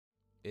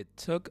It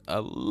took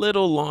a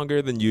little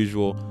longer than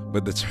usual,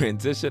 but the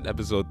transition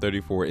episode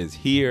 34 is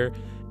here,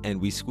 and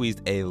we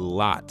squeezed a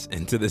lot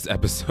into this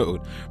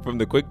episode. From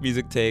the quick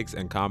music takes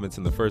and comments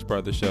in the first part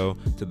of the show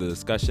to the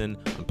discussion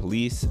on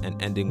police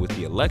and ending with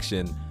the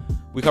election,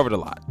 we covered a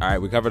lot. All right,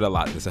 we covered a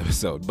lot in this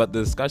episode, but the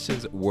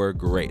discussions were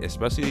great,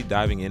 especially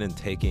diving in and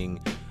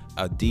taking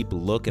a deep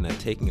look and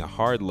taking a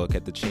hard look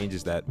at the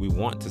changes that we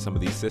want to some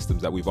of these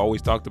systems that we've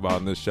always talked about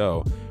on this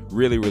show.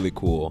 Really, really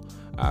cool.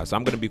 So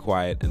I'm going to be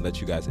quiet and let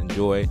you guys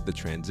enjoy the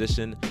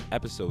transition,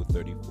 episode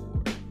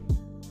 34.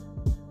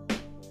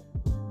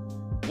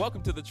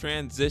 Welcome to the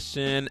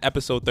transition,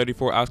 episode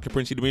 34. Alex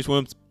Kaprinski, Demetrius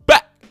Williams,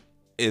 back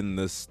in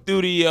the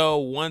studio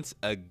once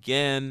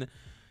again.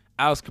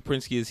 Alex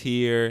Kaprinski is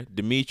here.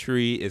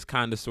 Dimitri is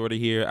kind of sort of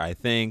here, I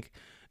think.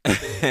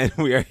 And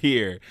we are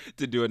here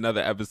to do another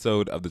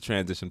episode of the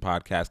Transition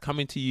Podcast,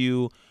 coming to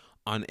you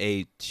on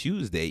a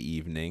Tuesday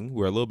evening.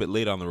 We're a little bit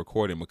late on the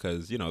recording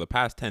because, you know, the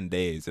past 10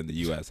 days in the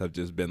U.S. have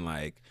just been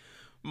like,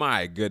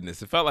 my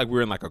goodness, it felt like we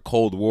were in like a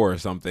Cold War or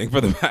something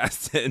for the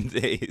past 10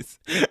 days.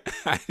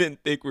 I didn't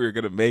think we were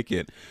going to make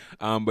it.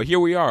 But here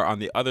we are on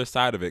the other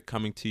side of it,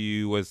 coming to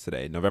you, what's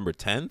today, November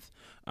 10th,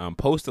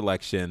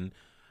 post-election.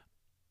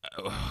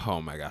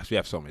 Oh my gosh, we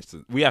have so much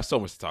to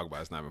talk about.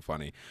 It's not even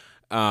funny.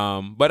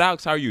 But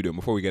Alex, how are you doing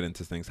before we get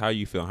into things? How are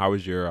you feeling? How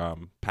was your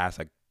past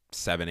like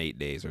 7-8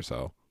 days or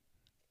so?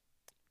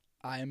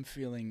 I am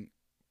feeling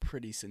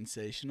pretty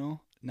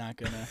sensational. Not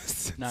gonna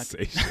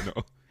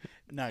sensational.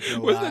 Not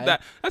gonna Wasn't lie. it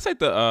that? That's like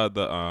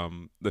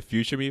the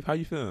future me. How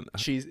you feeling?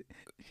 Cheese.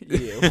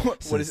 Yeah. What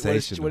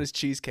does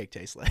cheesecake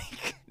taste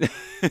like?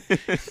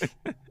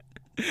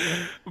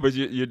 But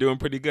you're doing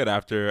pretty good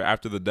after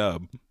the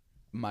dub.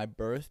 My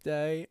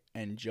birthday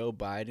and Joe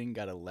Biden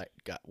got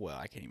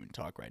I can't even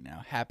talk right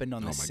now. Happened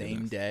on the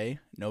same day.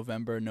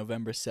 November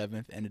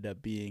 7th ended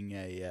up being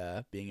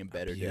a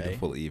better day.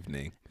 Beautiful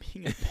evening.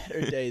 Being a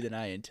better day than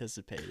I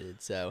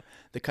anticipated. So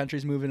the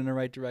country's moving in the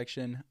right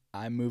direction.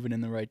 I'm moving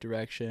in the right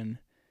direction,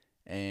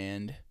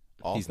 and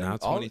he's now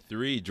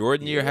 23.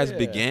 Jordan year has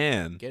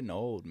began. Getting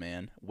old,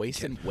 man.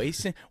 Wasting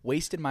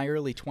my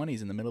early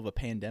 20s in the middle of a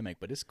pandemic,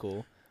 but it's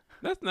cool.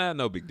 That's not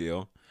no big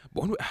deal.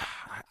 But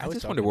I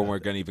just wonder when we're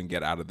going to even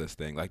get out of this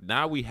thing. Like,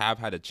 now we have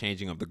had a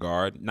changing of the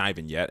guard. Not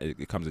even yet.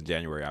 It comes in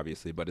January,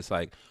 obviously. But it's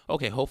like,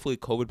 okay, hopefully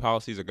COVID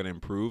policies are going to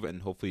improve,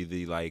 and hopefully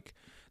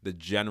the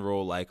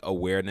general like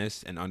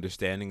awareness and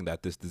understanding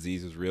that this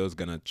disease is real is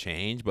going to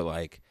change. But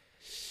like,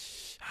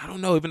 I don't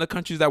know. Even the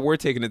countries that were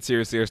taking it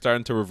seriously are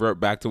starting to revert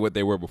back to what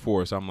they were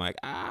before. So I'm like,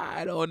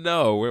 I don't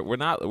know. We're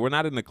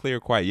not in the clear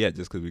quite yet,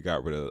 just because we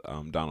got rid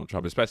of Donald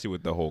Trump, especially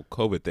with the whole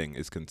COVID thing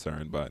is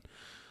concerned. But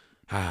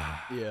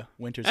yeah,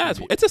 winter's.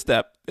 It's a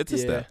step. It's a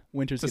step.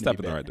 Winter's a step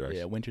in the right direction.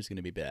 Yeah, winter's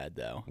gonna be bad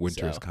though.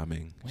 Winter's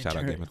coming. Shout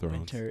out Game of Thrones.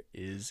 Winter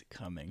is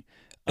coming.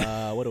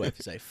 What do I have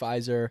to say?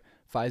 Pfizer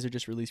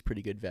just released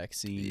pretty good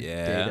vaccine.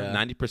 Yeah,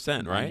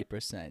 90%, right?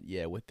 90%.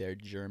 Yeah, with their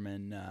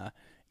German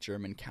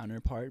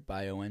counterpart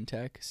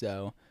BioNTech.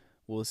 So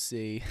we'll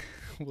see.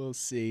 We'll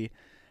see.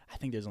 I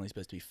think there's only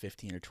supposed to be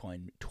 15 or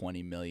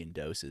 20 million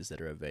doses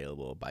that are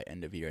available by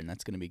end of year, and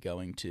that's going to be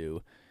going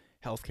to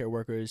healthcare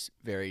workers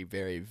very,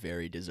 very,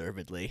 very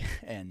deservedly,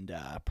 and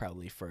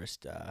probably front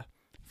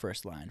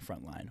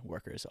line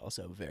workers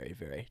also very,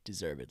 very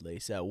deservedly.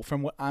 So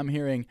from what I'm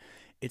hearing,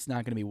 it's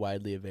not going to be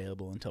widely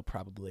available until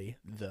probably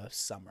the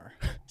summer.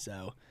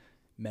 So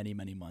many,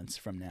 many months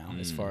from now,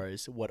 as far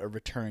as what a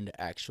return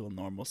to actual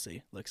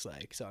normalcy looks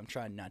like. So I'm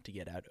trying not to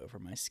get out over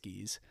my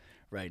skis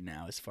right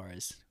now as far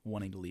as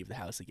wanting to leave the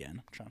house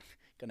again. I'm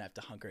gonna have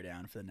to hunker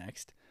down for the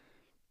next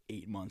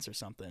 8 months or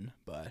something,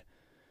 but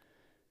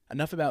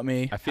enough about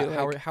me. I feel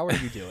how are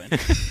you doing?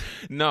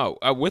 No,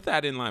 with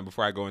that in line,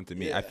 before I go into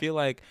me, yeah. I feel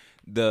like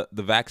the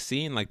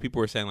vaccine, like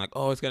people were saying like,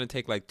 oh, it's going to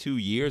take like 2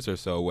 years or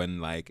so,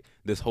 when like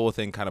this whole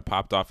thing kind of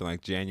popped off in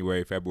like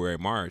January, February,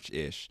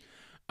 March-ish.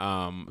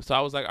 So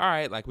I was like, all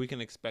right, like we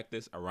can expect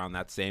this around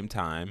that same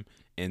time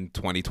in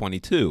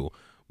 2022.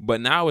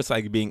 But now it's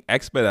like being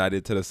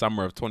expedited to the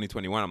summer of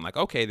 2021. I'm like,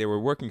 okay, they were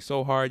working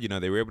so hard. You know,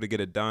 they were able to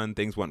get it done.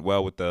 Things went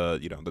well with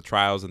the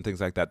trials and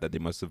things like that they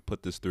must have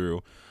put this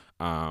through.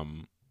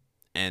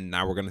 And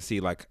now we're going to see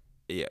like,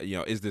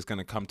 is this going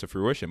to come to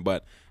fruition?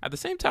 But at the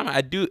same time,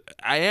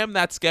 I am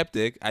that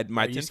skeptic.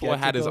 My tinfoil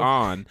hat is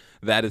on,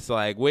 that it's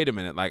like, wait a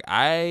minute, like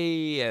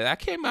that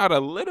came out a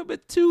little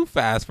bit too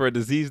fast for a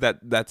disease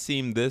that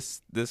seemed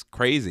this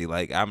crazy.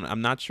 Like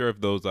I'm not sure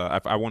if those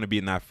if I want to be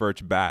in that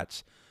first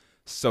batch,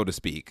 so to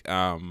speak.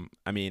 I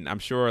mean, I'm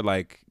sure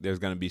like there's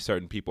going to be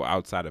certain people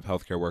outside of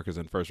healthcare workers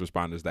and first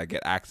responders that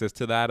get access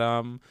to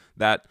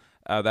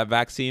that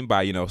vaccine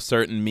by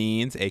certain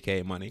means,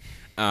 aka money,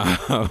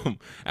 and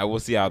we'll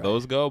see how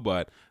those go.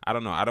 But I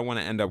don't know. I don't want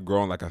to end up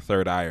growing like a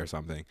third eye or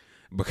something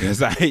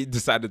because I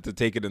decided to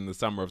take it in the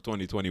summer of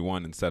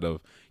 2021 instead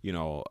of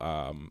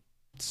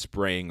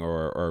spring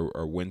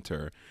or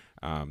winter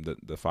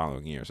the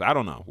following year. So I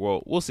don't know.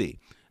 We'll see.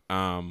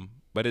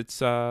 But it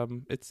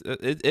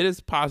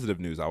is positive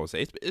news. I would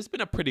say it's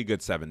been a pretty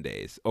good 7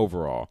 days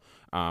overall.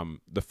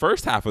 The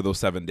first half of those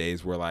 7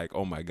 days were like,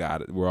 oh my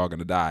god, we're all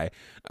gonna die.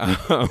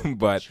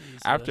 But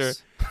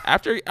Jesus.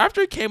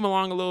 after it came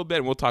along a little bit,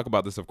 and we'll talk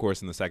about this, of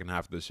course, in the second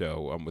half of the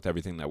show, with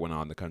everything that went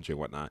on in the country and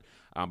whatnot.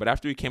 But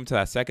after we came to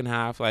that second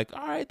half, like,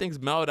 all right, things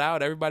mellowed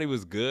out. Everybody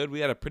was good.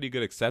 We had a pretty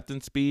good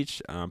acceptance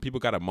speech. People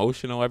got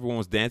emotional. Everyone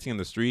was dancing in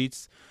the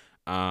streets.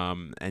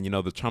 And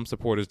the Trump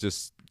supporters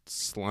just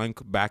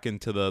slunk back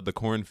into the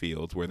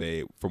cornfields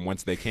from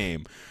whence they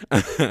came.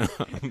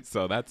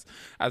 So that's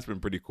been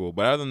pretty cool.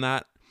 But other than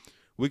that,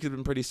 week has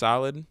been pretty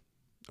solid.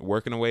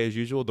 Working away as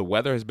usual. The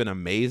weather has been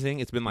amazing.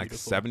 It's been like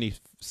Beautiful.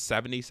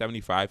 70,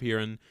 75 here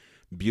in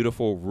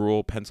beautiful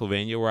rural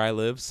Pennsylvania where I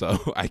live. So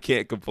I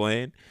can't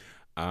complain.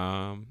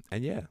 And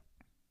yeah,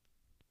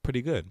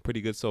 pretty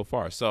good so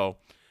far. So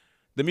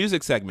the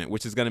music segment,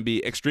 which is going to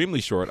be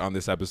extremely short on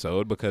this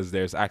episode because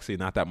there's actually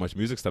not that much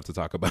music stuff to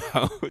talk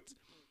about.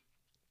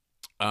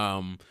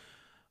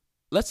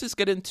 Let's just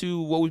get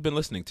into what we've been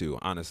listening to,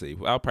 honestly.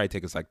 I'll probably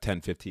take us like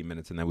 10, 15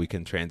 minutes, and then we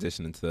can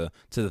transition into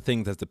the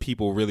things that the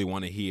people really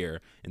want to hear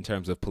in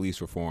terms of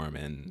police reform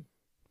and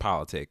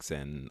politics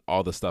and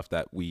all the stuff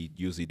that we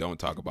usually don't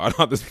talk about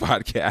on this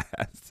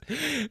podcast.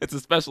 It's a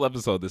special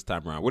episode this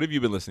time around. What have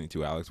you been listening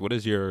to, Alex? What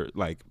is your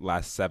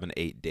last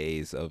 7-8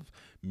 days of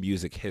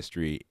music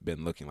history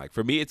been looking like?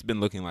 For me, it's been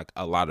looking like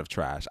a lot of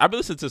trash. I've been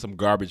listening to some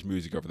garbage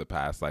music over the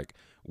past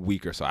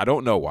week or so. I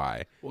don't know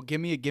why. Well, give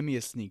me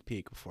a sneak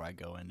peek before I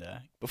go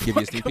into. Give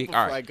you a sneak peek.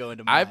 Before All right. I go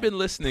into I've mine. been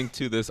listening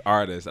to this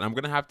artist, and I'm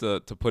gonna have to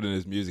put in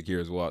his music here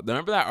as well.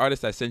 Remember that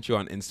artist I sent you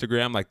on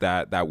Instagram, like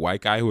that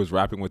white guy who was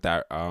rapping with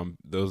that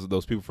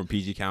those people from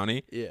PG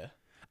County? Yeah.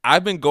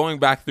 I've been going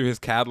back through his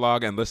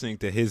catalog and listening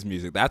to his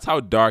music. That's how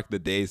dark the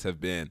days have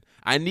been.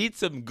 I need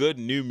some good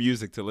new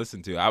music to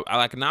listen to.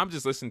 I now I'm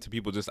just listening to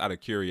people just out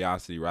of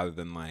curiosity rather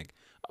than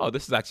oh,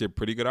 this is actually a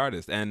pretty good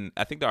artist. And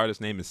I think the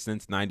artist's name is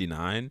Since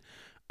 99.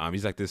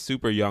 He's like this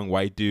super young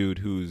white dude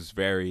who's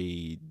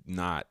very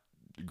not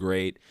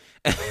great,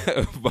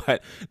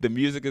 but the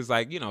music is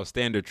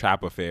standard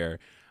trap affair.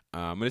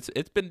 And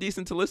it's been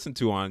decent to listen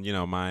to on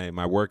my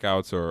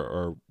workouts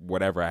or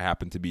whatever I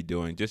happen to be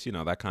doing. Just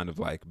that kind of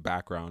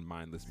background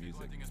mindless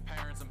music. His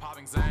parents and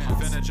popping Zans.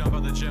 Finna jump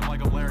at the gym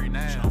like a Larry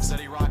Nance. Said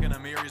he rockin'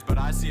 Amiris, but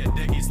I see a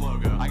Dickies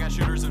logo. I got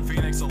shooters in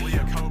Phoenix,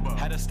 Aaliyah Kobo.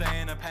 Had to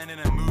stay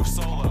independent and move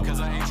solo, cause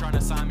I ain't trying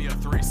to sign me a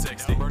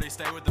 360. Birdie,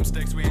 stay with them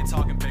sticks, we ain't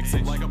talking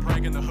pixie. Like a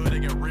prank in the hood,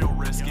 it get real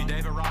risky.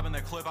 David robbing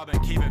the clip, I've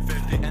been keeping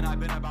 50. And I've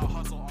been about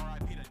hustle,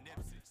 RIP to Nipsey.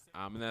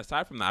 And then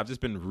aside from that, I've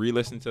just been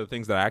re-listening to the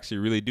things that I actually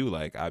really do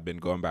like. I've been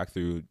going back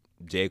through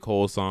J.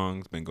 Cole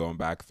songs, been going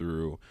back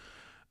through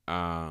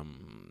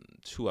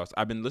who else?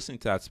 I've been listening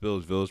to that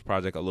Spillage Village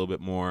project a little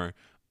bit more.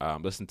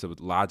 Listening to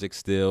Logic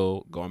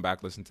still, going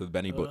back listening to the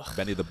Benny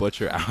the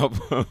Butcher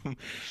album,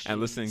 and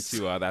listening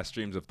to that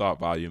Streams of Thought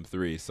Volume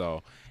 3.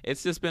 So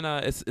it's just been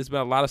it's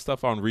been a lot of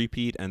stuff on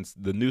repeat, and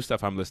the new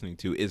stuff I'm listening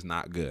to is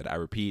not good. I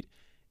repeat,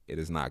 it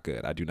is not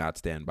good. I do not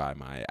stand by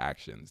my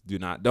actions.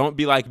 Don't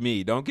be like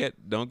me. Don't get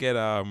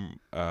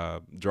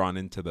drawn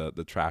into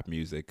the trap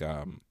music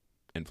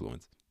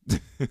influence.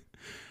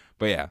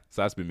 But yeah,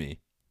 so that's been me.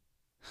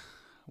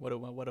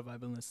 What have I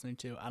been listening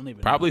to? I don't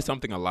even Probably know.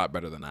 something a lot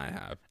better than I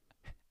have.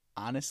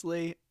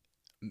 Honestly,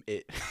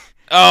 it.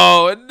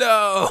 Oh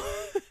no.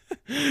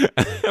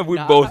 We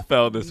Nah, both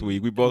fell this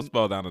week. We both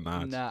fell down a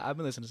notch. Nah, I've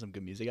been listening to some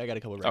good music. I got a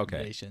couple of Okay.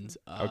 recommendations.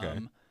 Okay.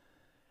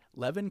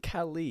 Levin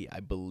Kali, I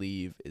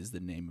believe, is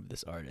the name of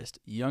this artist.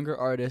 Younger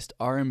artist,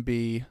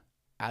 R&B,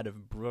 out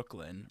of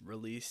Brooklyn.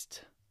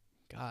 Released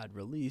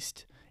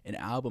an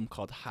album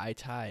called High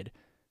Tide,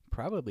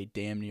 probably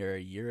damn near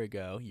a year and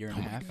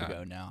a half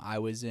ago now. I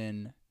was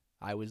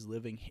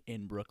living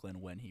in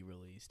Brooklyn when he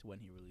released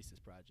this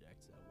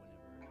project. So whenever.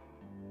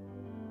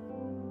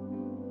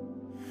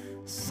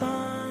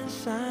 Sun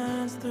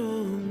shines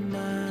through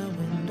my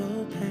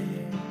window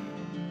pane,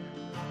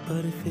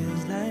 but it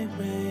feels like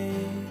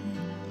rain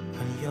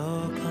when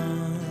you're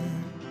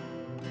gone.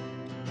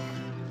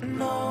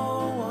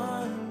 No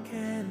one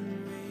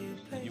can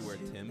replace Did you wear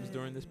Timbs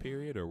during this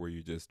period, or were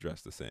you just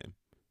dressed the same?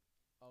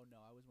 Oh no,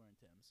 I was wearing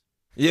Tim's.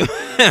 Yeah.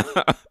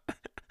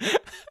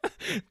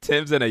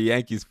 Timbs and a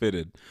Yankees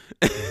fitted.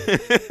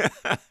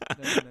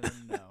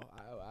 No.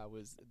 I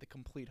was the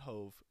complete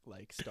Hove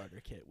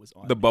starter kit was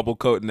on The me. bubble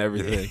coat and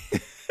everything.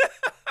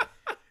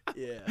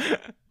 Yeah.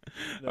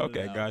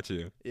 Okay, No. got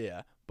you.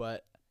 Yeah,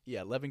 but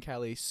yeah, Levin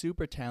Kali,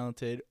 super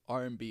talented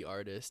R&B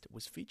artist,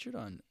 was featured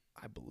on,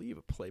 I believe,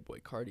 a Playboy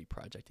Cardi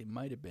project. It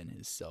might have been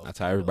his self. That's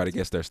how everybody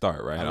gets their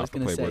start, right? I was Off the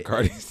gonna Playboy say,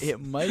 Cardi's. it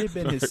might have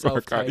been his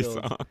Playboy Cardi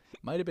self-titled. song.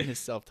 Might have been his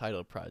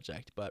self-titled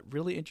project, but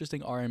really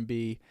interesting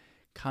R&B,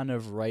 kind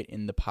of right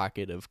in the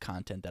pocket of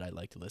content that I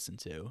like to listen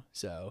to.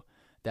 So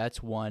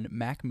that's one.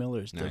 Mac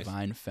Miller's Nice.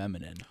 Divine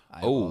Feminine.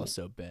 I've Oh.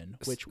 also been.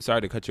 Which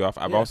Sorry to cut you off.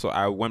 Yeah.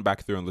 I went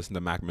back through and listened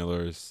to Mac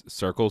Miller's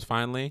Circles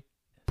finally.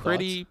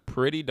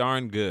 pretty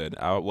darn good.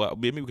 Well,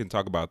 maybe we can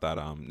talk about that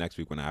next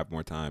week when I have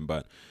more time.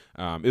 But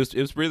it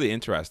was really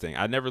interesting.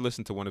 I never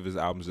listened to one of his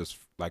albums just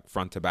like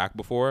front to back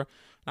before.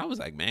 And I was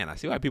like, man, I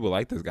see why people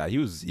like this guy. He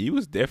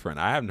was different.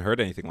 I haven't heard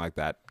anything like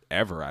that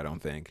ever, I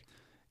don't think.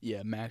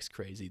 Yeah, Mac's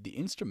crazy. The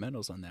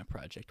instrumentals on that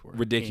project were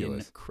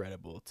ridiculous,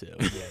 incredible too.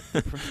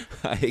 Yeah,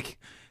 like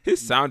his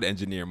sound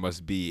engineer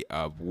must be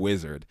a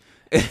wizard.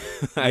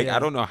 I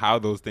don't know how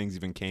those things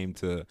even came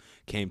to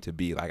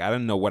be. Like I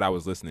didn't know what I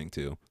was listening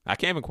to. I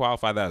can't even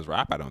qualify that as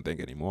rap. I don't think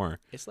anymore.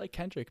 It's like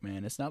Kendrick,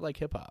 man. It's not like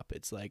hip hop.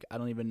 It's like I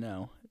don't even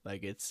know.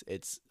 Like it's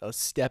a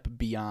step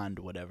beyond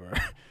whatever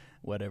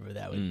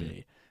that would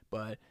be.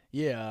 But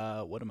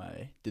yeah, what am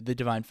I? The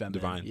Divine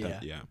Feminine.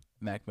 Yeah.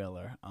 Mac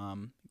Miller.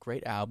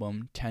 Great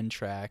album, 10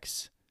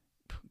 tracks,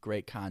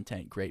 great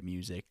content, great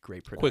music,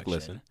 great production. Quick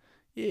listen.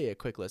 Yeah,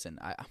 quick listen.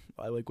 I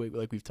like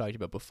we've talked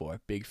about before.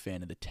 Big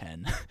fan of the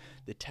 10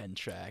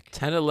 track.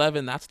 10,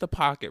 11, that's the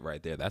pocket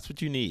right there. That's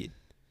what you need.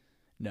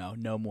 No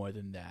more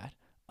than that.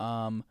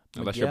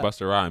 Unless you're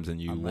Busta Rhymes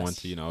and you want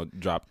to,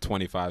 drop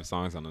 25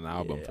 songs on an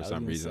album for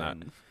some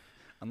reason.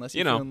 Unless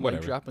you're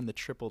like dropping the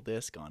triple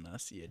disc on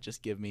us,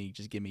 just give me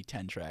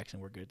 10 tracks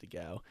and we're good to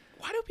go.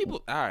 Why do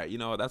people? All right,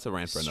 that's a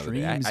rant for another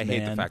day. I hate the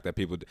man. fact that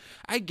people.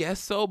 I guess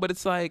so, but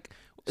it's like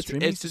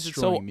it's just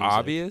so music.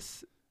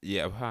 obvious.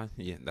 Yeah,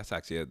 that's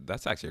actually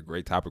a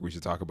great topic we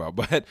should talk about.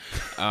 But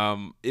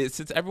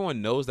since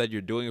everyone knows that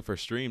you're doing it for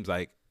streams,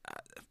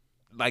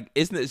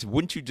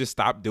 wouldn't you just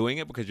stop doing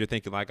it because you're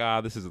thinking like,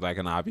 this is like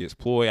an obvious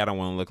ploy. I don't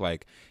want to look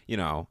like,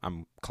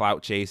 I'm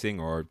clout chasing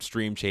or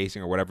stream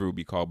chasing or whatever it would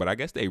be called. But I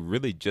guess they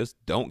really just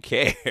don't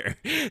care.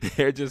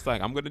 They're just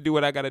like, I'm going to do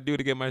what I got to do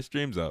to get my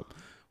streams up.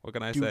 What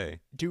can I say?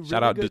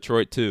 Shout out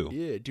Detroit too.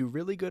 Yeah. Do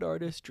really good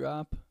artists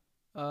drop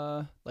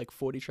like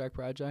 40-track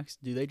projects?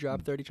 Do they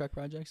drop 30-track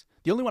projects?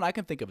 The only one I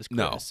can think of is Chris.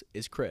 No.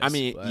 Is Chris. I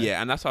mean,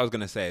 and that's what I was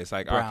gonna say. It's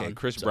like, Brown. okay,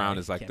 Chris Brown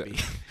is like Can't the be.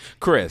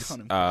 Chris,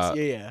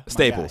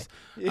 Staples.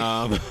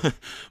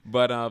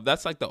 But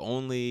that's like the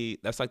only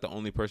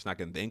person I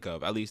can think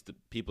of. At least the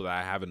people that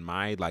I have in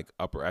mind, like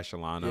upper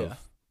echelon of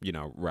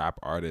rap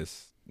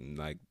artists.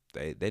 Like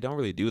they don't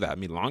really do that. I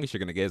mean, longest you're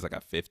gonna get is like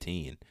a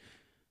 15,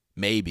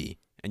 maybe,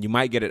 and you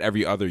might get it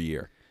every other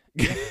year.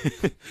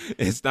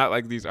 It's not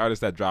like these artists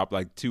that drop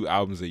like 2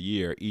 albums a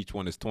year. Each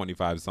one is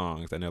 25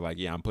 songs, and they're like,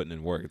 "Yeah, I'm putting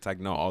in work." It's like,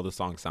 no, all the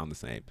songs sound the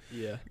same.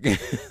 Yeah.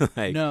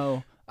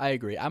 No, I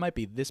agree.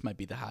 This might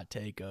be the hot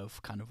take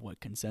of kind of what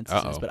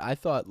consensus is, but I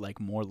thought like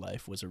More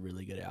Life was a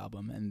really good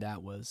album, and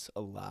that was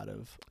a lot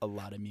of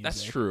music.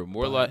 That's true.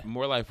 More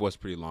Life was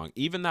pretty long.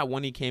 Even that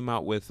one he came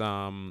out with,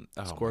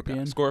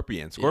 Scorpion.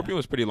 Scorpion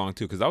was pretty long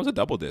too, because that was a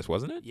double disc,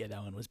 wasn't it? Yeah,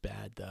 that one was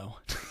bad though.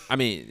 I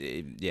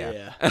mean,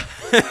 yeah.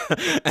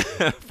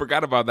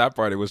 Forgot about that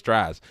part. It was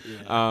trash.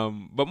 Yeah.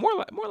 But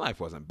More Life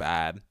wasn't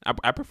bad.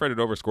 I preferred it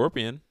over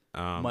Scorpion.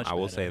 I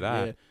will say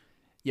that.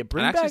 Yeah.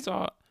 Bring back.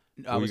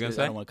 I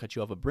don't want to cut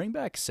you off, but bring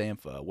back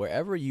Sampha.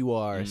 Wherever you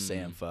are,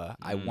 Sampha,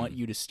 I want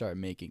you to start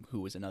making,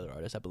 who was another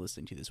artist I've been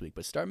listening to this week,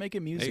 but start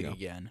making music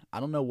again. I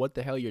don't know what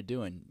the hell you're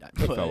doing.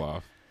 It fell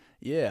off.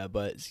 Yeah,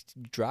 but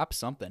drop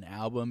something.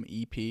 Album,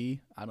 EP,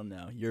 I don't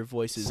know. Your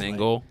voice is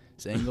single.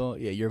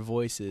 Yeah, your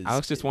voice is.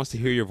 Alex just wants to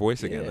hear your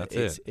voice again. That's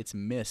it. It's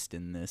missed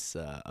in this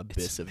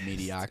abyss of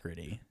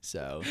mediocrity.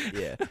 So,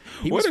 yeah.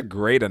 What a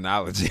great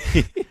analogy.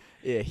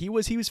 Yeah, he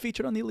was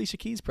featured on the Alicia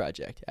Keys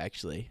project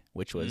actually,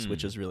 which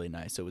was really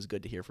nice. So it was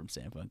good to hear from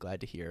Sampha. I'm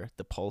glad to hear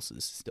the pulse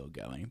is still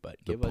going. But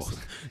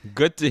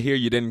good to hear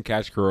you didn't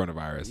catch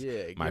coronavirus.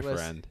 Yeah, my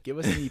friend. Give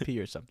us an EP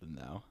or something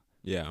though.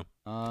 Yeah.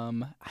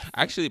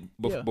 Actually,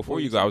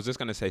 before you go, I was just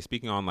gonna say,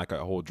 speaking on like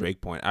a whole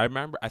Drake point, I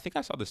think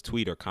I saw this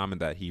tweet or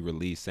comment that he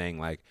released saying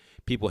like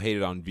people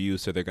hated on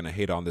Views, so they're gonna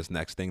hate on this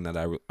next thing that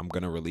I'm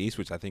gonna release,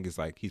 which I think is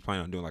like he's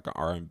planning on doing like an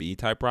R&B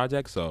type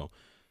project. So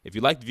if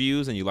you liked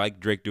Views and you like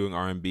Drake doing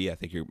R&B, I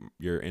think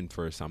you're in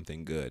for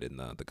something good in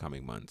the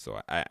coming months.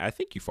 So I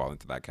think you fall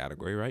into that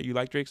category, right? You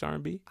like Drake's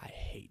R&B? I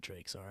hate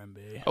Drake's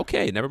R&B.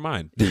 Okay, never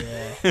mind.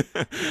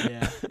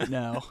 Yeah,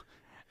 no.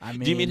 I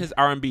mean, do you mean his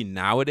R&B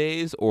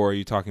nowadays, or are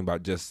you talking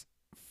about just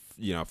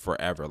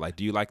forever? Like,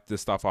 do you like the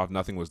stuff off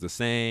Nothing Was the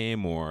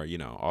Same, or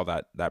all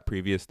that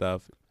previous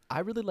stuff? I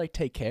really like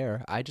Take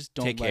Care. I just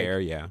don't Take Care,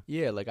 yeah.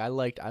 Yeah, like I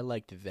liked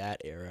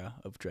that era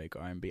of Drake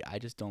R&B. I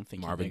just don't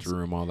think Marvin's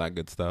Room, all that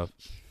good stuff.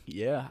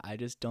 Yeah, I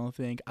just don't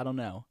think. I don't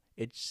know.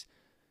 And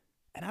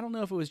I don't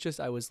know if it was just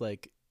I was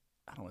like,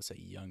 I don't want to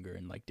say younger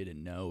and like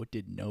didn't know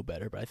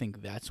better, but I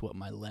think that's what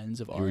my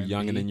lens of R&B. You were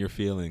young and in your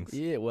feelings.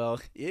 Yeah,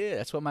 well, yeah,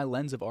 that's what my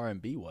lens of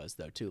R&B was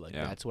though too. Like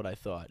that's what I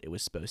thought it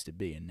was supposed to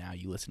be. And now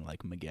you listen to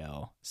like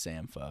Miguel,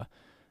 Sampha,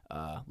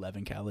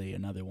 Levin Kelly,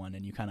 another one,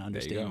 and you kind of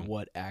understand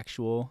what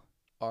actual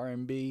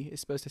R&B is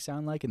supposed to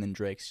sound like, and then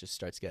Drake's just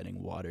starts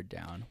getting watered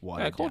down.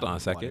 Hold on a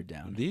second.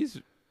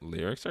 These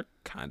lyrics are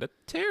kind of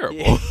terrible.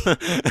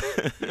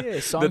 Yeah.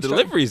 The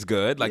delivery's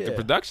good, like the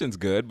production's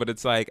good, but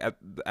it's like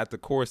at the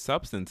core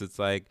substance, it's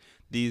like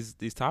these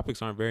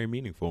topics aren't very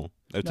meaningful.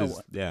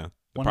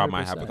 The problem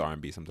I have with 100%.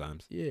 R&B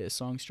sometimes. Yeah,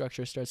 song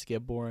structure starts to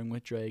get boring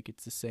with Drake.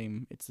 It's the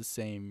same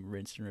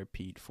rinse and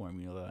repeat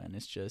formula, and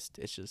it's just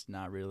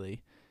not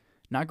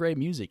great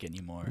music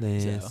anymore. So.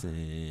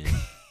 Listen,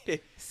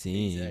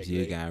 seems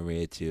you Exactly. got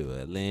rid to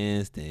a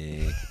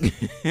lipstick.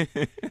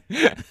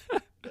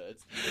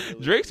 That's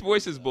literally Drake's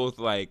voice it. is both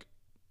like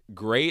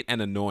great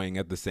and annoying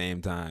at the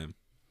same time.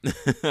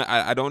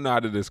 I don't know how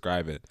to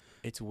describe it.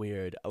 It's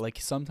weird. Like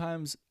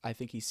sometimes I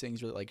think he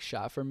sings really like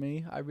 "Shot for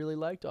Me." I really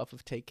liked off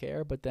of "Take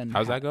Care," but then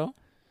How's that go?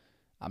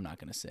 I'm not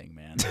gonna sing,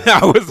 man.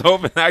 I was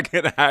hoping I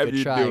could have Good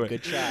you try, do it.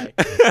 good try.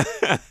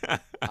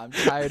 I'm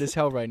tired as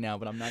hell right now,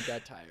 but I'm not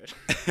that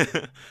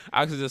tired.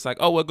 I was just like,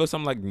 oh, we'll go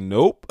something like,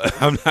 nope,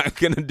 I'm not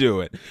gonna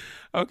do it.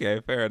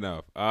 Okay, fair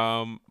enough.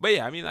 But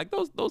yeah, I mean, like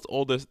those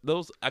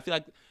I feel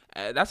like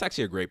that's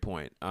actually a great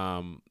point.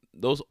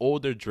 Those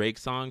older Drake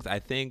songs, I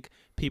think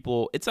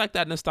people, it's like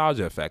that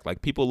nostalgia effect.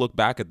 Like people look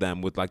back at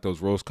them with like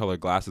those rose-colored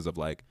glasses of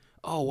like,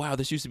 oh wow,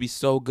 this used to be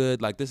so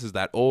good. Like this is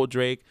that old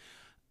Drake,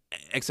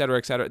 et cetera,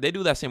 et cetera. They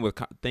do that same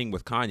thing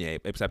with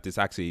Kanye, except it's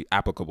actually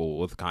applicable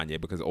with Kanye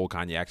because old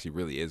Kanye actually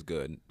really is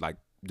good. Like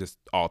just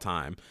all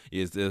time.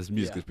 His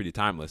music is pretty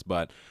timeless.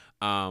 But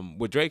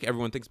with Drake,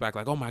 everyone thinks back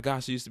like, oh my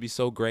gosh, it used to be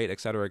so great, et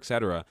cetera, et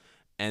cetera.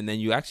 And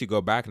then you actually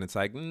go back and it's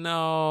like,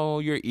 no,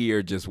 your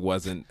ear just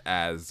wasn't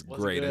as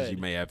great as you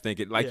good. may have think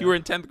it. Like you were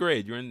in 10th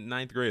grade, you were in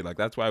 9th grade. Like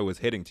that's why it was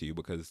hitting to you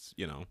because,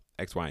 you know,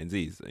 X, Y, and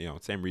Z's. You know,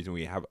 same reason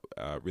we have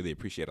really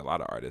appreciate a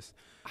lot of artists.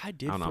 I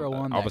did I don't throw know.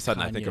 on All that of a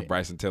sudden Kanye. I think of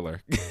Bryson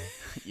Tiller.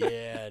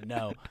 Yeah,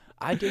 no,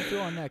 I did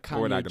throw on that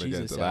We're not Kanye gonna get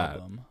Jesus into that.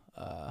 album.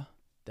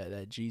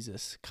 That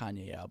Jesus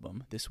Kanye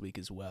album this week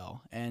as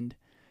well. And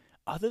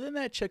other than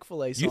that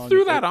Chick-fil-A song, You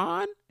threw that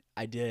on?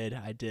 I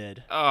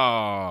did.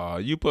 Oh,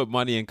 you put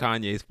money in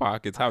Kanye's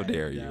pockets. How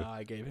dare you? No,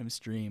 I gave him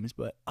streams,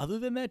 but other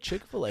than that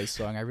Chick-fil-A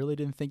song, I really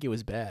didn't think it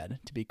was bad.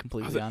 To be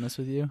completely honest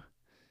with you.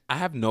 I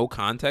have no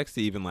context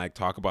to even like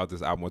talk about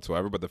this album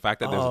whatsoever, but the fact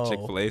that there's a Oh.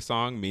 Chick-fil-A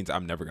song means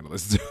I'm never gonna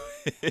listen to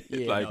it.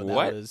 Yeah, like no, that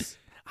what? was-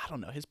 I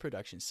don't know. His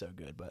production's so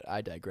good, but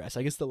I digress.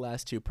 I guess the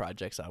last two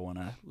projects I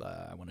wanna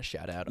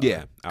shout out. Are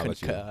Yeah, I'll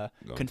let you go into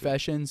it.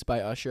 Confessions by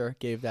Usher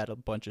gave that a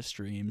bunch of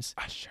streams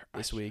this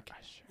Usher, week.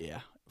 Usher. Yeah,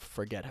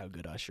 forget how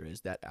good Usher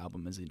is. That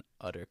album is an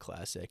utter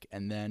classic.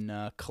 And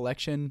then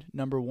Collection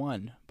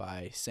 #1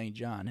 by St.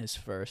 John, his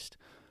first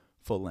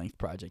full-length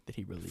project that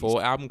he released.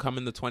 Full album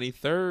coming the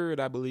 23rd,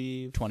 I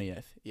believe.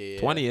 20th. Yeah.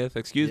 20th,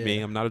 excuse me.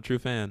 Yeah. I'm not a true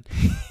fan.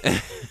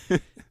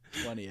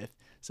 20th.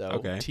 So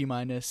Okay. T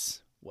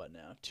minus what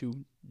now?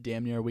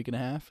 Damn near a week and a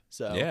half.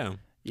 So Yeah,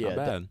 yeah, not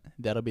bad.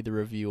 that'll be the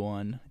review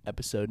on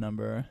episode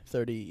number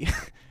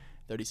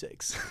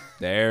 36.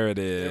 There it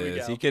we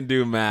is. go. He can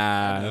do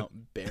math. No,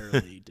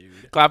 barely,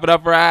 dude. Clap it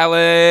up for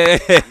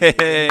Alex.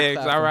 clap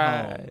All from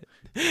right.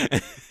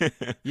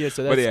 Yeah,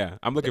 so But that's yeah,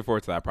 I'm looking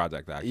forward to that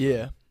project actually.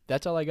 yeah.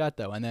 That's all I got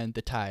though. And then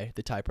the Thai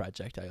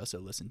project I also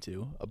listened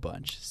to a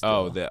bunch.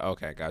 Oh, still.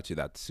 okay, got you.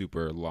 That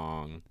super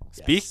long.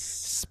 Yes.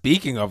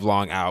 Speaking of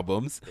long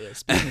albums. Yeah,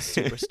 speaking of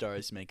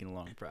superstars making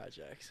long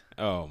projects.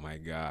 Oh my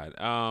God.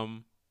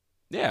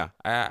 Yeah,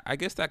 I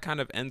guess that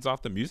kind of ends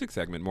off the music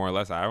segment more or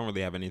less. I don't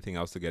really have anything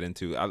else to get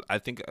into. I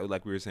think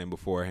like we were saying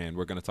beforehand,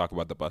 we're gonna talk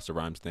about the Busta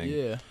Rhymes thing.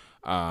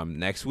 Yeah.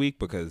 Next week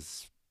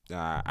because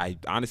I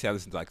honestly I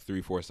listened to like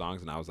 3-4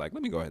 songs and I was like,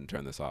 let me go ahead and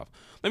turn this off.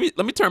 Let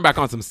me turn back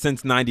on some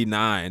Since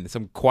 '99,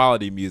 some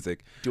quality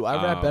music. Do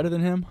I rap better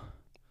than him?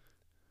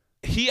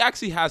 He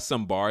actually has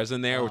some bars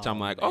in there, which I'm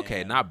Oh, like, okay,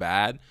 man. not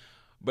bad.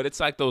 But it's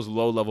like those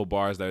low level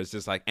bars that it's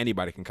just like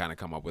anybody can kind of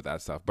come up with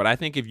that stuff. But I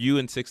think if you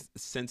and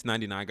Since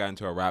 '99 got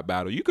into a rap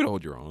battle, you could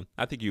hold your own.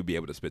 I think you'd be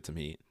able to spit some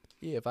heat.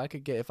 Yeah, if I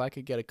could get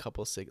a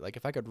couple like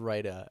if I could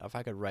write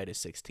a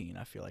 16,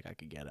 I feel like I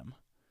could get him.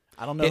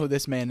 I don't know who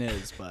this man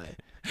is, but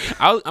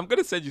I'm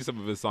gonna send you some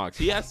of his songs.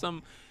 He has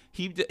some.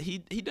 He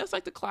does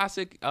like the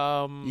classic.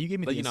 you gave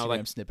me the you Instagram know,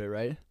 like snippet,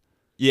 right?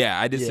 yeah,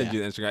 I did send Yeah. you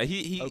the Instagram.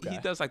 He Okay.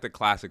 does like the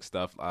classic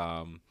stuff.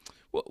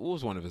 What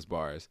was one of his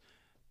bars?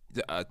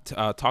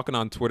 Talking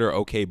on Twitter,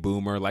 okay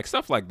boomer, like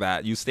stuff like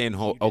that. You stay in did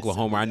send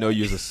Oklahoma. me I know that.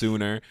 you're a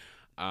Sooner.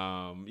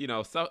 You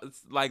know, so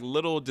it's like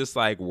little just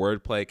like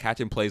wordplay,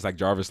 catching plays like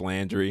Jarvis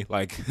Landry,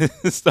 like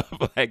stuff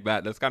like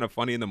that. That's kind of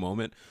funny in the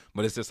moment,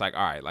 but it's just like,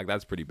 all right, like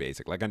that's pretty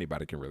basic. Like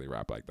anybody can really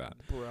rap like that.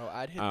 Bro,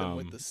 I'd hit them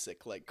with Um, the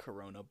sick like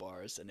Corona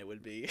bars, and it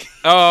would be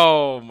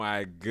Oh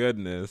my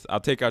goodness! I'll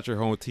take out your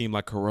home team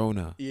like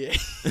Corona. yeah,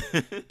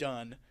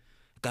 done.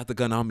 Got the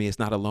gun on me. It's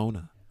not a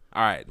loner.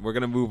 All right, we're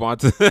gonna move on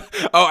to.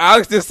 Oh,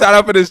 Alex just sat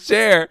up in his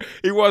chair.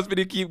 He wants me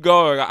to keep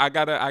going. I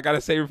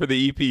gotta save it for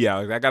the EP,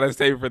 Alex. I gotta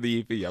save it for the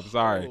EP. I'm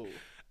sorry.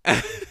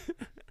 Oh.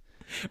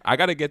 I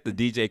gotta get the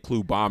DJ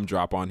Clue bomb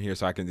drop on here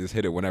so I can just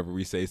hit it whenever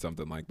we say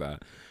something like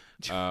that.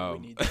 We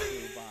need the clue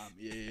bomb.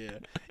 Yeah.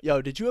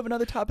 Yo, did you have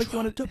another topic you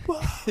wanted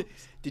to?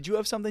 Did you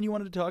have something you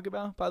wanted to talk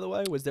about? By the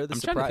way, was there the I'm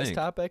trying to surprise think.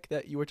 topic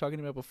that you were talking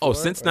about before? Oh,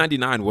 since or-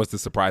 '99 was the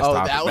surprise Oh,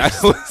 topic.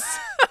 that was.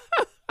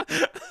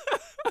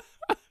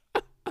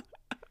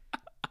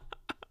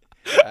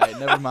 All right,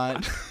 never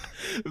mind.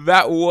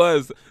 That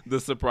was the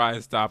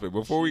surprise topic.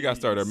 Before we got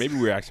started, or maybe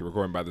we were actually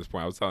recording by this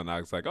point, I was telling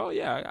Alex, like, oh,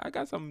 yeah, I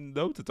got some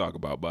dope to talk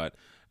about. But,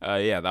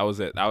 yeah, that was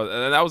it.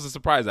 That was a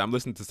surprise. I'm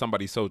listening to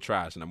somebody so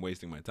trash, and I'm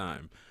wasting my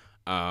time.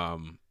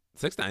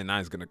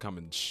 699 is going to come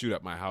and shoot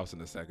up my house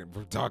in a second.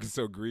 We're talking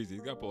so greasy.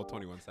 He's got to pull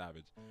 21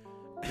 Savage.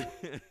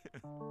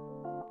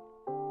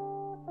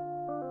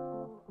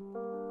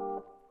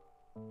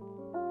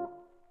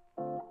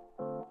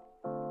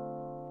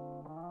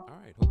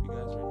 Hope you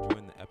guys are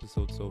enjoying the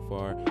episode so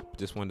far.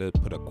 Just wanted to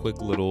put a quick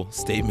little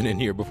statement in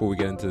here before we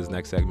get into this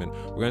next segment.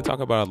 We're going to talk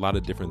about a lot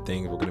of different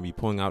things. We're going to be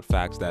pulling out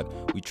facts that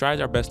we tried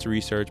our best to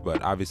research,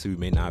 but obviously we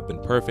may not have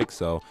been perfect.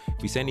 So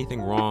if we say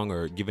anything wrong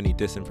or give any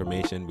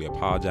disinformation, we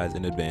apologize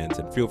in advance,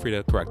 and feel free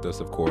to correct us,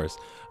 of course.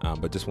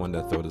 But just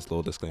wanted to throw this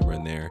little disclaimer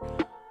in there.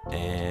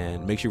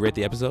 And make sure you rate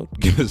the episode.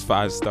 Give us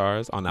 5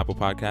 stars on Apple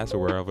Podcasts or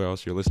wherever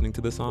else you're listening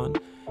to this on.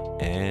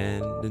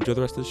 And enjoy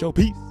the rest of the show.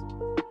 Peace.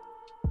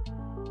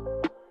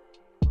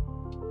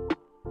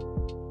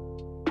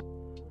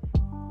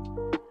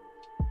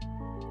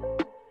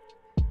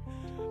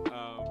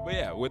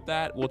 With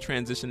that, we'll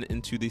transition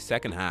into the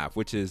second half,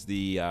 which is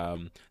the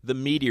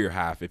meatier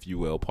half, if you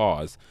will,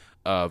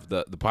 of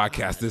the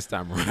podcast this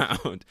time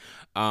around.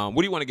 What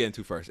do you want to get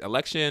into first,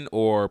 election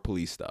or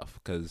police stuff?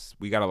 Because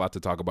we got a lot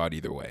to talk about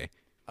either way.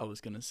 I was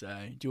gonna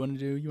say, you want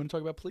to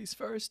talk about police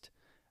first?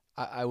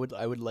 I would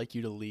like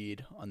you to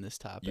lead on this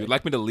topic. You'd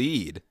like me to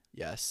lead?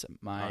 Yes,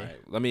 All right.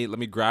 Let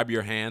me grab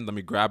your hand. Let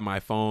me grab my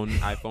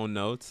iPhone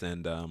notes,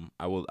 and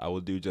I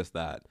will do just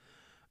that.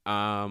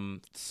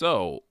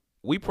 So.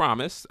 We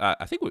promised,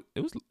 I think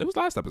it was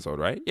last episode,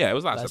 right? Yeah, it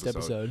was last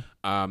episode.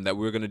 That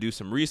we were going to do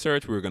some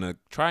research. We were going to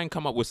try and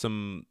come up with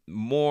some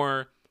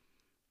more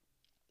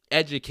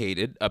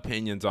educated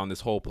opinions on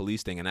this whole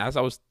police thing. And as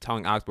I was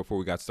telling Alex before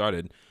we got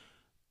started,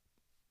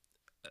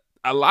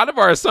 a lot of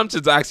our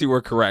assumptions actually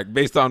were correct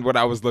based on what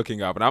I was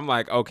looking up. And I'm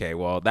like, okay,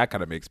 well, that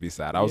kind of makes me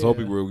sad. I was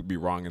hoping we would be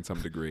wrong in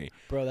some degree.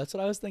 Bro, that's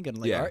what I was thinking.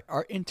 Like,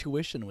 our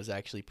intuition was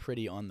actually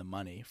pretty on the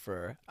money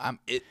for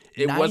it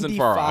wasn't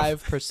far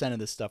off. 95% of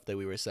the stuff that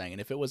we were saying. And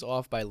if it was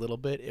off by a little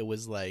bit, it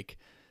was like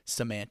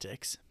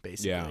semantics,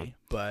 basically. Yeah.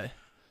 But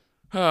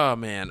oh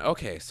man.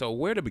 Okay. So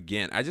where to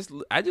begin? I just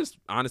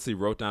honestly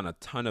wrote down a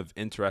ton of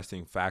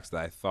interesting facts that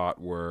I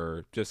thought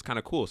were just kind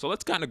of cool. So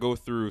let's kind of go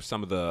through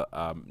some of the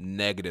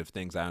negative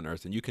things I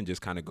unearthed, and you can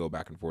just kind of go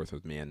back and forth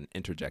with me and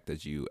interject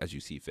as you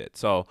see fit.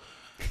 So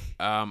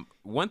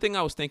one thing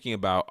I was thinking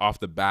about off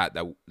the bat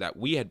that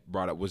we had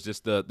brought up was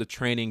just the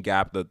training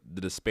gap, the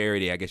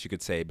disparity, I guess you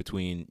could say,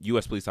 between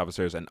U.S. police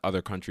officers and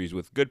other countries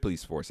with good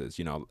police forces.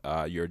 You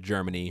know, your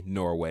Germany,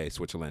 Norway,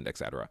 Switzerland,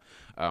 etc.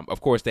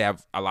 Of course, they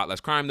have a lot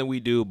less crime than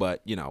we do,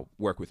 but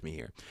work with me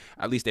here.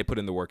 At least they put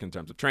in the work in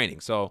terms of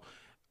training. So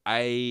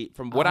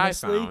from what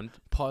honestly, I found,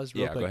 pause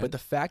real quick. But the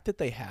fact that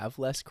they have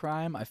less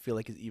crime, I feel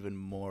like is even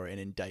more an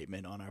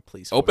indictment on our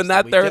police force. Open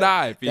that third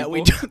eye, people.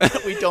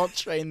 That we don't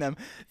train them.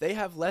 They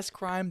have less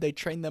crime. They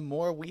train them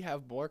more. We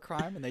have more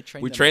crime, and they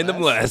train. We them train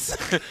less.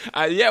 them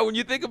less. Yeah, when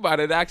you think about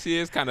it, actually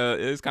is kind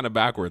of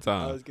backwards,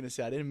 huh? I was gonna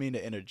say I didn't mean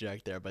to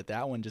interject there, but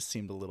that one just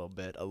seemed a little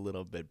bit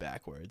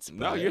backwards. But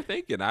no, you're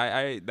thinking.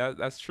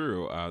 That's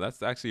true.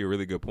 That's actually a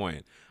really good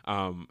point.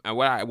 And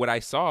what I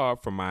saw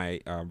from my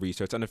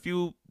research, and a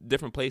few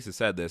different places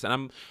said this,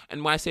 and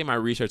when I say my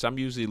research, I'm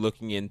usually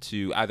looking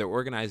into either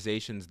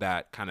organizations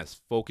that kind of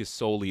focus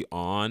solely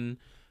on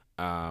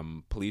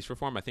police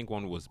reform. I think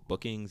one was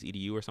Bookings,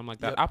 EDU, or something like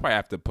that. Yep. I'll probably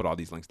have to put all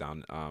these links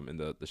down in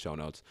the show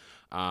notes.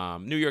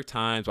 New York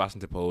Times,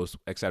 Washington Post,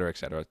 et cetera,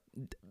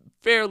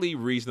 fairly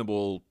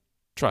reasonable,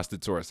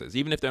 trusted sources.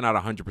 Even if they're not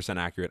 100%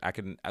 accurate, I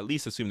can at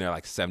least assume they're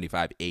like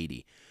 75,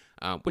 80.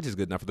 Which is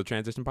good enough for the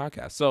Transition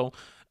Podcast. So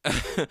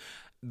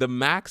the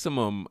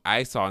maximum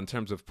I saw in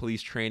terms of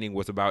police training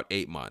was about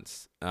 8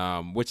 months,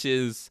 which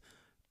is,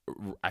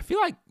 I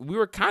feel like we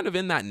were kind of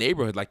in that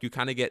neighborhood. Like you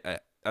kind of get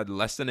a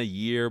less than a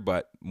year,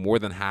 but more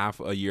than half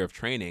a year of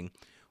training,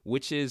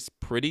 which is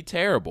pretty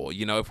terrible.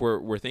 If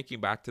we're thinking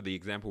back to the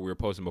example we were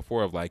posting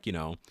before of like,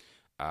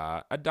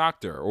 a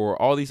doctor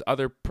or all these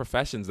other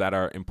professions that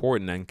are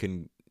important and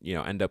can,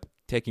 end up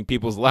taking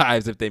people's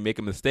lives if they make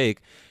a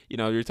mistake.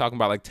 You're talking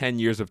about like 10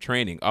 years of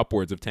training,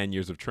 upwards of 10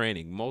 years of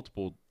training,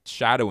 multiple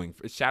shadowing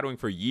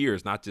for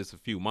years, not just a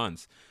few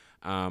months.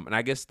 And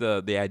I guess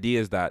the idea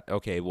is that,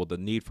 okay, well, the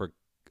need for,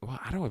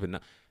 I don't even know.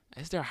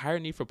 Is there a higher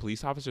need for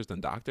police officers than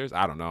doctors?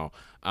 I don't know.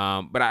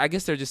 But I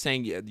guess they're just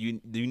saying you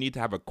need to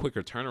have a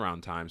quicker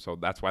turnaround time. So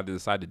that's why they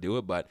decided to do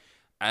it. But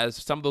as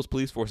some of those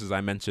police forces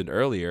I mentioned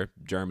earlier,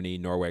 Germany,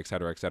 Norway, et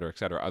cetera,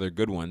 other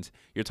good ones,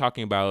 you're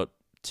talking about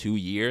 2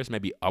 years,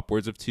 maybe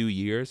upwards of 2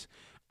 years.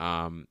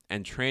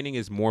 And training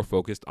is more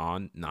focused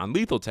on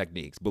non-lethal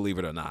techniques, believe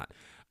it or not.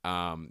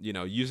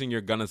 Using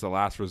your gun as a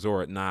last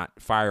resort, not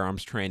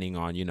firearms training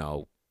on,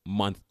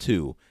 month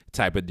 2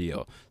 type of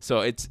deal.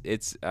 So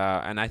it's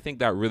and I think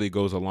that really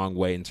goes a long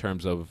way in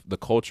terms of the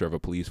culture of a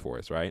police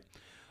force, right?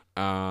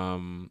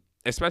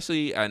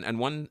 especially, and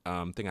one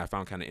thing I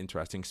found kind of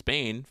interesting,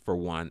 Spain, for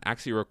one,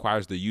 actually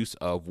requires the use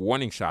of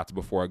warning shots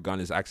before a gun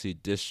is actually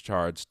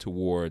discharged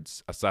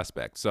towards a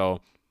suspect.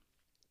 So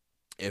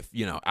if,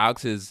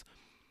 Alex is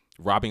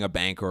robbing a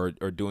bank or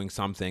doing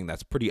something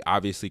that's pretty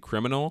obviously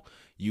criminal,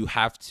 you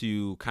have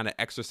to kind of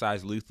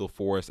exercise lethal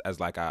force as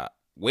like a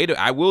way to,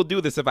 I will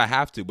do this if I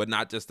have to, but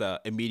not just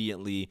a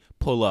immediately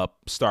pull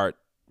up, start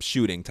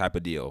shooting type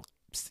of deal,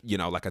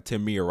 like a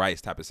Tamir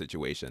Rice type of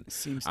situation.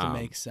 Seems to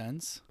make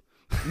sense.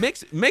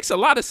 Makes a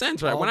lot of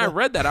sense, right? When I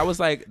read that, I was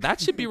like, that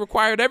should be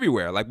required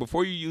everywhere. Like,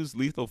 before you use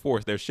lethal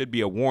force, there should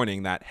be a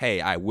warning that, hey,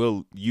 I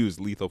will use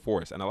lethal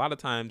force. And a lot of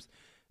times,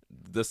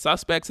 the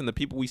suspects and the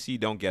people we see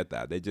don't get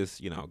that. They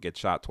just, get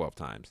shot 12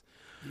 times.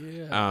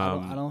 Yeah,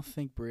 I don't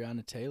think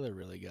Breonna Taylor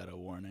really got a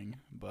warning,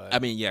 but I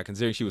mean, yeah,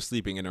 considering she was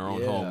sleeping in her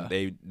own home,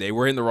 they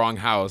were in the wrong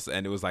house,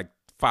 and it was like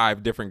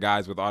 5 different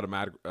guys with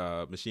automatic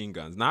machine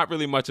guns. Not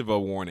really much of a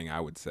warning, I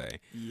would say.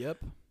 Yep.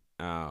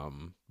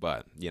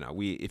 But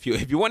if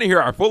you want to hear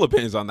our full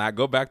opinions on that,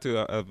 go back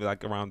to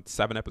like around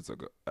 7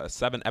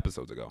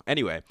 episodes ago.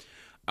 Anyway,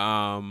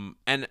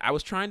 and I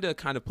was trying to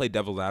kind of play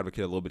devil's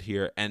advocate a little bit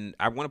here, and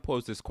I want to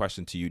pose this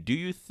question to you: do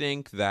you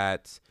think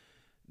that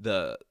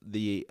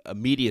the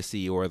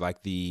immediacy or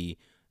like the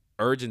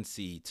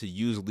urgency to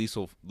use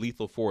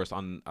lethal force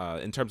on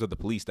in terms of the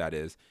police, that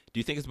is, do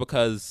you think it's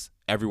because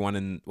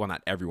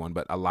not everyone,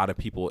 but a lot of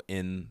people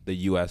in the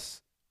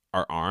U.S.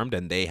 are armed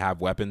and they have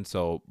weapons,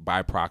 so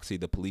by proxy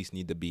the police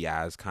need to be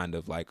as kind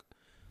of like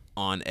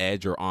on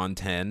edge or on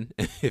 10,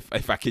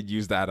 if I could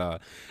use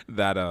that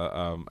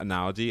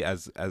analogy,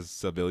 as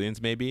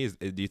civilians maybe?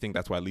 Do you think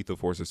that's why lethal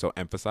force is so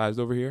emphasized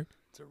over here?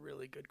 It's a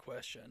really good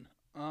question.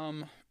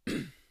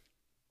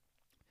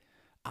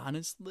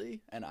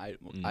 Honestly, and I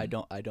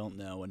don't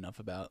know enough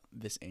about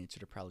this answer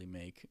to probably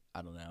make,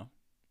 I don't know.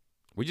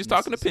 We're just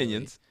talking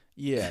opinions.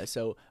 Yeah,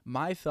 so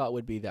my thought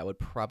would be that would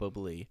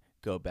probably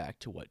go back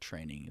to what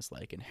training is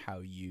like and how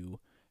you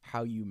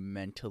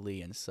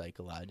mentally and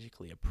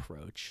psychologically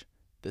approach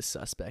the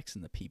suspects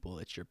and the people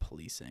that you're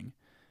policing.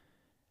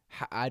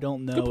 I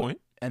don't know. Good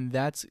point. And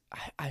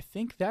I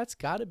think that's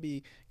got to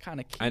be kind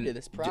of key to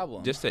this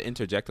problem. Just to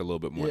interject a little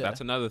bit more, Yeah. That's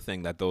another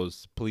thing that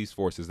those police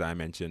forces that I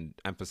mentioned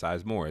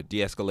emphasize more: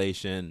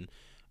 de-escalation,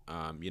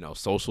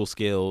 social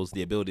skills,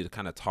 the ability to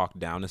kind of talk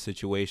down a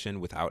situation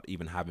without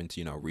even having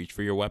to, reach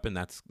for your weapon.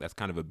 That's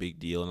kind of a big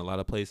deal in a lot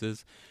of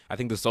places. I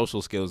think the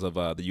social skills of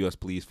the U.S.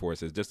 police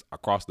force is just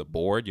across the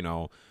board.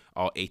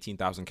 All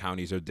 18,000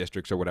 counties or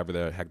districts or whatever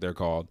the heck they're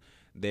called.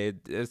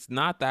 It's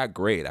not that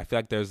great. I feel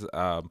like there's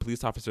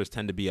police officers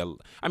tend to be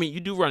you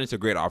do run into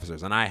great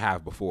officers, and I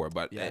have before,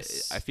 but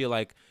yes. I feel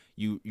like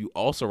you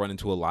also run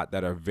into a lot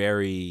that are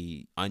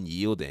very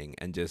unyielding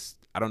and just,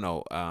 I don't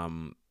know,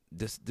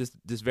 this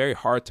very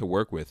hard to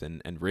work with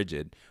and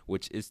rigid,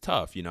 which is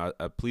tough.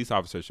 A police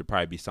officer should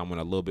probably be someone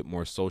a little bit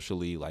more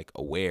socially like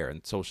aware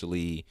and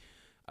socially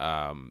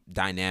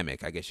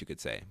dynamic, I guess you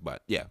could say.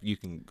 But yeah, you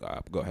can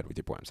go ahead with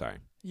your point. I'm sorry.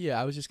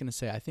 Yeah, I was just gonna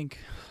say,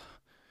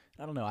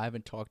 I don't know, I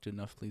haven't talked to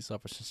enough police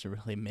officers to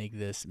really make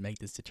this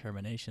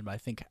determination, but I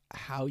think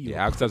how you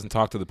Alex doesn't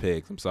talk to the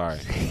pigs. I'm sorry.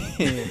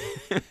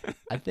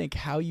 I think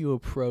how you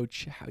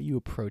approach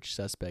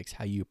suspects,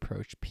 how you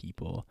approach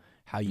people,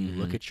 how you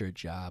look at your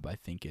job, I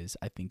think is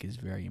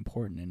very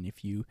important. And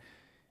if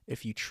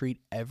you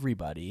treat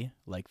everybody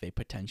like they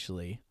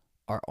potentially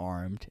are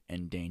armed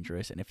and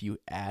dangerous, and if you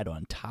add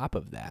on top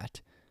of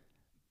that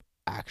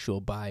actual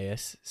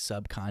bias,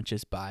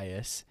 subconscious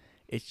bias,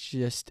 it's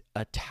just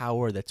a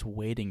tower that's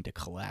waiting to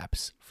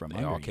collapse from under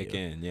you. They all kick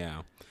in,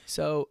 yeah.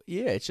 So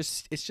yeah, it's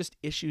just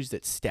issues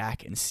that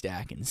stack and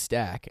stack and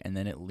stack, and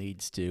then it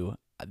leads to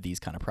these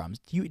kind of problems.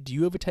 Do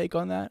you have a take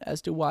on that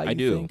as to why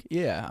you think?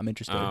 Yeah, I'm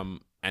interested.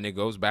 And it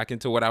goes back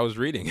into what I was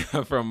reading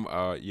from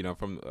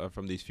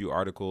these few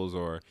articles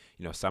or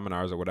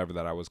seminars or whatever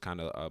that I was kind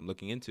of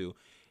looking into.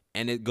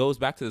 And it goes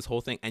back to this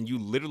whole thing. And you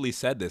literally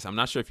said this. I'm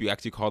not sure if you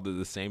actually called it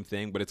the same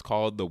thing, but it's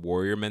called the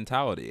warrior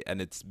mentality.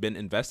 And it's been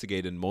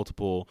investigated in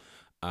multiple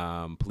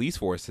police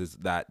forces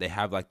that they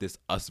have like this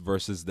us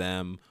versus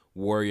them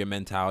warrior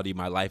mentality.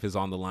 My life is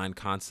on the line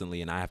constantly,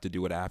 and I have to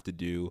do what I have to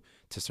do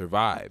to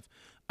survive.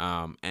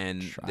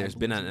 And there's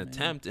been an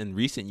attempt in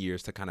recent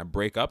years to kind of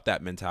break up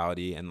that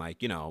mentality and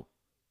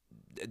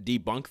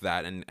debunk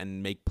that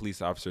and make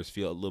police officers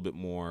feel a little bit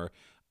more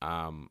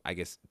I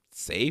guess,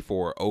 safe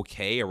or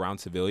okay around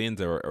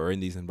civilians or in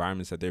these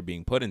environments that they're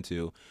being put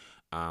into.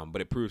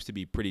 But it proves to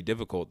be pretty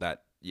difficult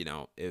that,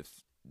 if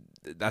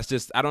that's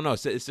just, I don't know,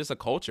 it's just a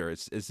culture.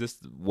 It's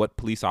just what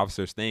police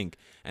officers think.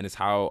 And it's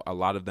how a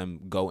lot of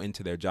them go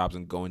into their jobs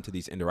and go into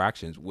these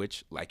interactions,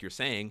 which, like you're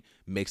saying,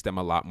 makes them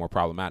a lot more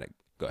problematic.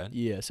 Go ahead.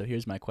 Yeah. So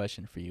here's my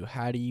question for you.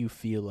 How do you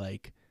feel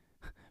like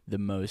the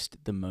most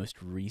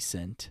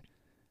recent,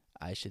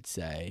 I should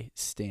say,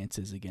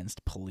 stances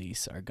against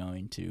police are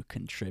going to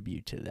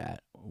contribute to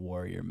that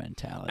warrior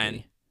mentality?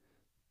 And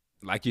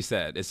like you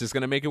said, it's just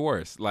going to make it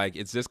worse. Like,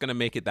 it's just going to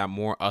make it that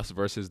more us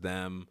versus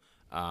them,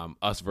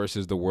 us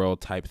versus the world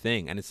type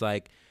thing. And it's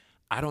like,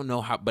 I don't know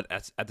how, but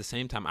at the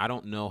same time, I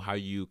don't know how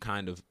you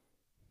kind of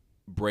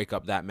break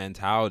up that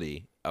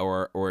mentality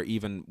or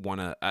even want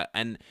to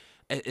and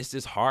it's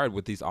just hard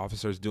with these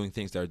officers doing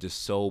things that are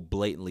just so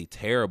blatantly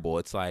terrible.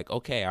 It's like,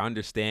 okay, I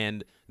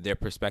understand their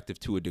perspective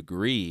to a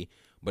degree,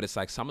 but it's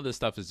like some of this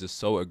stuff is just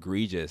so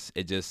egregious.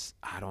 It just,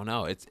 I don't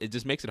know. It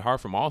just makes it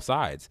hard from all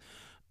sides.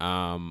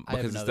 I have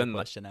Because another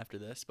question after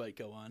this, but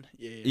go on.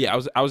 yeah,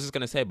 I was just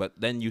gonna say, but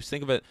then you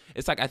think of it.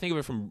 It's like I think of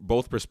it from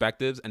both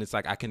perspectives, and it's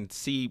like I can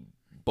see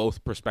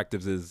both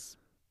perspectives as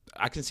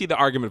I can see the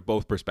argument of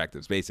both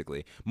perspectives,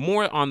 basically.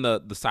 More on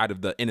the side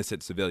of the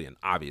innocent civilian,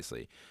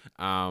 obviously.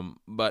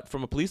 But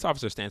from a police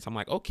officer stance, I'm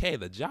like, okay,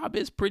 the job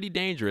is pretty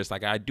dangerous.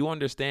 Like, I do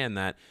understand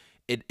that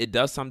it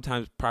does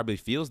sometimes probably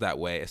feels that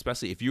way,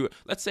 especially if you,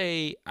 let's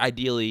say,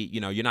 ideally,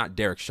 you're not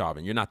Derek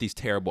Chauvin. You're not these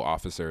terrible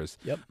officers.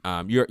 Yep.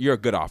 You're a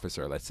good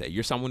officer, let's say.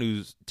 You're someone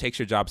who takes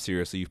your job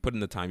seriously. You've put in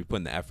the time, you put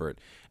in the effort,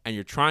 and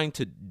you're trying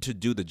to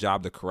do the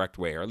job the correct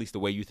way, or at least the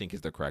way you think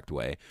is the correct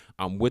way,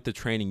 with the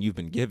training you've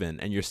been given.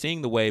 And you're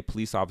seeing the way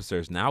police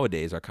officers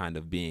nowadays are kind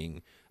of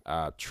being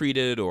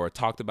treated or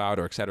talked about,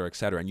 or et cetera,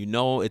 and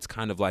it's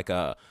kind of like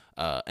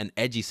an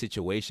edgy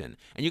situation.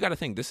 And you got to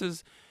think, this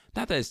is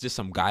not that it's just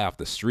some guy off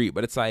the street,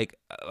 but it's like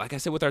I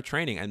said with our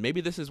training, and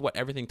maybe this is what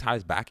everything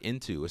ties back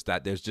into, is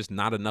that there's just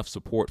not enough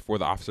support for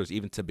the officers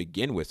even to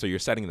begin with. So you're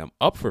setting them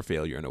up for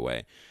failure in a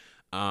way.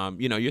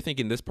 You're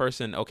thinking this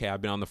person, okay,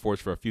 I've been on the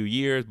force for a few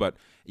years, but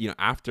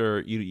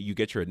after you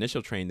get your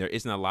initial training, there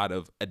isn't a lot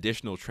of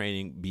additional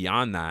training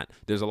beyond that.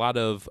 There's a lot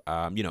of,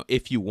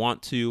 if you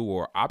want to,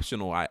 or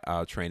optional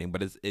training,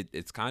 but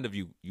it's kind of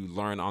you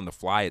learn on the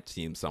fly, it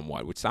seems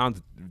somewhat, which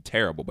sounds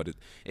terrible, but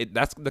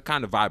that's the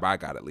kind of vibe I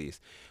got, at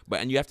least.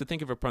 And you have to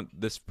think of it from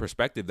this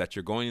perspective that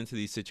you're going into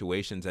these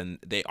situations and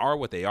they are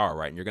what they are,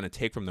 right? And you're going to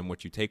take from them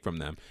what you take from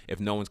them if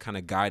no one's kind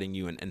of guiding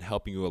you and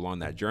helping you along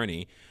that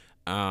journey.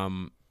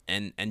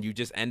 And you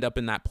just end up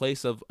in that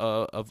place of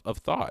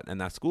thought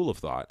and that school of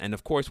thought. And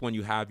of course, when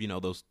you have,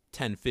 those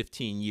 10,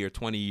 15 year,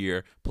 20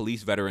 year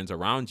police veterans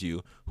around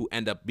you who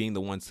end up being the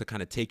ones to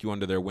kind of take you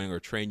under their wing or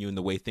train you in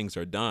the way things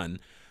are done,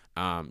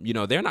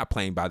 they're not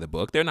playing by the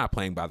book. They're not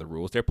playing by the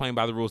rules. They're playing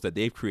by the rules that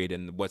they've created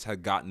and what's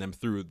had gotten them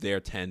through their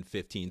 10,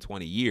 15,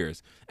 20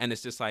 years. And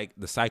it's just like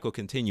the cycle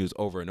continues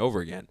over and over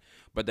again.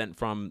 But then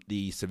from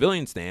the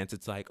civilian stance,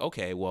 it's like,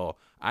 okay, well,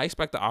 I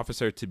expect the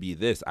officer to be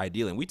this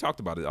ideally. And we talked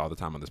about it all the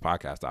time on this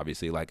podcast,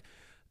 obviously, like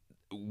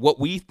what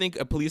we think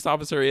a police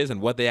officer is and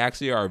what they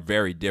actually are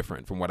very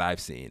different from what I've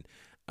seen.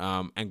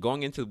 And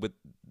going into it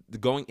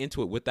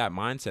with that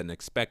mindset and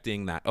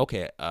expecting that,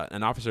 okay,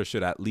 an officer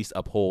should at least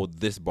uphold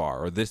this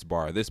bar or this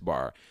bar or this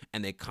bar,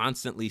 and they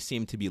constantly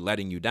seem to be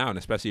letting you down,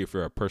 especially if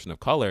you're a person of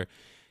color.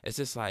 It's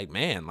just like,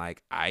 man,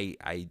 like I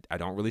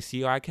don't really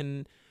see how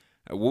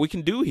what we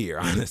can do here,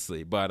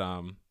 honestly. But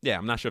yeah,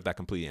 I'm not sure if that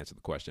completely answered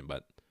the question,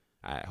 but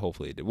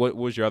hopefully it did. What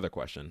was your other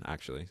question,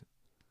 actually?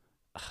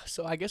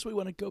 So I guess we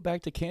want to go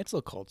back to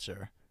cancel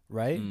culture,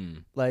 right?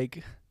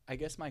 Like, I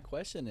guess my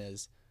question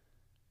is,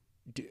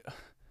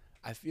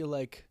 I feel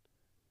like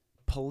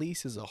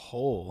police as a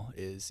whole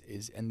is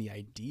and the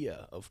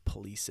idea of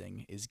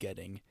policing is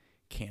getting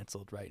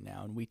canceled right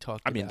now. And we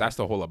talked I mean, that's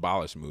the whole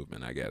abolish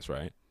movement, I guess,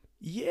 right?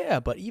 Yeah,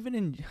 but even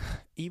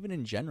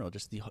in general,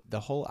 just the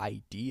whole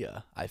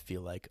idea, I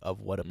feel like, of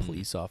what a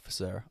police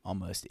officer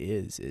almost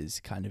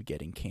is kind of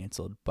getting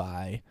canceled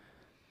by,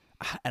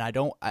 and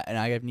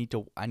I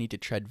need to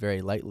tread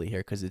very lightly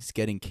here, because it's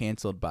getting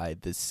canceled by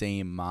the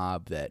same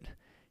mob that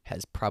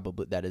has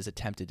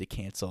attempted to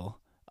cancel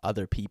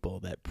other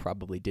people that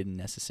probably didn't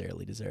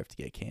necessarily deserve to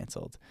get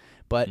canceled.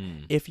 But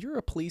if you're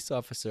a police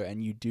officer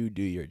and you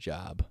do your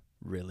job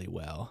really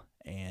well,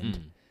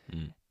 and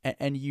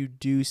you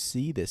do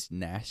see this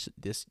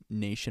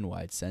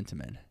nationwide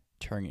sentiment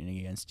turning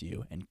against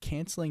you and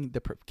canceling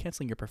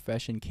your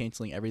profession,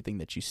 canceling everything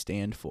that you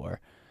stand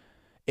for,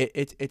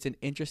 it's an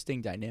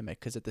interesting dynamic,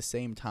 because at the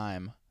same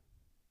time,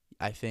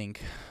 I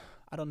think,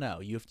 I don't know,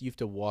 you have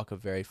to walk a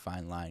very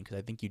fine line, because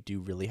I think you do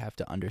really have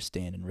to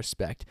understand and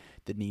respect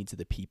the needs of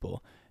the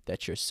people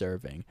that you're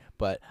serving.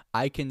 But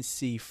I can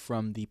see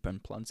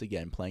once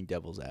again, playing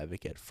devil's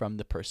advocate, from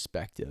the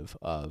perspective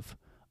of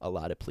a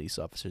lot of police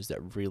officers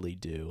that really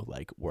do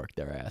like work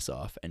their ass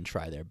off and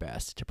try their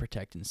best to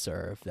protect and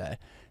serve, that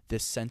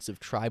this sense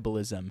of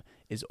tribalism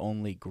is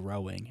only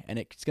growing, and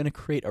it's going to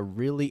create a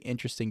really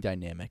interesting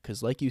dynamic,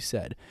 because like you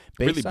said,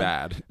 based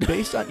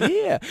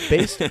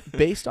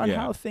on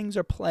how things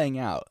are playing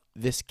out,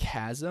 this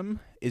chasm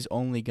is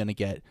only going to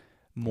get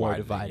more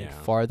divided,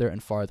 farther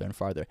and farther and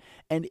farther.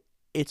 And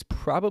it's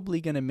probably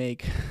going to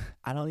make,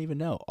 I don't even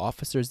know,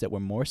 officers that were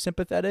more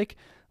sympathetic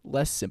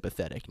less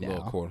sympathetic now. A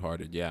little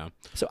cold-hearted, yeah.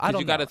 So I don't know.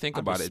 You got to think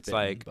about it. It's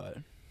like,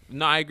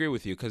 no, I agree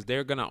with you, because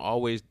they're going to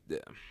always,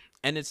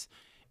 and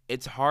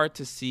it's hard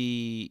to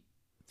see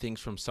things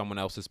from someone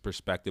else's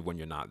perspective when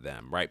you're not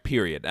them, right?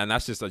 Period. And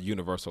that's just a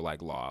universal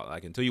like law.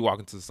 Like until you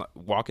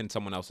walk in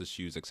someone else's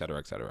shoes, et cetera,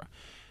 et cetera.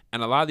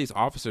 And a lot of these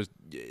officers,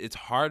 it's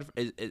hard.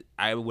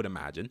 I would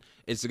imagine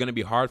it's going to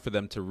be hard for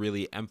them to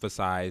really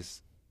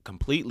emphasize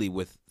completely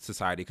with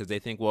society because they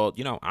think, well,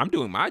 I'm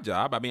doing my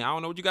job. I mean, I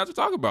don't know what you guys are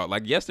talking about.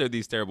 Like, yes, there are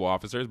these terrible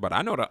officers, but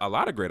I know a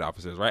lot of great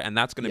officers, right? And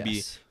that's going to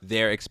be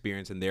their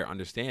experience and their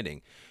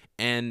understanding.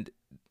 And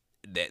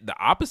the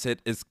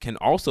opposite can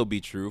also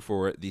be true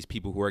for these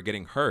people who are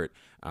getting hurt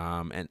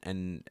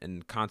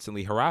and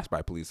constantly harassed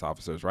by police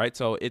officers, right?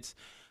 So it's,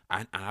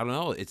 I don't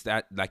know. It's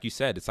that, like you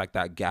said, it's like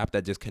that gap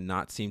that just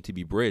cannot seem to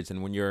be bridged.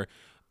 And when you're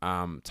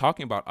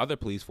talking about other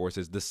police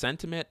forces, the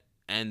sentiment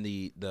and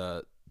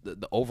the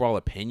overall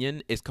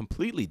opinion is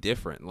completely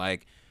different.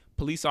 Like,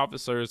 police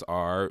officers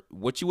are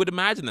what you would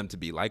imagine them to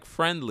be, like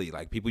friendly,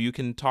 like people you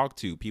can talk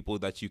to, people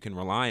that you can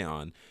rely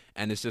on.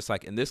 And it's just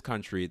like in this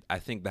country, I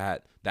think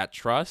that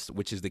trust,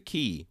 which is the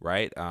key,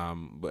 right?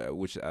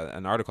 Which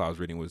an article I was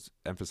reading was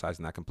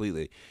emphasizing that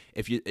completely.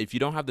 If you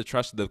don't have the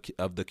trust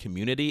of the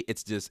community,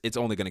 it's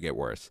only going to get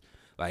worse.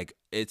 Like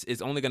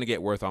it's only going to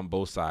get worse on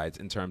both sides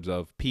in terms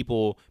of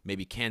people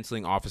maybe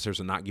canceling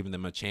officers and not giving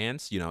them a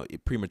chance,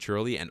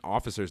 prematurely, and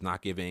officers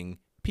not giving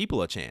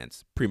people a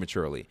chance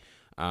prematurely.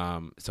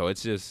 So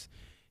it's just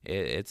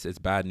it's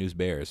bad news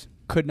bears.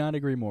 Could not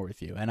agree more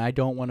with you. And I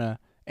don't want to,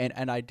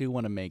 and I do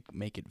want to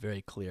make it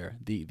very clear.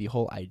 The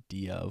whole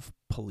idea of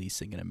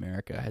policing in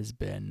America has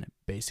been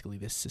basically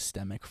this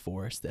systemic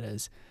force that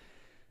has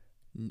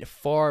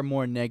far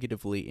more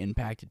negatively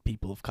impacted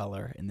people of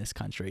color in this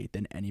country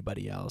than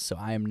anybody else. So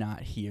I am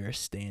not here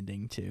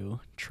standing to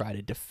try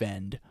to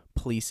defend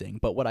policing.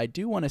 But what I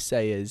do want to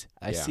say is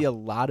I see a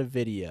lot of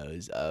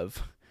videos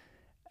of,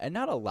 and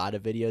not a lot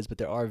of videos, but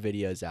there are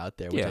videos out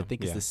there, which I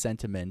think is the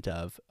sentiment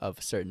of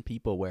certain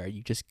people, where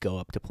you just go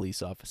up to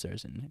police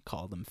officers and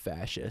call them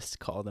fascist,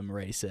 call them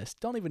racist,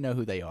 don't even know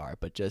who they are,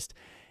 but just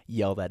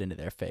yell that into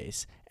their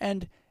face.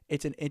 And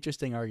it's an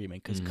interesting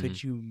argument because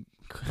could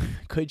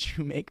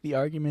you make the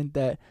argument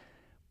that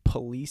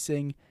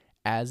policing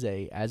as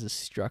a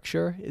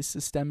structure is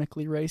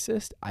systemically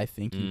racist? I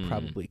think you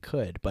probably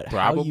could, but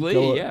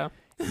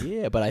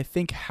yeah, but I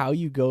think how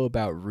you go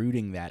about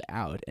rooting that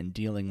out and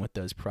dealing with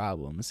those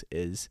problems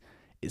is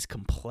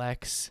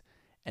complex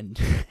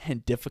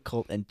and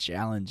difficult and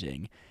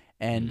challenging.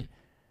 And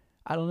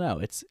I don't know,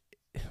 it's,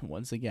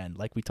 once again,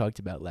 like we talked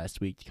about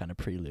last week to kind of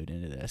prelude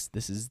into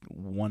this is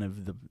one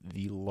of the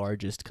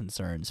largest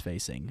concerns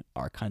facing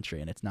our country,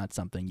 and it's not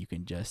something you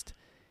can just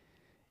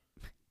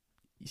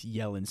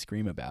yell and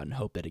scream about and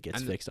hope that it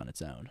gets fixed on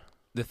its own.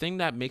 The thing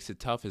that makes it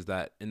tough is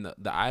that in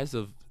the eyes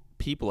of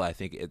people, I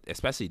think,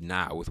 especially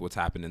now with what's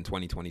happened in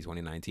 2020,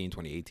 2019,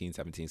 2018,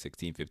 17,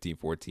 16, 15,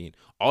 14,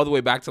 all the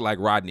way back to like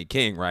Rodney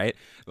King, right?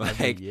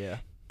 Like,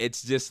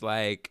 it's just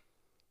like,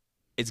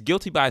 it's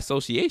guilty by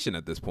association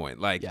at this point.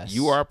 Like,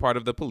 you are a part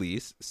of the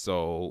police,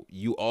 so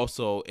you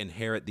also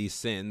inherit these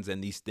sins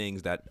and these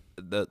things that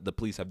the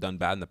police have done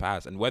bad in the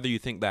past. And whether you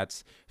think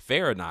that's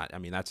fair or not, I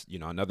mean, that's,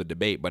 another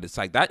debate, but it's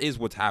like, that is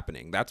what's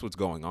happening. That's what's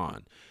going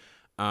on.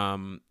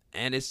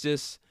 And it's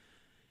just,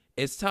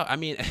 it's tough. I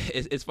mean,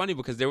 it's funny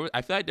because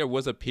I feel like there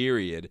was a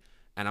period,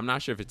 and I'm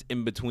not sure if it's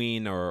in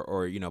between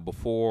or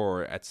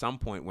before or at some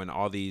point when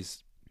all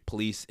these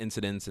police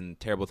incidents and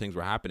terrible things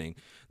were happening,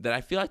 that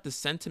I feel like the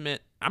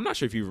sentiment, I'm not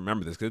sure if you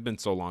remember this because it's been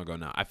so long ago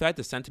now, I feel like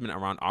the sentiment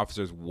around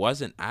officers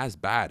wasn't as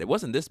bad. It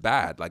wasn't this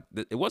bad. Like,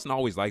 it wasn't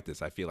always like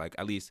this, I feel like,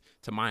 at least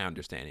to my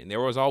understanding.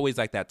 There was always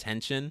like that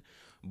tension,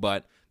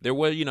 but there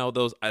were,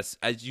 those, as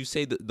you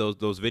say,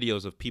 those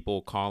videos of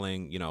people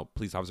calling,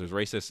 police officers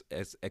racist,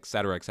 et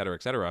cetera, et cetera,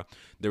 et cetera.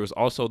 There was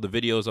also the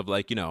videos of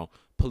like,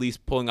 police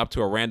pulling up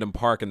to a random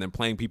park and then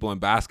playing people in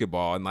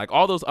basketball and like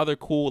all those other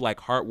cool, like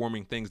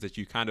heartwarming things that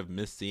you kind of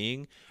miss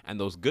seeing. And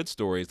those good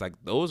stories, like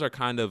those are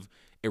kind of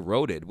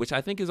eroded, which I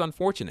think is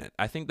unfortunate.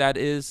 I think that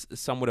is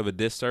somewhat of a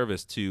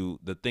disservice to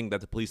the thing that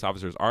the police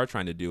officers are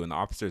trying to do and the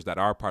officers that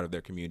are part of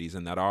their communities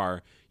and that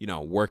are,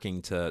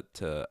 working to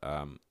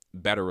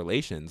better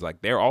relations.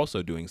 Like, they're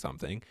also doing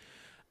something.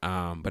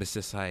 But it's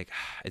just like,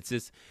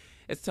 it's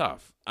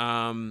tough.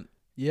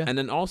 Yeah. And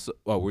then also,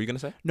 what were you going to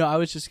say? No, I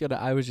was just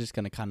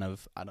gonna kind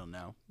of, I don't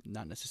know,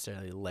 not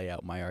necessarily lay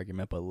out my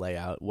argument, but lay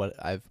out what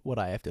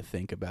I have to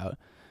think about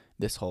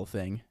this whole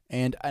thing.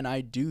 And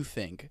I do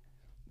think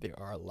there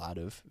are a lot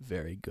of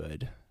very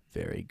good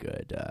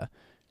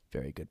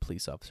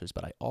police officers,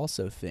 but I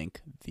also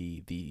think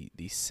the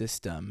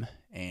system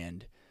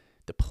and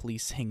the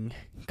policing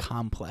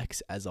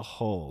complex as a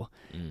whole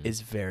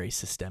is very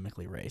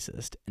systemically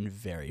racist and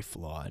very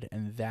flawed.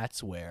 And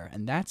that's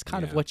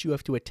kind of what you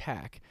have to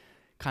attack.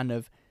 Kind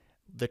of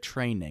the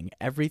training,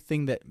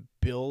 everything that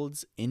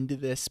builds into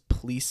this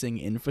policing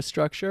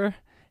infrastructure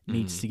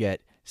needs to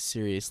get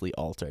seriously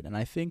altered. And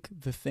I think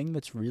the thing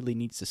that's really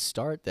needs to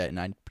start that,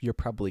 and you're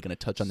probably going to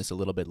touch on this a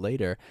little bit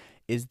later,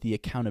 is the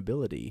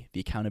accountability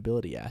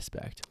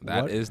aspect.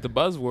 That is the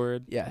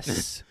buzzword.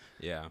 Yes.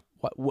 Yeah.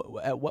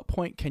 At what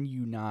point can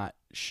you not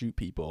shoot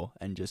people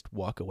and just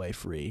walk away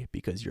free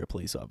because you're a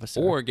police officer.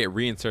 Or get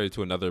reinserted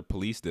to another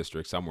police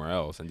district somewhere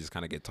else and just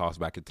kind of get tossed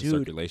back into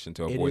circulation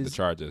to avoid the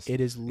charges. It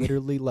is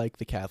literally like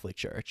the Catholic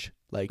Church.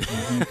 Like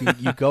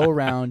you go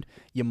around,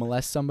 you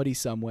molest somebody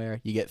somewhere,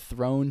 you get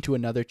thrown to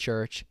another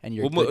church, and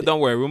you're good.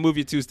 Don't worry, we'll move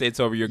you 2 states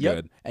over. You're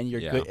good, and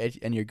you're good,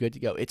 and you're good to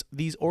go. It's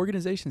these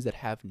organizations that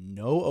have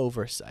no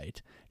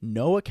oversight,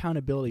 no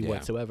accountability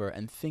whatsoever,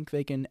 and think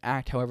they can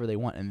act however they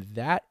want, and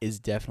that is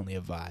definitely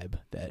a vibe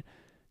that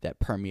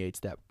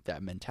permeates that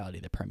mentality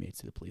that permeates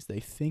to the police.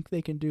 They think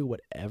they can do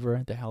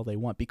whatever the hell they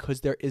want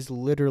because there is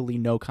literally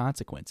no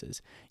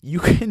consequences. You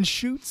can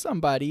shoot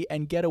somebody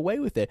and get away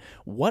with it.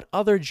 What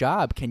other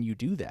job can you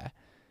do that?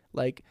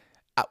 Like,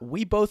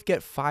 we both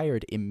get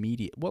fired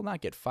immediately. Well, not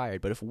get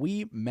fired, but if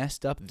we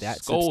messed up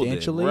that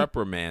substantially,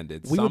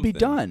 reprimanded, we would be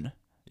done.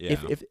 Yeah.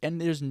 If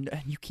and there's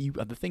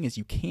the thing is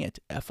you can't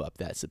F up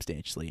that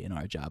substantially in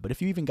our job. But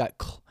if you even got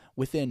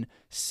within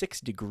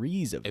 6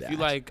 degrees of that, if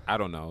you I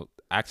don't know,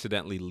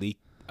 accidentally leak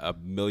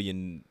 $1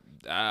 million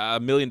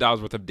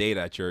worth of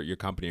data at your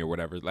company or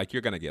whatever, like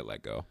you're gonna get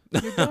let go.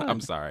 I'm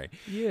sorry.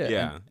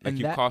 Yeah. Like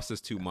you cost us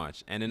too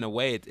much, and in a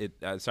way,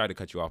 sorry to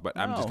cut you off, but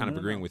I'm just kind of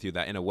agreeing with you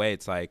that in a way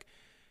it's like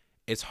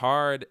it's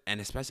hard, and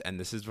especially, and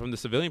this is from the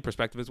civilian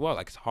perspective as well.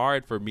 Like it's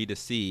hard for me to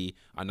see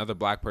another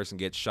black person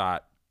get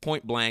shot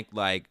point blank,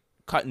 like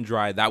cut and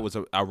dry. That was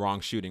a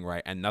wrong shooting,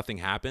 right? And nothing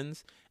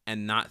happens.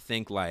 And not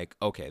think like,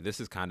 okay, this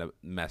is kind of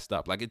messed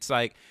up. Like, it's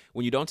like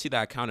when you don't see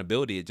that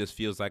accountability, it just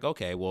feels like,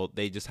 okay, well,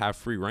 they just have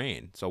free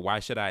reign. So why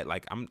should I,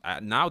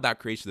 now that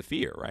creates the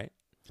fear, right?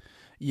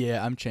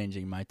 Yeah, I'm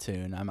changing my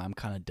tune. I'm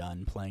kind of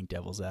done playing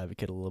devil's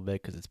advocate a little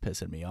bit because it's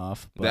pissing me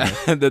off. But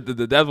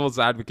the devil's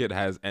advocate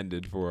has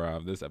ended for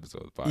this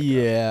episode of the podcast.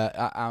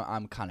 Yeah,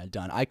 I'm kind of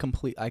done. I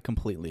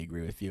completely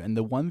agree with you. And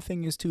the one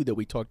thing is, too, that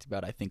we talked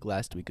about, I think,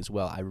 last week as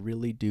well, I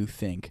really do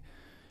think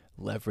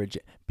leverage,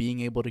 being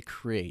able to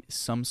create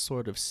some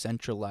sort of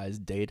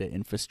centralized data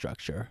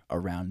infrastructure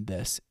around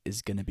this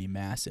is going to be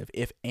massive.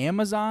 If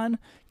Amazon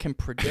can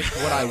predict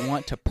what I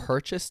want to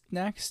purchase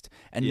next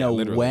and know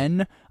literally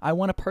when I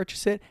want to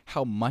purchase it,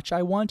 how much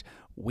I want,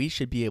 we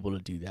should be able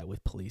to do that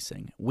with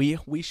policing.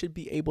 We should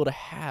be able to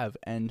have,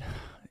 and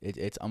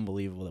it's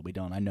unbelievable that we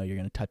don't. I know you're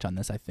going to touch on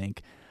this, I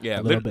think.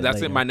 Yeah,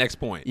 that's in my next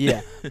point.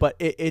 Yeah, but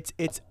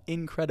it's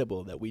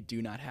incredible that we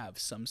do not have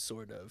some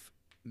sort of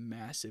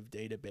massive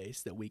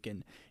database that we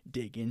can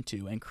dig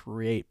into and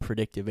create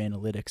predictive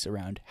analytics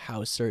around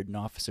how certain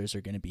officers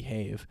are going to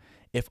behave.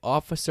 If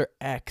Officer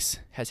X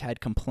has had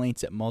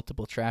complaints at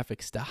multiple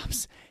traffic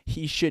stops,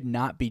 he should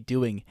not be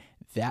doing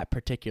that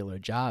particular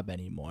job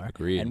anymore.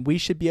 Agreed. And we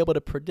should be able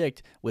to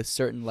predict with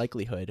certain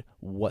likelihood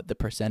what the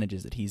percentage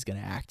is that he's going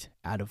to act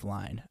out of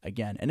line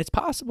again. And it's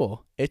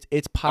possible.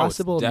 It's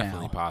possible it's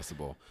definitely now.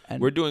 possible.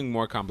 And we're doing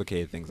more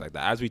complicated things like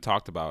that, as we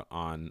talked about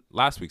on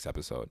last week's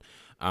episode.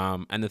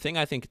 And the thing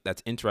I think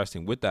that's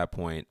interesting with that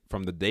point,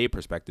 from the day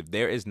perspective,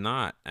 there is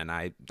not, and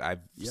I've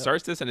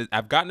searched this, and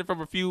I've gotten it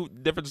from a few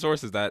different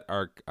sources that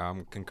are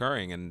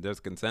concurring, and there's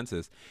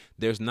consensus.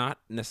 There's not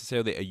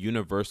necessarily a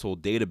universal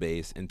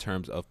database in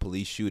terms of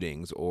police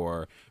shootings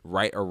or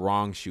right or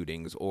wrong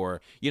shootings,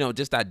 or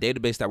just that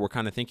database that we're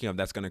kind of thinking of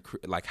that's going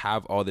to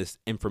have all this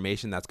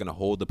information that's going to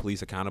hold the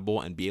police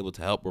accountable and be able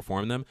to help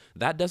reform them.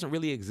 That doesn't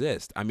really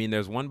exist. I mean,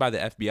 there's one by the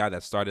FBI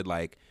that started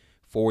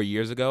 4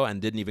 years ago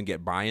and didn't even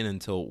get buy-in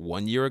until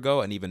 1 year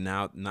ago, and even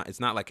now,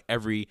 it's not like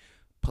every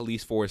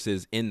police force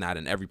is in that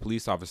and every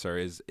police officer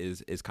is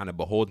kind of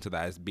beholden to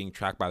that, as being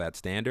tracked by that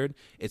standard.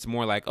 It's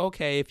more like,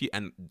 okay, if you,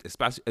 and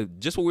especially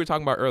just what we were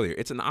talking about earlier,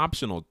 it's an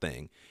optional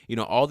thing.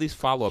 All these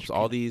follow-ups,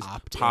 all these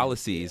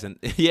policies, and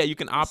you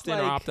can opt in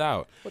or opt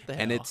out. What the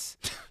and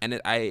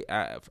hell?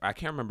 I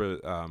can't remember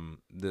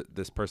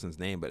this person's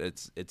name, but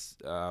it's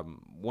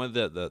one of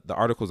the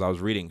articles I was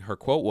reading. Her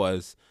quote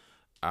was,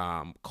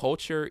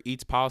 culture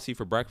eats policy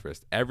for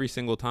breakfast every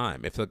single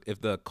time. If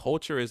the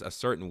culture is a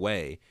certain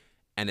way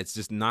and it's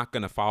just not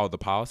going to follow the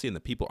policy, and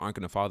the people aren't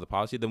going to follow the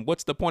policy, then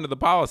what's the point of the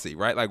policy,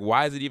 right? Like,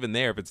 why is it even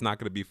there if it's not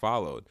going to be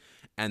followed?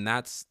 And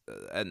that's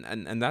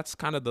and that's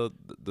kind of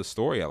the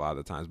story a lot of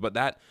the times. But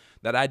that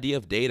idea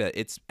of data,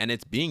 it's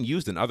being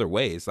used in other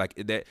ways. Like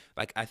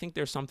I think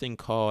there's something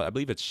called, I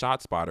believe it's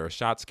ShotSpotter or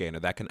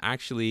ShotScanner, that can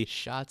actually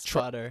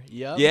ShotSpotter.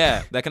 Yep.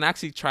 Yeah, that can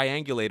actually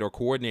triangulate or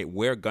coordinate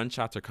where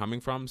gunshots are coming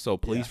from, so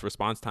police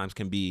response times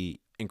can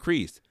be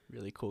increased.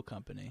 Really cool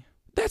company.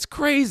 That's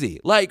crazy.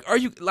 I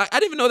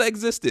didn't even know that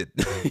existed,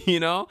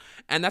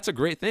 And that's a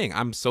great thing.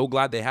 I'm so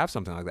glad they have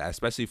something like that,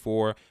 especially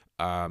for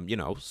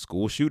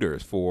school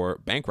shooters, for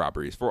bank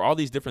robberies, for all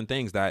these different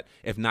things that,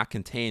 if not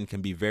contained,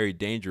 can be very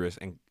dangerous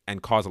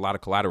and cause a lot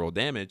of collateral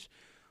damage.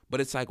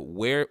 But it's like,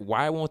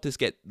 why won't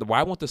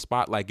the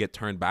spotlight get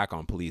turned back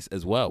on police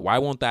as well?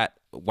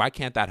 Why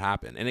can't that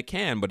happen? And it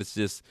can, but it's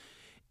just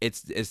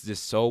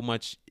so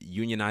much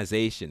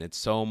unionization. It's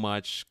so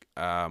much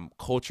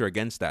culture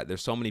against that.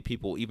 There's so many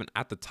people, even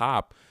at the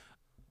top,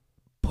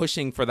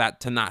 pushing for that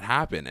to not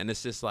happen. And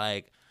it's just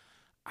like,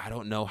 I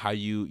don't know how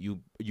you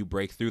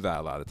break through that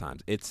a lot of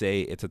times. It's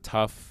a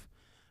tough,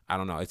 I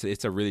don't know.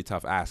 It's a really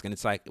tough ask, and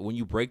it's like when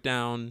you break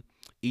down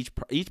each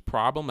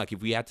problem, like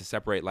if we had to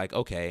separate, like,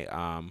 okay,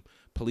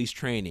 police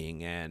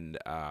training and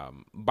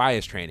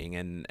bias training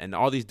and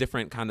all these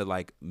different kind of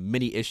like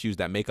mini issues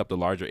that make up the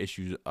larger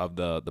issues of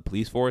the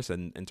police force,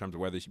 and in terms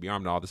of whether they should be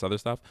armed and all this other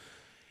stuff.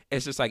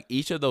 It's just like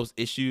each of those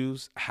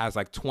issues has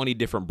like 20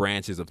 different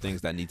branches of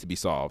things that need to be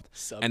solved.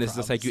 And it's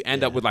just like you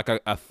end up with like a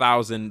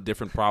 1,000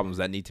 different problems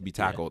that need to be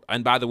tackled.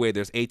 And by the way,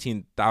 there's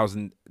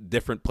 18,000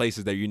 different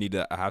places that you need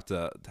to have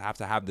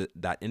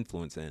that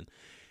influence in.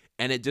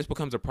 And it just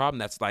becomes a problem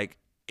that's like,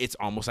 it's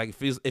almost like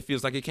it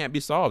feels like it can't be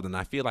solved. And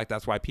I feel like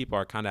that's why people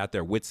are kind of at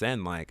their wits'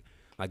 end, like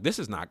this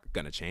is not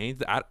going to change.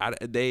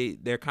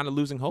 They're kind of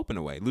losing hope in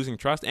a way, losing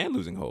trust and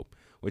losing hope,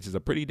 which is a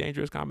pretty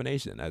dangerous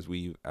combination as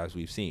we've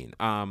seen.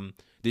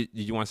 Did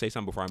you want to say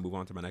something before I move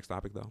on to my next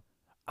topic, though?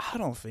 I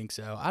don't think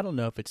so. I don't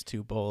know if it's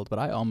too bold, but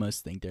I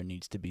almost think there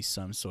needs to be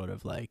some sort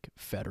of like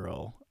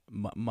federal,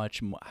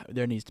 much more.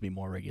 There needs to be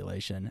more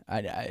regulation.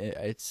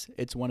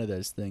 It's one of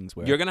those things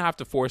where you're gonna have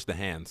to force the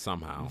hand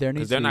somehow,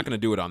 because they're not gonna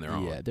do it on their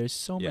own. Yeah, there's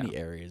so many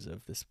areas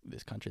of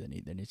this country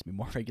that there needs to be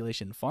more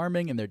regulation in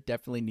farming, and there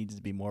definitely needs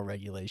to be more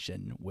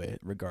regulation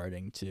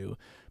regarding to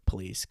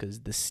police,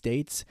 because the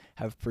states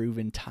have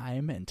proven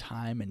time and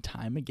time and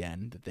time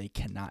again that they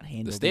cannot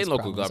handle the state these and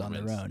local problems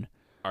governments on their own.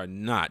 Are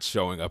not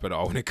showing up at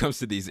all when it comes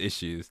to these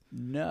issues.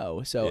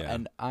 No. So,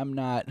 and I'm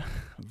not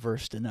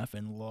versed enough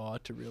in law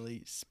to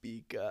really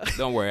speak.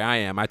 Don't worry, I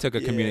am. I took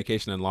a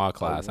communication and law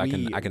class. I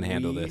can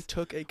handle this.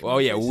 Took a oh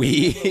yeah,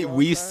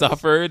 we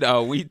suffered.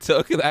 We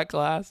took that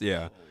class.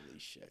 Yeah. Holy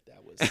shit,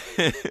 that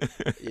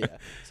was. Yeah.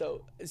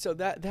 So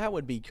that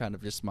would be kind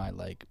of just my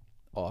like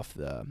off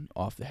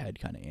the head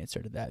kind of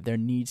answer to that. There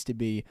needs to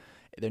be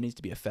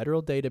a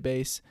federal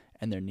database,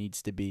 and there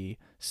needs to be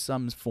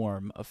some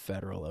form of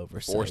federal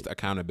oversight, forced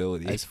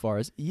accountability, as far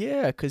as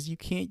because you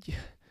can't.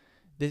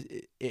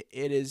 It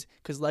is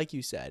because, like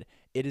you said,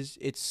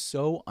 it's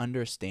so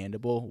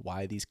understandable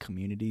why these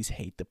communities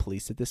hate the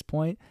police at this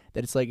point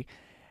that it's like.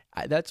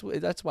 That's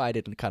why I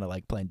didn't kind of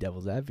like playing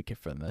devil's advocate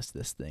for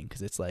this thing,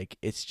 because it's like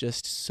it's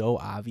just so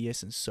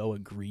obvious and so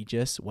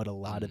egregious what a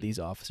lot of these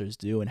officers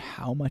do and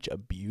how much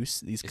abuse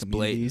these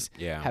communities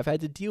have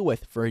had to deal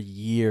with for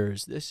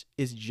years. This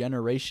is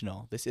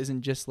generational. This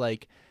isn't just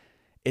like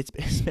it's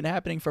been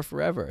happening for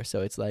forever.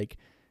 So it's like,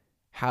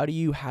 how do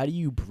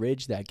you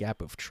bridge that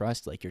gap of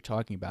trust like you're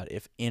talking about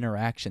if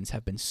interactions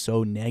have been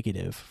so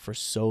negative for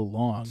so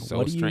long?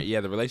 So strained. Yeah,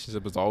 the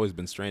relationship has always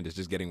been strained. It's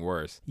just getting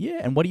worse.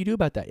 Yeah, and what do you do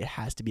about that? It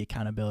has to be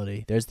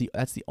accountability. That's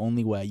the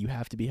only way. You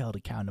have to be held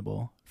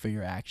accountable for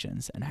your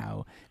actions and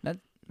how that.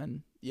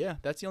 And yeah,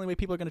 that's the only way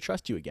people are going to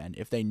trust you again,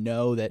 if they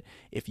know that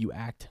if you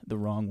act the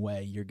wrong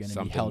way, you're going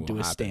to be held to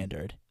a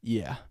standard.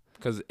 Yeah.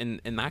 Because in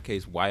that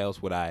case, why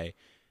else would I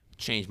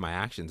change my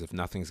actions if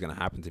nothing's going to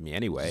happen to me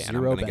anyway? And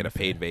I'm Zero going to get a benefit.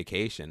 paid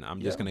vacation.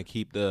 I'm just going to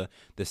keep the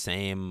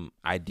same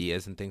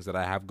ideas and things that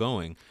I have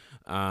going.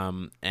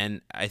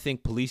 And I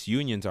think police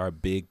unions are a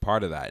big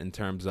part of that in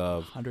terms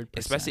of 100%.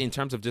 especially in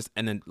terms of just,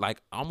 and then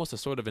like almost a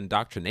sort of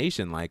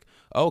indoctrination, like,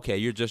 okay,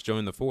 you're just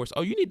joining the force.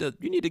 Oh, you need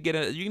to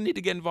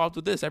get involved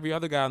with this. Every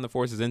other guy on the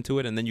force is into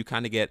it. And then you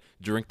kind of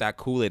drink that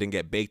Kool-Aid and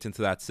get baked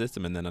into that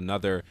system. And then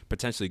another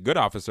potentially good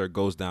officer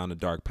goes down a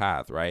dark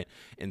path, right?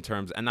 In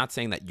terms, and not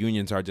saying that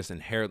unions are just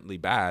inherently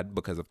bad,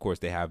 because of course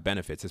they have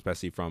benefits,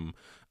 especially from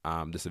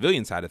the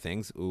civilian side of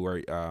things, who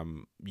are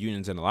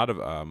unions in a lot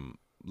of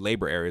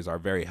labor areas are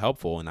very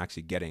helpful in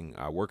actually getting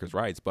workers'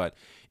 rights. But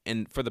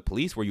for the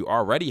police, where you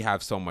already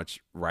have so much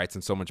rights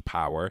and so much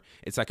power,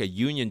 it's like a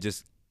union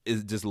just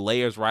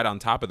layers right on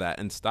top of that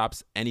and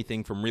stops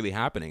anything from really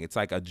happening. It's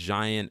like a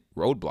giant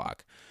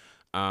roadblock.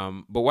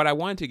 But what I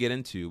wanted to get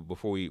into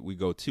before we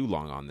go too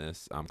long on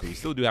this, because we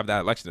still do have that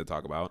election to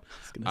talk about,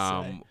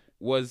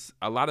 was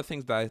a lot of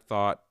things that I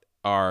thought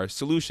are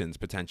solutions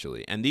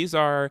potentially. And these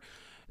are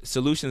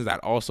solutions that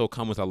also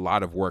come with a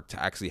lot of work to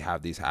actually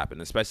have these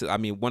happen. Especially, I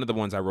mean, one of the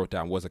ones I wrote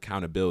down was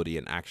accountability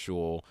and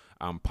actual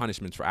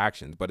punishments for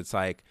actions. But it's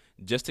like,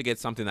 just to get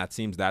something that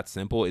seems that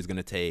simple is going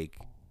to take,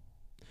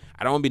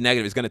 I don't want to be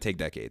negative, it's going to take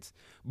decades.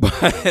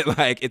 But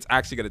like, it's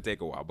actually going to take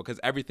a while because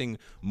everything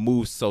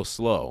moves so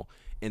slow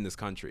in this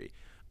country.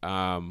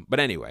 But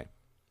anyway,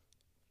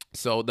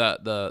 so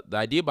the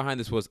idea behind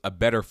this was a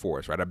better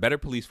force, right? A better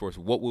police force.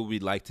 What would we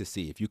like to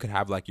see? If you could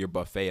have like your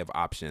buffet of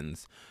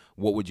options,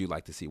 what would you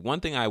like to see? One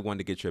thing I wanted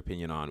to get your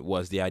opinion on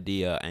was the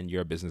idea, and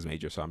you're a business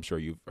major, so I'm sure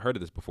you've heard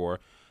of this before,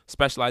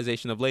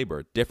 specialization of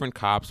labor. Different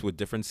cops with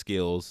different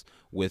skills,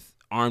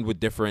 armed with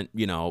different,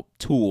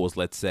 tools,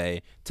 let's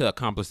say, to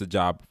accomplish the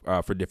job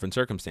for different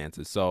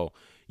circumstances. So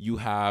you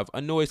have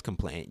a noise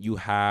complaint. You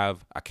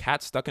have a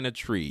cat stuck in a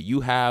tree.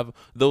 You have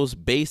those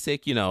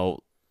basic,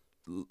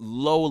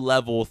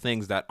 low-level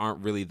things that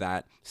aren't really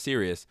that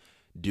serious.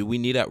 Do we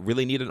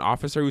really need an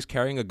officer who's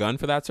carrying a gun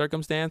for that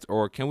circumstance?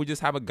 Or can we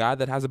just have a guy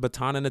that has a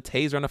baton and a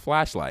taser and a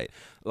flashlight?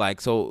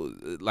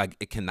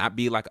 It cannot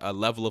be like a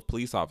level of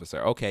police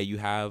officer. Okay, you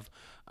have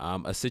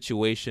a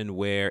situation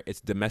where it's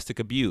domestic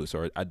abuse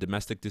or a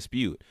domestic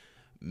dispute.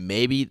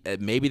 Maybe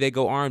they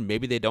go armed,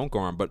 maybe they don't go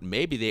armed, but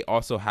maybe they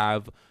also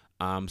have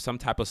some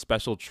type of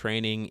special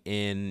training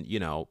in,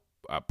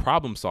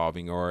 problem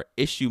solving or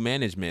issue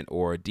management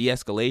or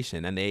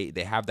de-escalation, and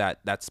they have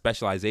that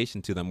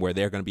specialization to them where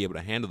they're going to be able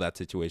to handle that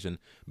situation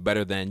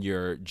better than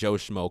your Joe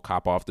Schmo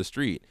cop off the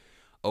street.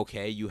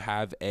 Okay, you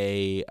have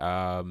a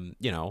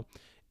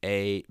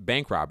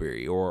bank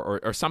robbery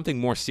or something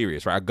more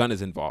serious, right? A gun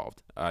is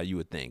involved, you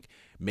would think.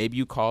 Maybe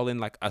you call in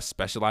like a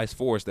specialized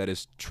force that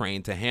is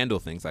trained to handle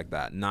things like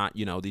that, not,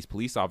 these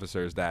police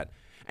officers that,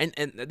 and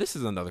this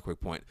is another quick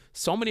point.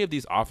 So many of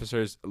these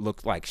officers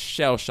look like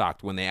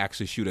shell-shocked when they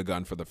actually shoot a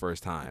gun for the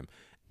first time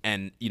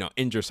and,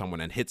 injure someone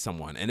and hit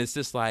someone. And it's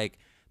just like,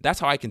 that's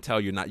how I can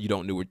tell you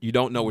don't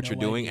know what you're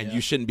doing, and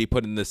you shouldn't be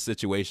put in this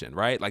situation,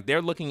 right? Like,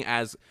 they're looking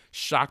as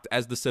shocked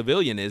as the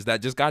civilian is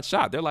that just got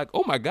shot. They're like,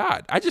 oh my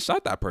God, I just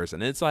shot that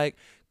person. And it's like,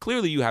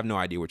 clearly you have no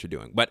idea what you're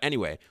doing. But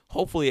anyway,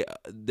 hopefully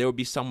there will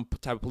be some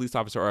type of police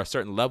officer or a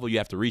certain level you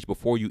have to reach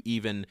before you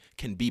even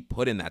can be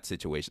put in that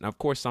situation. Of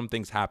course, some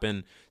things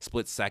happen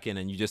split second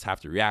and you just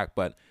have to react,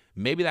 but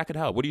maybe that could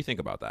help. What do you think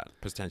about that?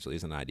 Potentially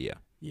is an idea.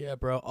 Yeah,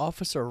 bro.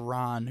 Officer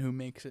Ron, who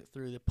makes it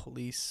through the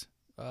police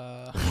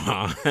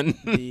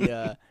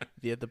the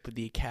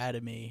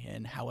academy,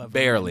 and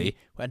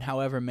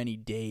however many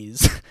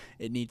days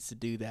it needs to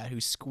do that, who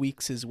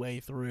squeaks his way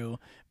through,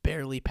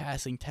 barely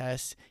passing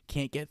tests,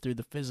 can't get through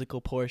the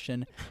physical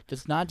portion,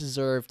 does not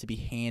deserve to be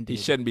handed.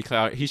 He shouldn't be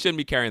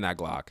carrying that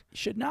Glock.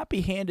 Should not be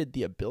handed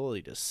the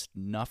ability to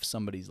snuff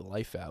somebody's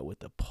life out with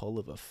the pull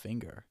of a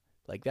finger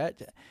like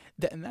that.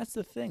 And that's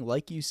the thing.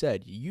 Like you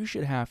said,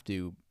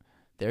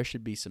 there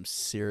should be some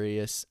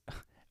serious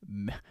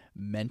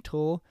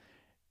mental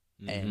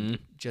and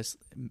just,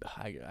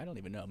 I don't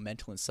even know,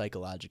 mental and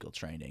psychological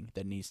training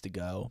that needs to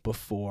go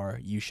before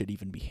you should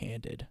even be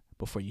handed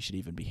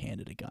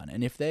a gun.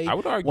 And if they, I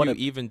would argue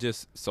even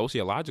just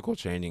sociological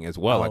training as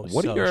well.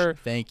 What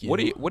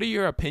are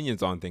your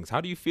opinions on things? How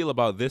do you feel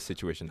about this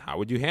situation? How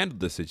would you handle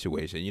this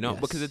situation?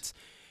 Yes. Because it's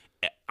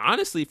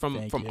honestly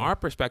from our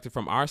perspective,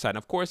 from our side. And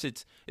of course,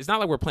 it's not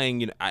like we're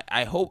playing.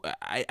 I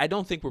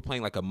don't think we're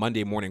playing like a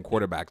Monday morning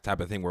quarterback type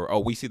of thing where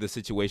we see the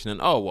situation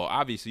and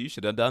obviously you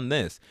should have done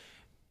this.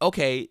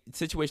 Okay,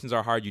 situations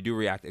are hard, you do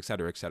react, et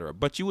cetera, et cetera.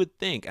 But you would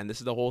think, and this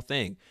is the whole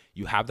thing,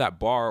 you have that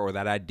bar or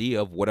that idea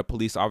of what a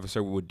police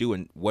officer would do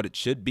and what it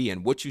should be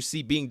and what you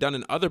see being done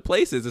in other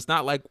places. It's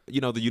not like,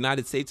 the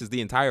United States is the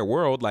entire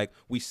world. Like,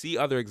 we see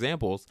other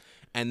examples,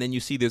 and then you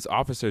see these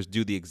officers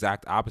do the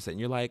exact opposite. And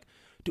you're like,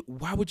 dude,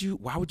 why would you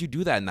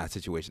do that in that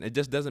situation? It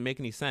just doesn't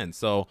make any sense.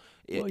 So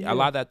a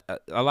lot of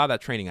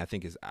that training, I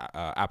think, is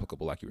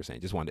applicable, like you were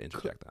saying. Just wanted to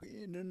interject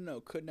that.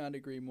 No, could not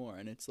agree more.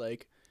 And it's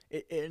like,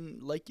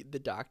 and like the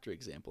doctor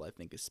example, I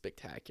think is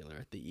spectacular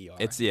at the ER.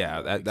 That's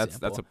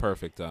a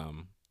perfect.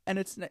 And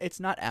it's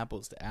not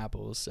apples to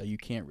apples, so you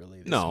can't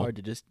really. It's No. hard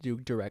to just do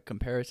direct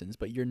comparisons.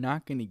 But you're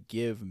not going to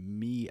give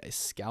me a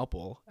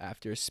scalpel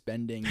after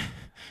spending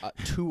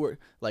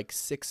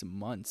 6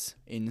 months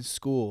in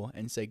school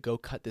and say, go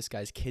cut this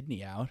guy's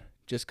kidney out.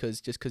 Just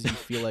because you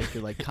feel like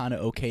you're like kind of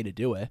okay to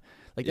do it.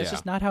 Like that's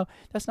just not how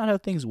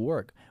things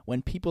work.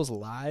 When people's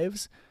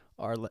lives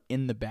are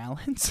in the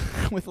balance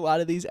with a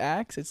lot of these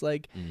acts, it's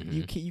like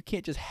you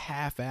can't just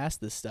half-ass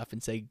this stuff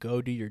and say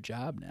go do your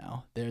job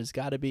now. There's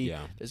got to be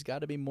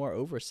more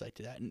oversight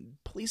to that. And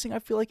policing, I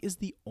feel like, is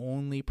the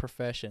only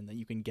profession that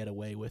you can get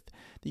away with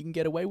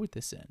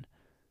this in.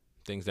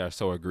 Things that are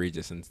so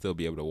egregious and still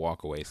be able to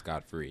walk away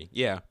scot-free.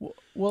 Yeah.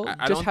 Well,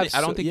 I don't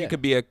think you could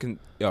be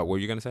what were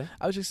you gonna say?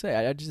 I was just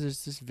saying,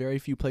 there's just very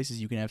few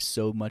places you can have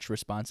so much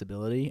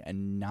responsibility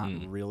and not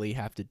really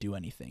have to do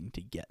anything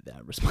to get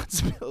that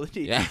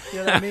responsibility. Yeah. You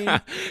know what I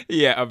mean?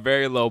 Yeah, a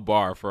very low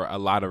bar for a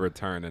lot of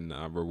return and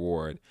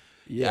reward.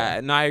 Yeah,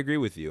 no, I agree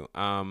with you.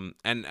 And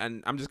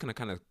I'm just gonna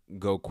kind of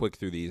go quick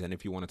through these, and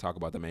if you want to talk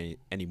about them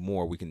any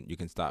more, you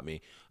can stop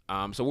me.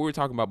 So what we were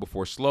talking about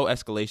before, slow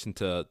escalation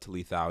to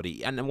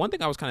lethality. And one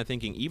thing I was kind of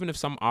thinking, even if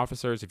some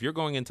officers, if you're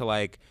going into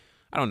like,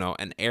 I don't know,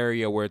 an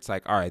area where it's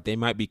like, all right, they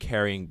might be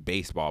carrying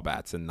baseball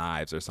bats and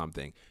knives or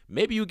something.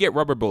 Maybe you get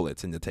rubber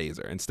bullets in the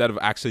taser instead of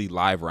actually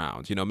live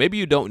rounds. Maybe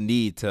you don't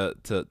need to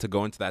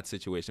go into that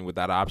situation with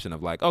that option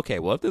of like, okay,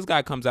 well, if this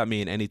guy comes at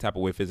me in any type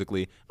of way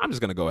physically, I'm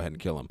just going to go ahead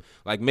and kill him.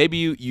 Like maybe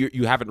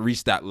you haven't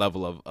reached that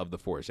level of the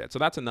force yet. So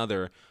that's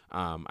another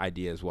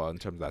idea as well in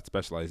terms of that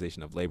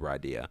specialization of labor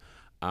idea.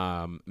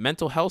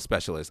 Mental health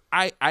specialist.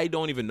 I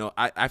don't even know.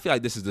 I feel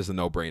like this is just a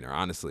no-brainer,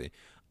 honestly.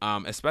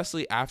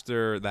 Especially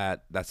after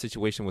that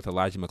situation with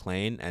Elijah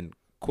McClain. And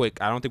quick,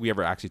 I don't think we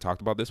ever actually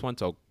talked about this one.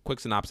 So quick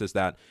synopsis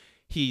that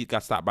he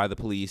got stopped by the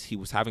police. He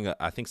was having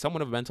I think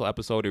somewhat of a mental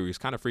episode, or he was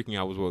kind of freaking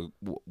out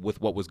with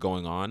what was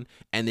going on.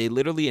 And they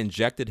literally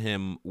injected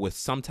him with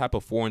some type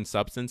of foreign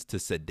substance to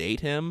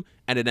sedate him,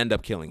 and it ended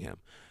up killing him.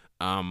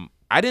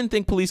 I didn't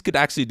think police could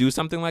actually do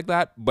something like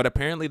that, but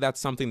apparently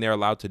that's something they're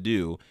allowed to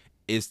do,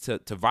 is to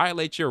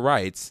violate your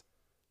rights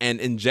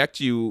and inject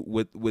you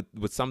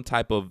with some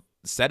type of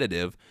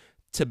sedative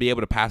to be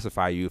able to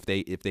pacify you if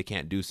they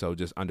can't do so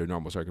just under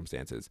normal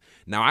circumstances.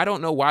 Now, I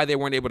don't know why they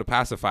weren't able to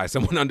pacify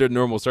someone under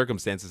normal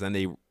circumstances and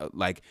they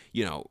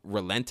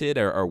relented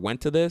or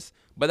went to this,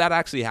 but that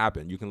actually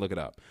happened. You can look it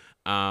up.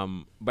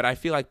 But I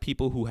feel like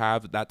people who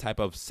have that type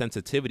of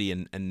sensitivity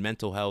and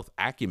mental health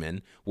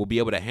acumen will be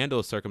able to handle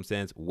a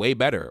circumstance way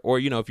better. Or,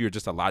 if you're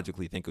just a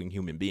logically thinking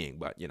human being,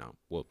 but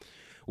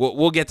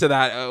we'll get to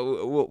that.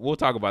 We'll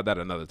talk about that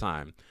another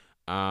time.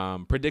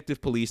 Predictive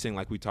policing,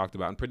 like we talked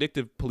about, and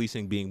predictive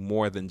policing being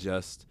more than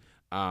just,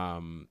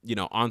 on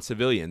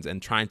civilians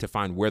and trying to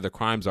find where the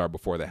crimes are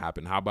before they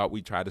happen. How about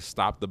we try to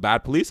stop the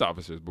bad police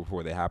officers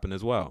before they happen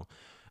as well?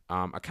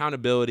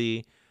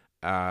 Accountability,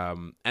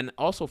 and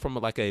also from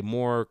a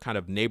more kind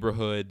of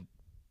neighborhood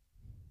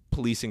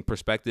policing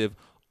perspective,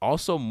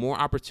 also more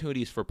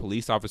opportunities for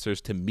police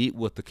officers to meet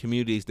with the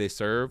communities they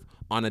serve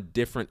on a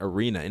different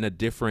arena, in a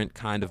different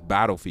kind of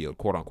battlefield,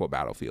 quote unquote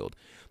battlefield.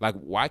 Like,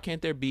 why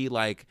can't there be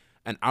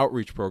an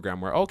outreach program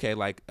where,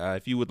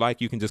 if you would like,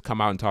 you can just come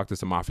out and talk to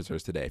some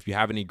officers today. If you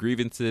have any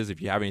grievances,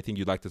 if you have anything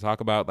you'd like to talk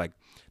about,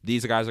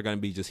 these guys are going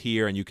to be just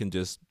here and you can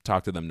just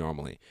talk to them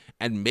normally.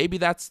 And maybe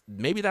that's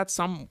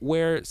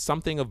somewhere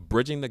something of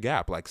bridging the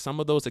gap. Like some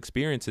of those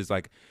experiences,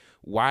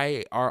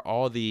 why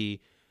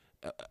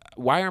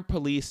aren't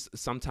police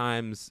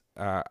sometimes,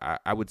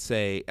 I would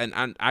say, and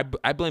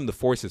I blame the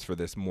forces for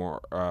this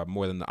more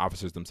than the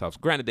officers themselves.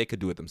 Granted, they could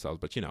do it themselves,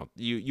 but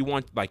you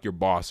want your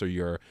boss or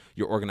your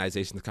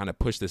organization to kind of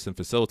push this and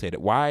facilitate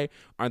it. Why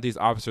aren't these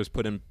officers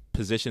put in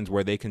positions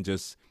where they can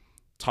just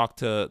talk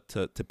to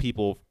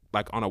people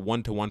on a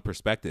one-to-one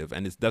perspective,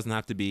 and it doesn't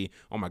have to be,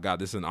 oh my God,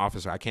 this is an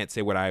officer, I can't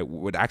say what I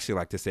would actually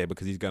like to say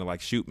because he's gonna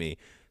shoot me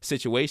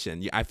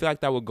situation. I feel like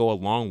that would go a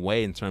long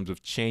way in terms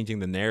of changing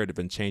the narrative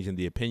and changing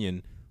the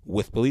opinion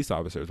with police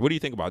officers. What do you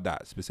think about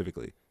that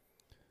specifically?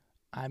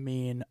 I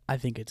mean, I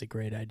think it's a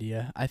great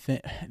idea. I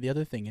think the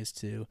other thing is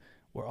too,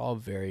 we're all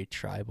very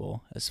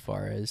tribal as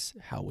far as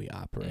how we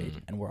operate,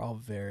 and we're all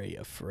very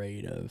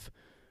afraid of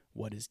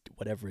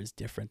whatever is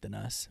different than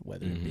us,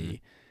 whether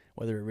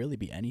it really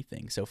be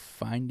anything. So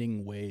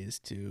finding ways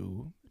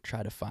to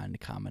try to find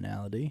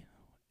commonality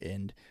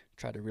and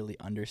try to really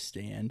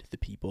understand the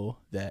people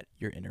that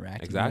you're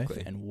interacting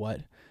with and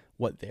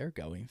what they're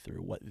going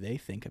through, what they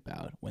think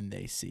about when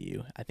they see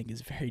you, I think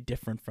is very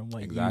different from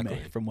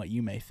what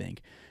you may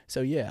think.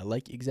 So yeah,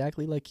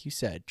 exactly like you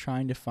said,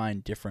 trying to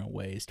find different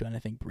ways to, and I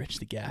think bridge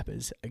the gap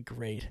is a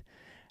great,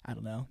 I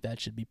don't know, that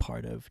should be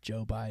part of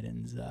Joe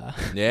Biden's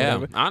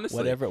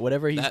honestly,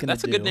 whatever he's gonna do.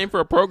 That's a good name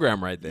for a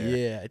program right there.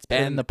 Yeah, it's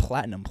been in the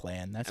Platinum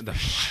Plan. That's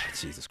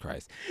Jesus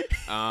Christ.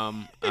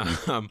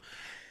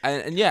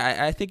 And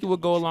yeah, I think it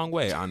would go a long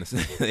way,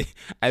 honestly.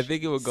 I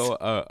think it would go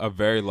a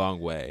very long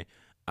way.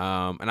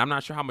 And I'm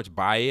not sure how much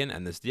buy-in,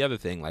 and this is the other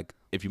thing,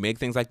 if you make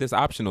things like this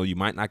optional, you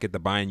might not get the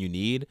buy-in you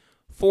need.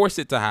 Force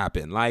it to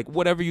happen.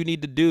 Whatever you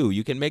need to do,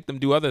 you can make them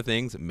do other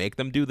things, make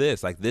them do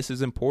this. This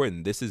is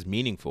important, this is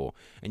meaningful,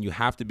 and you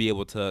have to be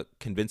able to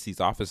convince these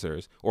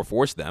officers, or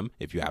force them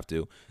if you have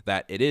to,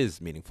 that it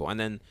is meaningful. And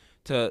then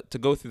to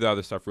go through the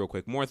other stuff real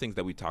quick, more things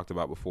that we talked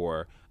about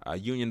before,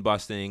 union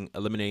busting,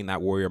 eliminating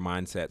that warrior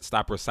mindset,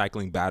 stop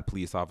recycling bad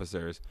police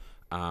officers,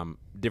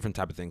 different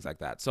type of things like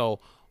that. So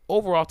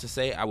overall,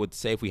 I would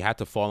say if we had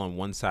to fall on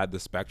one side of the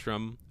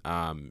spectrum,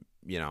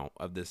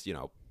 of this,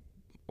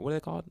 what do they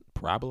call it?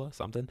 Parabola,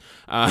 something,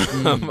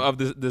 of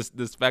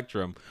this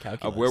spectrum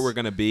Calculus. Of where we're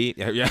gonna be.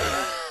 Yeah.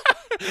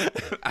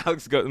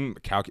 Alex,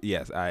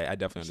 yes, I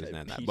definitely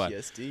understand that.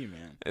 PTSD,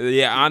 man.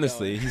 Yeah,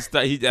 honestly,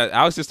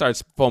 Alex just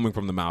starts foaming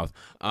from the mouth.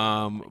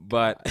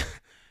 But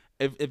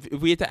if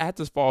we had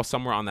to fall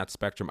somewhere on that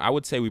spectrum, I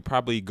would say we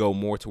probably go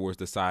more towards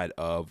the side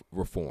of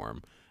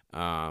reform,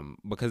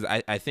 because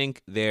I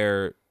think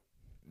there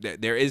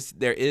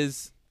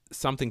is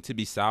something to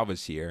be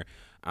salvaged here.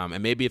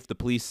 And maybe if the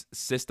police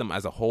system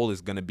as a whole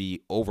is going to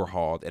be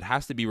overhauled, it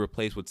has to be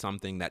replaced with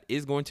something that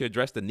is going to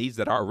address the needs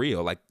that are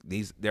real.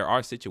 There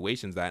are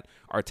situations that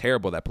are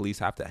terrible that police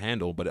have to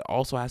handle, but it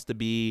also has to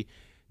be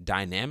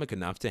dynamic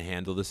enough to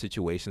handle the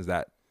situations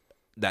that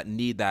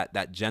need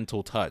that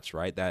gentle touch,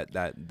 right?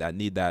 That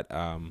need that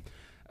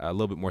a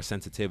little bit more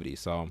sensitivity.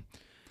 So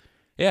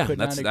yeah,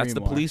 that's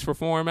the police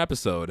reform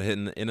episode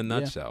in a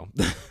nutshell.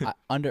 I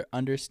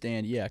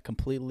understand. Yeah,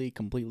 completely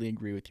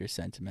agree with your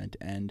sentiment.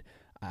 And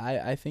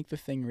I think the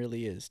thing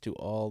really is to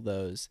all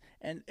those,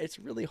 and it's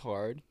really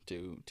hard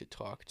to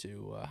talk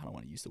to, I don't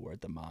want to use the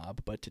word the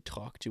mob, but to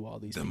talk to all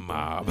these people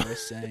that are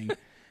saying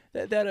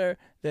that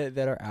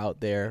are out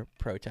there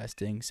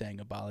protesting, saying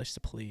abolish the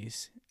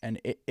police,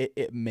 and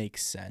it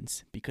makes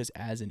sense because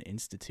as an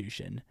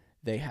institution,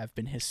 they have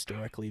been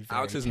historically very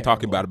Alex isn't terrible.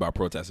 talking bad about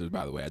protesters,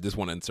 by the way. I just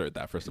want to insert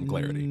that for some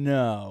clarity.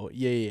 No,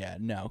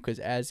 no, because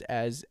as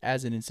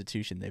an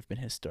institution, they've been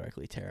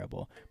historically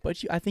terrible.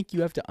 But I think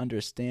you have to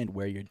understand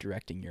where you're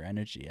directing your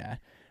energy at.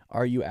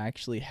 Are you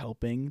actually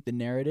helping the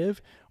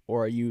narrative,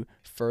 or are you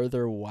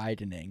further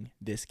widening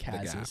this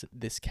gap.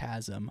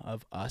 chasm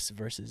of us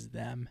versus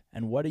them?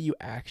 And what are you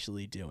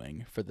actually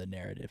doing for the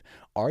narrative?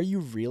 Are you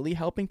really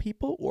helping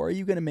people, or are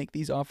you going to make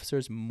these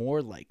officers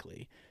more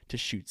likely to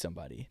shoot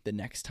somebody the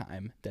next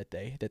time that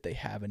they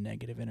have a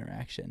negative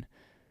interaction?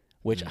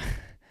 Which,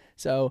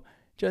 so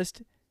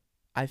just,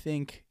 I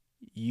think,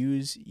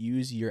 use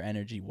your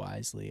energy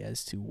wisely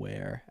as to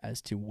where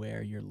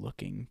you're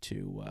looking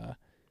to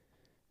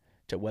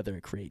whether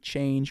create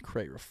change,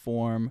 create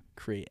reform,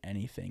 create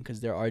anything,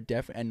 because there are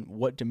and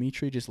what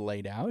Dimitri just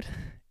laid out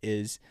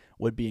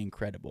would be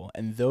incredible,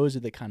 and those are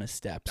the kind of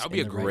steps. That would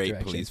be a great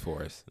right police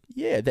force.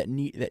 Yeah, that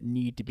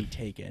need to be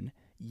taken.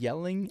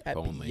 Yelling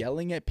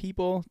at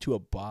people to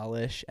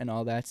abolish and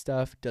all that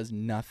stuff does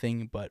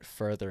nothing but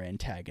further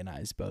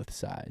antagonize both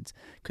sides.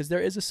 Because there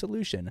is a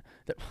solution.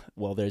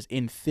 There's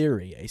in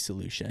theory a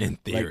solution. In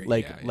theory,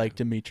 like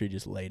Dimitri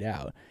just laid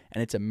out,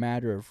 and it's a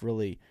matter of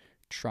really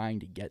trying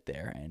to get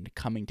there and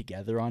coming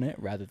together on it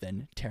rather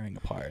than tearing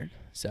apart.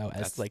 So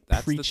that's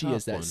preachy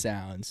as that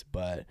sounds,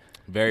 but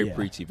very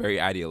preachy, very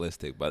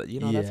idealistic, but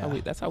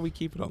that's how we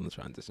keep it on the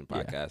Transition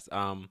Podcast.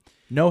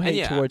 No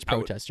hate towards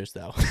protesters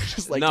though.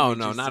 Just like no,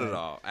 not at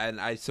all. And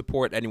I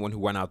support anyone who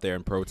went out there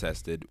and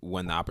protested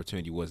when the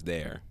opportunity was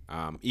there.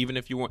 Even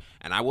if you weren't,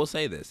 and I will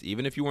say this,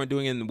 even if you weren't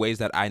doing it in ways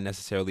that I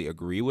necessarily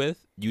agree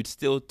with, you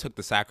still took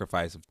the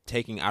sacrifice of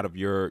taking out of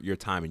your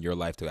time and your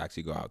life to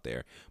actually go out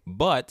there.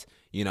 But,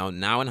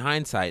 now in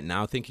hindsight,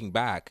 now thinking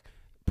back,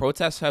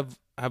 protests have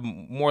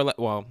more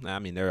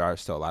there are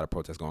still a lot of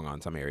protests going on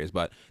in some areas,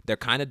 but they're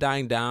kind of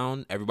dying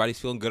down. Everybody's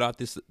feeling good about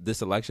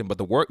this election, but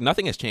the work,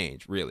 nothing has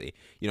changed really.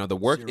 The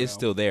work is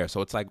still there.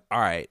 So it's like,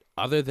 all right,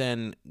 other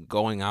than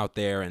going out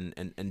there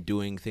and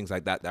doing things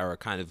like that are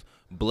kind of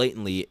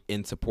blatantly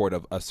in support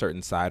of a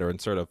certain side or in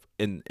support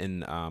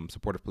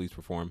of police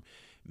reform,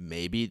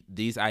 maybe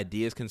these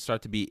ideas can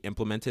start to be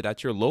implemented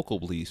at your local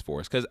police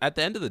force. Because at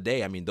the end of the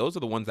day, those are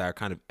the ones that are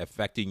kind of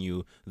affecting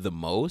you the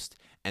most.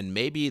 And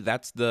maybe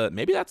that's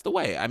the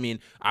way.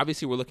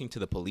 Obviously, we're looking to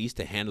the police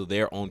to handle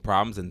their own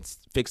problems and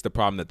fix the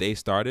problem that they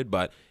started.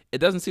 But it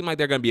doesn't seem like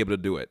they're going to be able to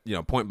do it,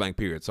 point blank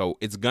period. So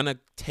it's going to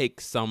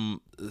take some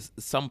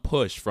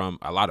push from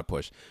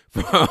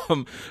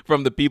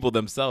the people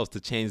themselves to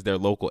change their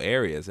local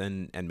areas.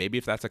 And maybe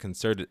if that's a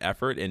concerted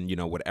effort in,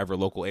 whatever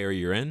local area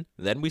you're in,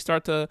 then we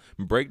start to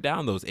break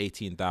down those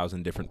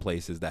 18,000 different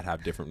places that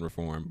have different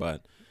reform.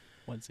 But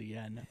once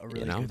again, a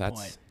really good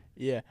point.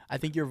 Yeah, I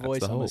think your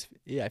voice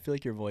I feel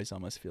like your voice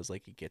almost feels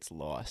like it gets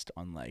lost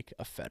on like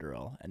a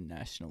federal and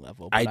national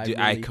level. But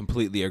I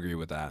completely agree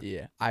with that.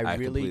 Yeah, I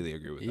completely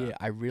agree with that. Yeah,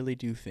 I really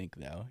do think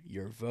though,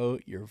 your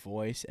vote, your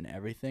voice, and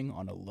everything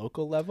on a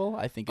local level,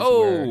 I think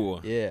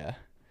is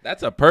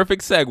That's a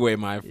perfect segue,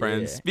 my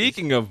friend. Yeah.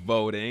 Speaking of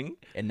voting,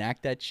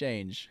 enact that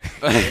change.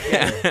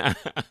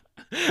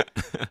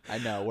 I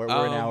know we're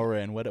an hour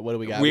in. What do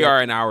we got? We are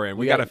an hour in.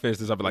 We got to finish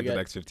this up in the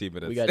next 15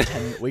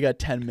 minutes. We got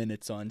 10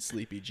 minutes on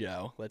Sleepy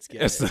Joe. Let's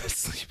get it.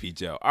 Sleepy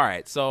Joe. All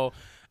right. So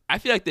I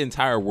feel like the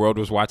entire world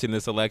was watching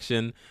this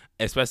election,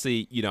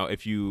 especially,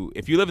 if you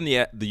live in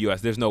the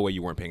U.S., there's no way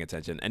you weren't paying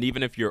attention. And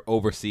even if you're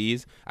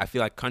overseas, I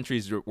feel like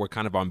countries were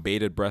kind of on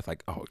bated breath,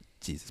 like, oh,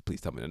 Jesus, please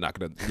tell me they're not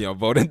going to,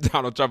 vote in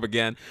Donald Trump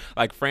again.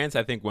 Like France,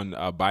 I think when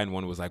Biden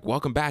won, was like,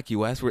 welcome back,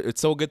 U.S.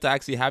 It's so good to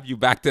actually have you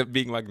back to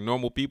being like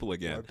normal people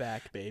again. We're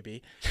back,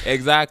 baby.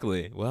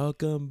 Exactly.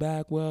 Welcome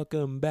back.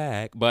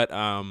 But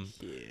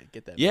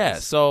get that. Yeah.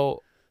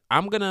 So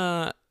I'm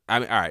gonna. all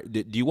right.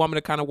 Do you want me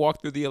to kind of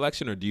walk through the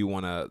election, or do you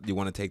want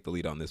to take the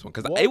lead on this one?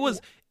 Because it was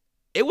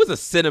a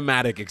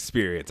cinematic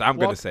experience. I'm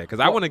gonna say, because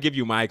I want to give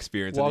you my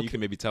experience, and then you can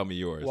maybe tell me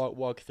yours.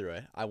 Walk through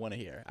it. I want to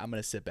hear. I'm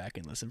gonna sit back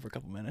and listen for a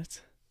couple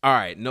minutes. All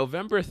right,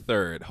 November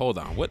 3rd. Hold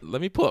on.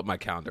 Let me pull up my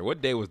calendar.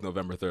 What day was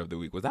November 3rd of the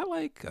week? Was that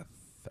like a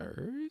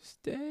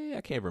Thursday?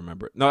 I can't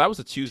remember. No, that was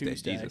a Tuesday.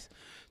 Jesus.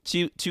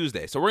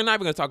 Tuesday. So we're not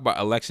even going to talk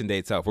about Election Day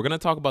itself. We're going to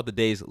talk about the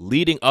days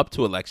leading up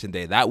to Election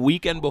Day, that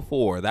weekend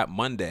before, that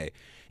Monday.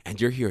 And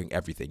you're hearing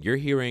everything. You're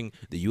hearing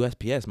the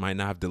USPS might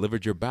not have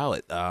delivered your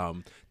ballot.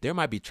 There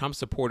might be Trump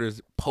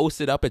supporters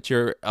posted up at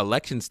your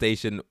election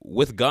station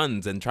with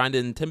guns and trying to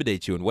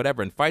intimidate you and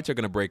whatever. And fights are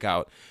going to break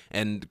out.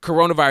 And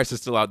coronavirus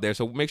is still out there.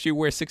 So make sure you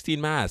wear 16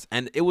 masks.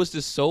 And it was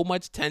just so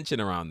much tension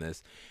around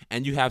this.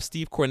 And you have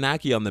Steve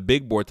Kornacki on the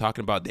big board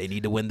talking about they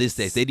need to win this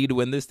state. They need to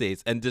win this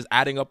state. And just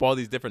adding up all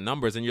these different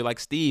numbers. And you're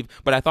like, Steve,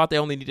 but I thought they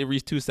only need to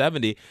reach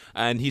 270.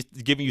 And he's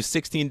giving you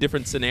 16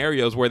 different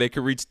scenarios where they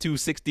could reach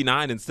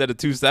 269 instead of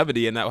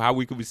 270, and how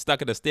we could be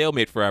stuck at a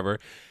stalemate forever.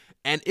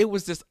 And it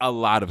was just a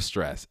lot of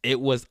stress.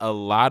 It was a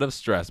lot of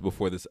stress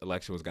before this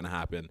election was going to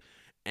happen.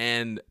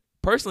 And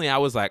personally, I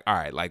was like, all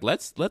right, like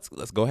let's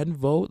go ahead and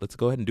vote. Let's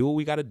go ahead and do what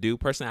we got to do.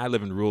 Personally, I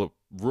live in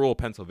rural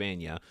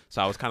Pennsylvania,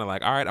 so I was kind of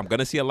like, all right, I'm going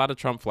to see a lot of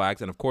Trump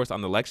flags. And of course,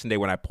 on Election Day,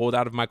 when I pulled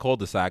out of my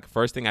cul-de-sac,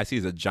 first thing I see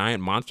is a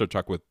giant monster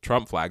truck with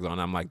Trump flags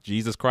on. I'm like,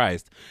 Jesus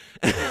Christ,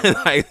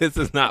 like this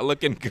is not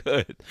looking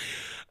good.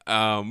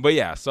 But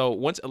yeah, so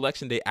once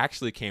Election Day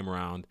actually came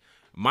around,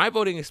 My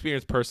voting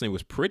experience personally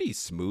was pretty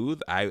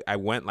smooth. I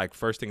went like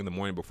first thing in the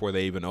morning before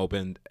they even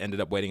opened, ended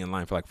up waiting in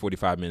line for like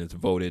 45 minutes,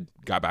 voted,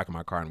 got back in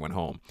my car and went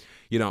home.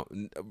 You know,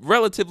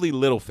 relatively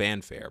little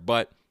fanfare.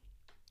 But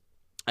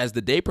as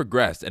the day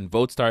progressed and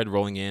votes started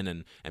rolling in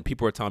and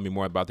people were telling me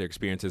more about their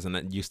experiences, and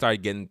then you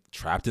started getting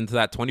trapped into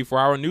that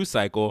 24-hour news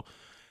cycle,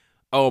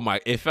 oh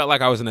my, it felt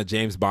like I was in a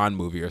James Bond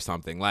movie or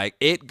something. Like,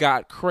 it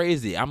got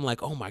crazy. I'm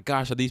like, oh my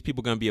gosh, are these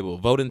people going to be able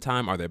to vote in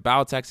time? Are their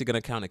ballots actually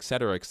going to count, et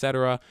cetera, et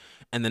cetera?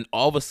 And then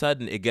all of a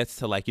sudden it gets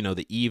to like, you know,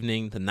 the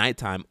evening, the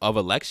nighttime of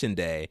election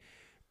day.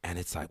 And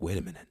it's like, wait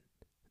a minute.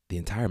 The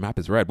entire map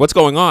is red. What's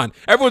going on?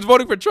 Everyone's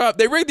voting for Trump.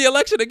 They rigged the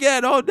election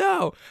again. Oh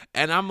no.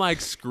 And I'm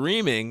like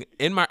screaming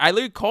I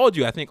literally called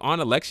you, I think, on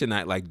election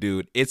night, like,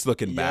 dude, it's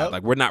looking bad.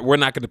 Like, we're not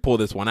going to pull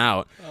this one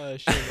out. Oh,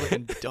 shit was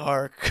looking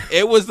dark.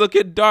 It was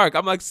looking dark.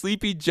 I'm like,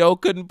 Sleepy Joe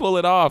couldn't pull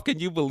it off. Can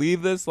you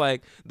believe this?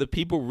 Like, the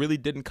people really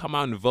didn't come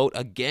out and vote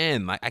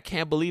again. Like, I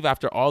can't believe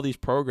after all these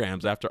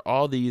programs, after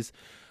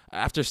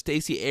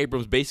Stacey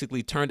Abrams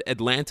basically turned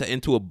Atlanta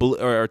into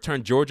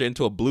turned Georgia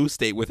into a blue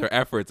state with her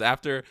efforts,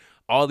 after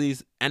all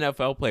these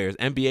NFL players,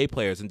 NBA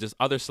players, and just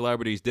other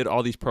celebrities did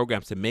all these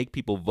programs to make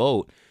people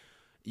vote.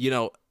 You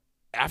know,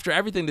 after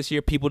everything this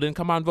year, people didn't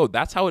come out and vote.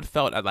 That's how it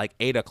felt at like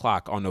 8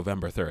 o'clock on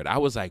November 3rd. I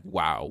was like,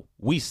 wow,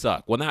 we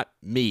suck. Well, not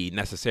me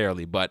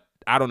necessarily, but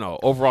I don't know.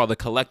 Overall, the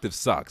collective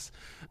sucks.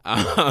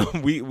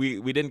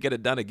 We didn't get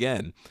it done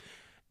again.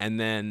 And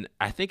then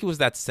I think it was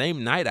that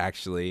same night,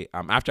 actually,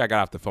 after I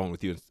got off the phone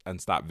with you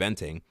and stopped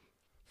venting,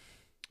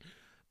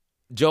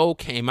 Joe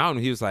came out and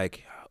he was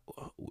like,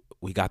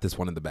 we got this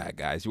one in the bag,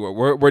 guys.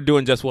 We're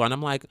doing just well. And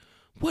I'm like,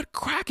 what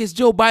crack is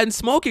Joe Biden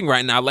smoking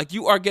right now? Like,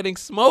 you are getting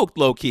smoked,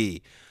 low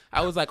key.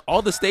 I was like,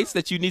 all the states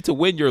that you need to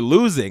win, you're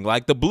losing.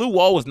 Like, the blue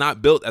wall was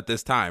not built at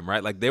this time,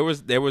 right? Like, there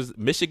was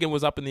Michigan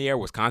was up in the air,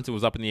 Wisconsin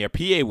was up in the air,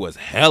 PA was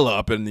hella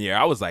up in the air.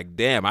 I was like,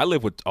 damn, I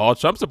live with all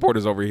Trump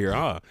supporters over here,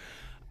 huh?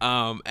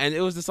 And it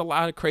was just a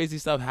lot of crazy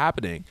stuff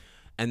happening.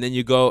 And then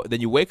you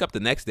wake up the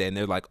next day and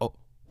they're like, oh,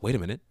 wait a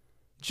minute.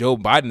 Joe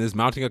Biden is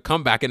mounting a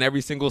comeback in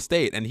every single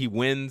state, and he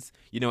wins,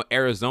 you know,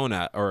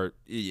 Arizona, or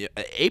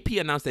AP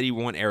announced that he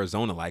won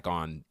Arizona like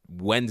on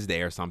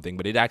Wednesday or something,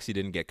 but it actually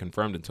didn't get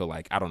confirmed until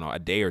like, I don't know, a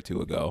day or two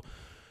ago.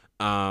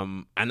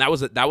 And that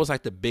was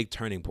like the big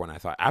turning point. I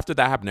thought after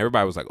that happened,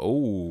 everybody was like,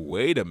 oh,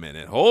 wait a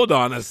minute. Hold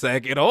on a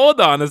second.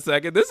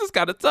 This is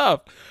kind of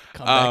tough.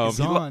 Comeback is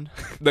on.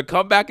 The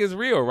comeback is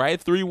real,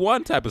 right?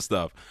 3-1 type of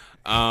stuff.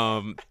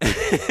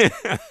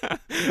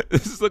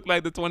 This looked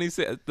like the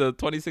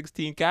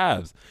 2016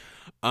 Cavs.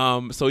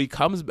 So he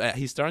comes back.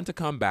 He's starting to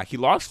come back. He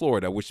lost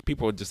Florida, which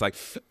people were just like,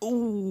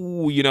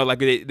 ooh, you know, like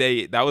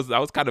that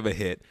was kind of a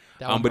hit.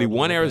 But he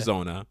won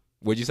Arizona.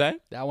 What'd you say?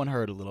 That one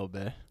hurt a little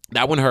bit.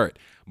 That one hurt.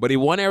 But he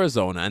won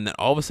Arizona, and then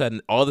all of a sudden,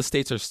 all the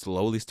states are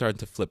slowly starting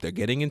to flip. They're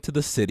getting into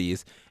the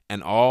cities,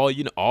 and all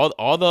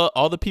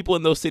the people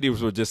in those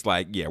cities were just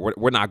like, yeah,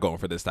 we're not going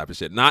for this type of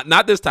shit.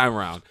 Not this time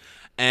around.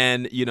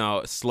 And, you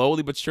know,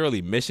 slowly but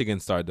surely, Michigan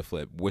started to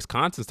flip.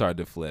 Wisconsin started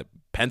to flip.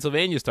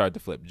 Pennsylvania started to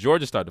flip.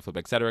 Georgia started to flip,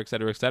 et cetera, et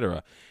cetera, et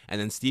cetera. And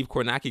then Steve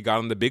Kornacki got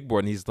on the big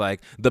board, and he's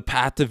like, the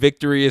path to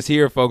victory is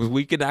here, folks.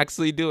 We can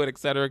actually do it, et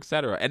cetera, et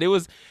cetera. And it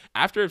was,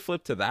 after it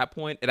flipped to that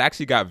point, it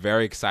actually got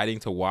very exciting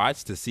to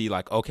watch, to see,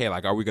 like, okay,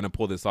 like, are we going to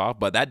pull this off?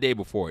 But that day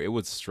before, it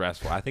was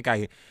stressful. I think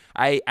I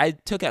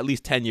took at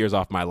least 10 years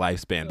off my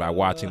lifespan by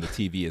watching the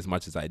TV as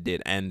much as I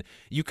did. And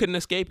you couldn't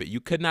escape it. You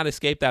could not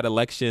escape that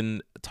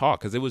election talk,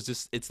 because it was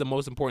just, it's the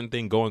most important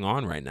thing going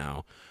on right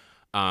now.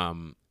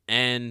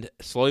 And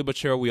slowly but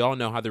sure, we all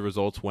know how the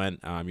results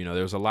went. You know,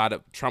 there was a lot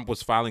of, Trump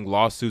was filing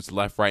lawsuits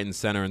left, right, and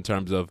center in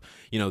terms of,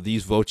 you know,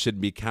 these votes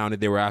shouldn't be counted.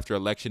 They were after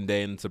Election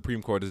Day, and the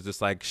Supreme Court is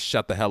just like,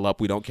 shut the hell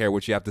up. We don't care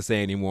what you have to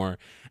say anymore.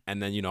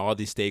 And then, you know, all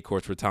these state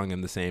courts were telling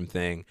him the same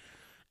thing.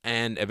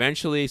 And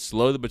eventually,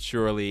 slowly but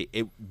surely,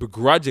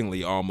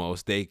 begrudgingly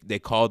almost, they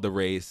called the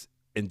race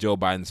in Joe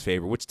Biden's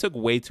favor, which took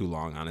way too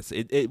long,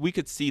 honestly. We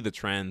could see the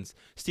trends.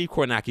 Steve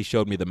Kornacki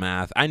showed me the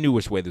math. I knew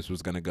which way this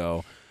was going to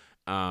go.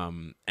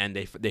 And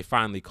they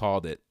finally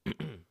called it.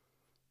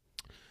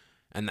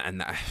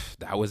 and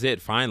that was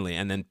it, finally.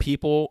 And then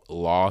people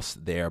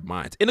lost their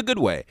minds in a good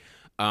way.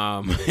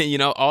 You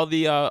know, all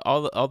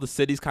the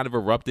cities kind of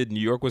erupted. New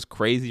York was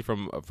crazy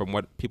from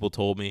what people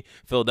told me.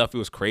 Philadelphia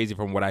was crazy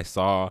from what I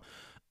saw.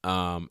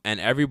 And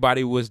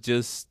everybody was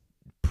just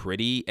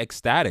pretty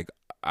ecstatic.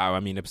 I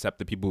mean, except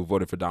the people who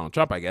voted for Donald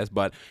Trump, I guess.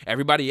 But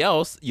everybody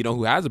else, you know,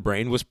 who has a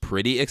brain was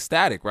pretty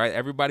ecstatic, right?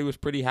 Everybody was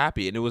pretty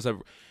happy. And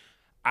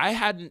I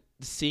hadn't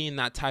seen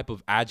that type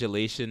of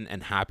adulation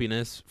and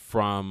happiness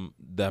from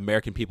the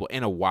American people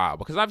in a while,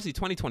 because obviously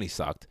 2020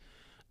 sucked.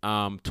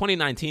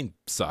 2019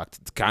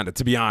 sucked, kind of,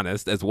 to be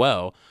honest, as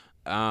well.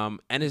 And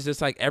it's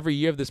just like every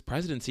year of this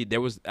presidency, there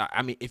was,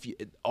 I mean,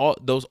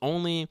 the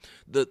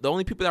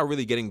only people that were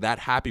really getting that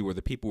happy were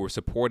the people who were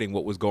supporting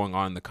what was going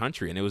on in the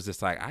country. And it was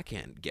just like, I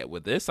can't get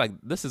with this. Like,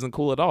 this isn't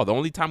cool at all. The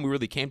only time we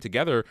really came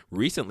together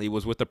recently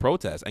was with the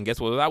protests. And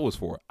guess what that was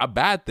for? A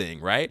bad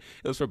thing, right?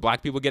 It was for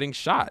black people getting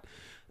shot.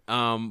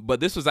 But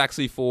this was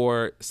actually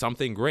for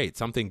something great,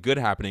 something good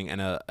happening,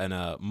 and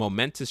a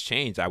momentous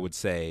change, I would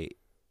say,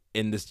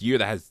 in this year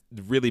that has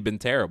really been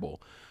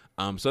terrible.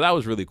 So that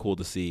was really cool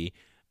to see.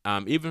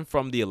 Even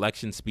from the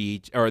election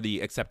speech, or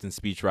the acceptance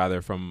speech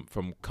rather, from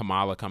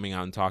Kamala coming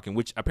out and talking,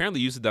 which apparently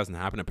usually doesn't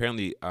happen.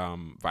 Apparently,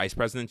 vice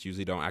presidents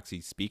usually don't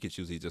actually speak. It's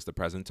usually just the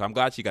president. So I'm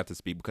glad she got to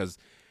speak, because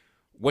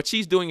what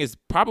she's doing is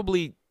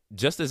probably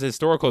just as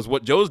historical as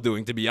what Joe's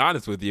doing, to be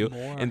honest with you,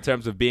 in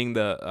terms of being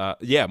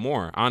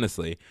more,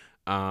 honestly.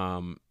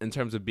 In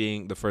terms of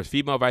being the first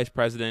female vice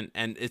president,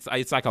 and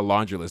it's like a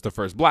laundry list: the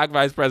first black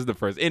vice president, the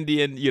first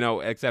Indian,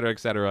 et cetera, et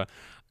cetera.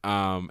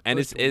 And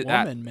First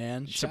woman,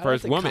 man. The Shout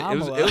first out to woman.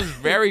 Kamala. It was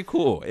very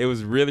cool. It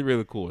was really,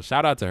 really cool.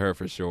 Shout out to her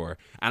for sure.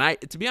 And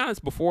to be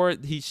honest, before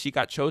she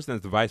got chosen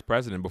as the vice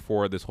president,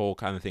 before this whole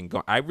kind of thing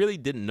I really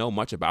didn't know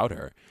much about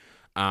her.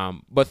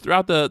 But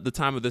throughout the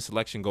time of this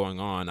election going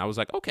on, I was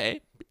like,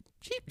 okay,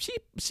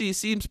 she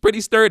seems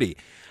pretty sturdy.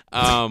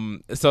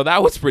 So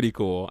that was pretty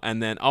cool.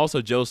 And then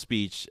also Joe's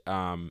speech,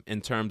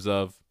 in terms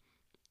of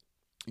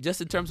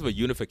a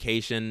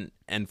unification,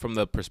 and from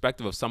the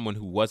perspective of someone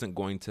who wasn't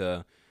going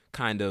to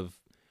kind of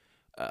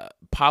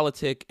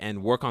politic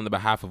and work on the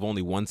behalf of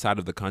only one side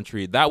of the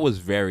country, that was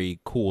very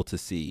cool to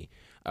see.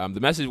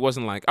 The message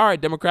wasn't like, all right,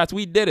 Democrats,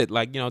 we did it.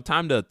 Like,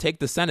 time to take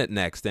the Senate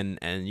next and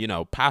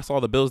pass all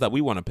the bills that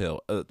we want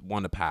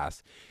to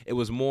pass. It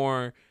was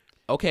more,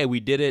 okay, we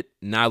did it.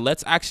 Now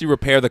let's actually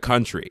repair the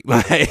country.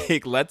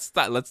 Like, let's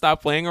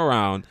stop playing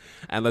around,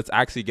 and let's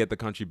actually get the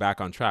country back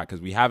on track,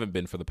 because we haven't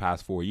been for the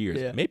past 4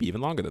 years, maybe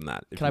even longer than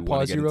that. Can I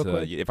pause you real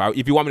quick?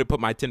 If you want me to put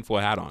my tinfoil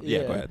hat on,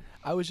 yeah, go ahead.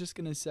 I was just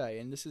gonna say,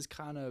 and this is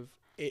kind of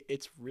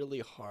it's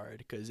really hard,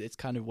 because it's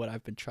kind of what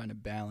I've been trying to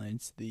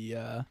balance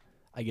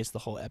I guess the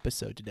whole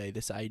episode today.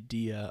 This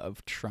idea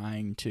of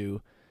trying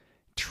to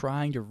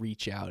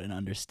reach out and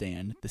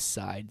understand the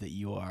side that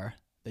you are,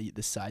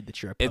 the side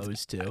that you're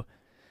opposed to.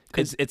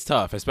 It's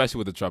tough, especially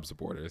with the Trump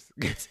supporters.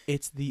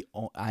 It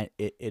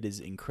is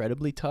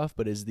incredibly tough,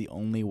 but it's the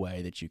only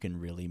way that you can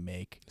really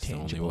make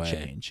tangible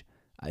change,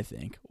 I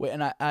think.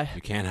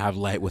 You can't have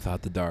light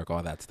without the dark,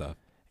 all that stuff.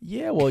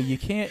 Yeah, well, you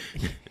can't.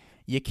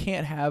 You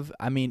can't have.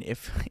 I mean,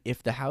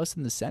 if the House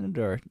and the Senate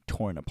are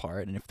torn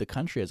apart, and if the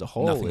country as a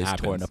whole Nothing is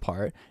happens. torn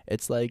apart,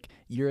 it's like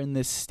you're in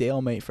this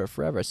stalemate for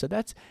forever. So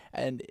that's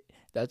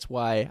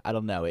why I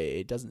don't know.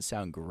 It doesn't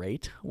sound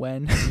great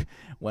when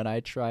I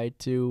try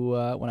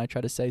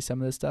to say some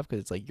of this stuff,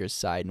 because it's like you're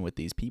siding with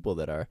these people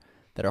that are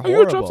horrible. Are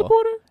you a Trump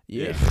supporter?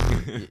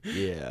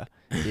 Yeah.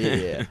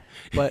 Yeah.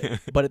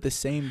 But at the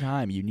same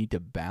time, you need to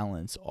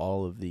balance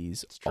all of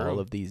these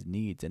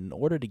needs, and in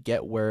order to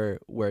get where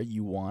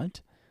you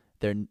want,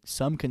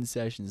 some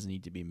concessions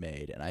need to be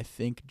made, and I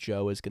think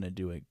Joe is going to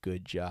do a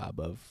good job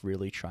of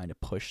really trying to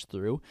push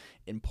through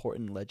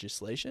important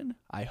legislation,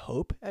 I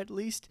hope at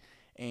least,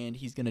 and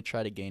he's going to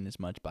try to gain as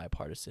much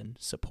bipartisan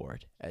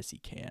support as he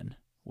can,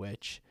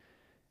 which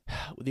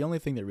the only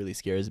thing that really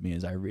scares me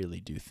is I really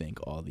do think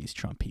all these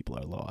Trump people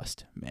are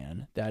lost,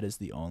 man. That's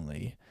the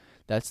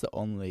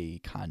only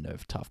kind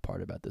of tough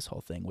part about this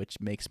whole thing, which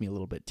makes me a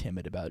little bit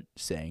timid about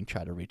saying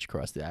try to reach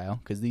across the aisle,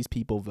 because these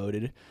people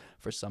voted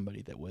for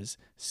somebody that was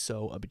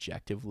so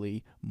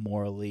objectively,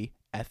 morally,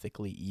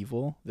 ethically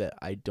evil that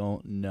I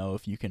don't know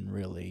if you can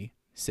really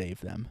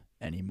save them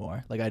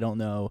anymore. Like, I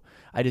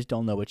just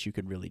don't know what you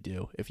could really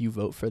do. If you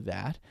vote for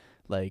that,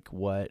 like,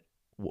 what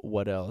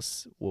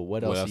else?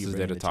 What else is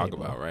there to talk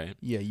about, right?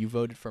 Yeah, you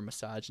voted for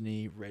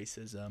misogyny,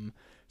 racism,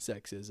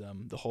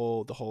 sexism, the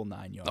whole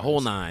 9 yards. The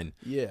whole 9.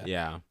 Yeah.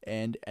 Yeah.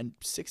 And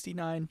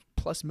 69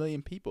 plus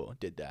million people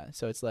did that.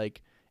 So it's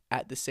like,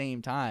 at the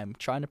same time,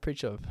 trying to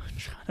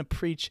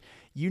preach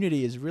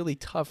unity is really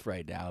tough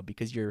right now,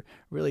 because you're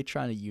really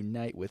trying to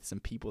unite with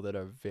some people that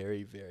are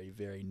very, very,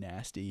 very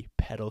nasty,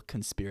 peddle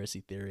conspiracy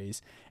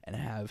theories, and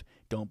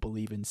don't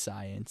believe in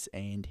science,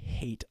 and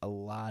hate a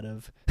lot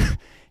of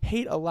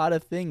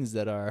things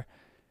that are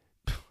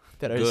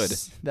good.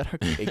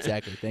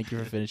 Exactly. Thank you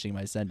for finishing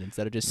my sentence.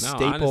 That are just No,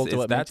 staple honestly, to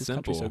what it's makes that this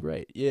country so simple.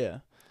 great. Yeah.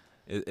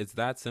 It's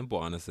that simple,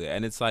 honestly.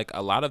 And it's like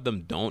a lot of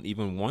them don't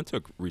even want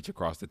to reach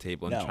across the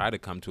table and try to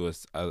come to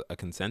a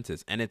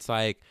consensus. And it's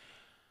like,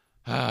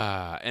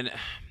 and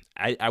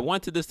I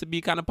wanted this to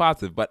be kind of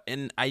positive,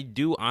 and I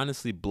do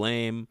honestly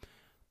blame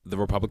the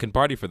Republican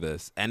Party for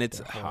this. And it's,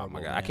 oh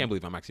my God, I can't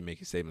believe I'm actually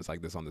making statements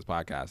like this on this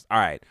podcast. All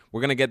right,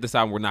 we're going to get this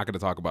out and we're not going to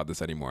talk about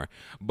this anymore.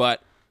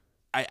 But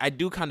I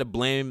do kind of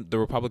blame the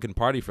Republican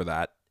Party for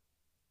that,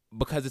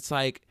 because it's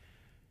like,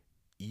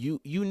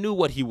 you knew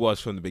what he was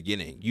from the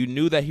beginning. You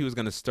knew that he was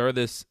going to stir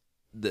these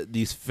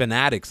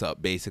fanatics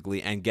up,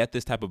 basically, and get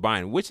this type of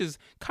buy-in, which is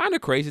kind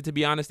of crazy, to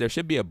be honest. There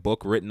should be a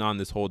book written on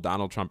this whole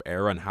Donald Trump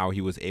era and how he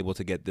was able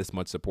to get this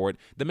much support.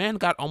 The man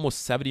got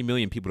almost 70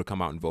 million people to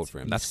come out and vote for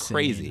him. That's insane.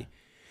 crazy.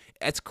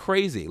 It's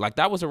crazy. Like,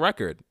 that was a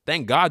record.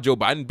 Thank God Joe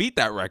Biden beat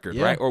that record,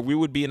 right? Or we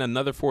would be in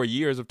another 4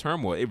 years of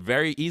turmoil. It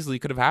very easily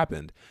could have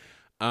happened.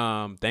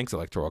 Thanks,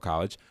 Electoral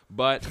College.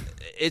 But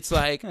it's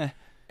like...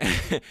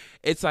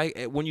 It's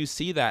like, when you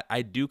see that,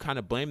 I do kind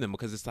of blame them,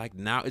 because it's like,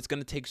 now it's going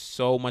to take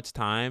so much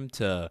time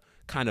to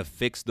kind of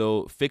fix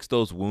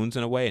those wounds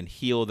in a way and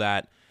heal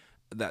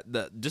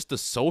just the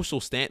social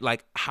stand.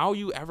 Like, how are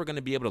you ever going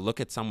to be able to look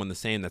at someone the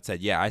same that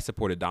said, yeah, I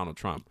supported Donald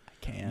Trump? I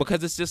can't.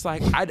 Because it's just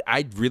like,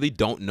 I really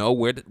don't know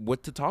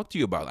what to talk to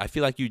you about. I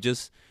feel like you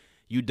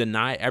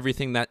deny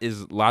everything that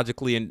is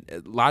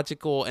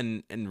logical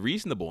and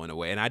reasonable in a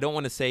way. And I don't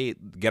want to say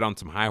get on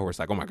some high horse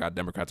like, oh my God,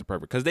 Democrats are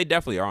perfect, because they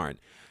definitely aren't,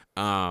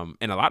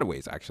 in a lot of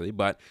ways actually.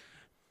 But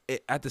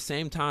at the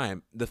same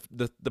time,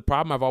 the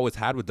problem I've always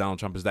had with Donald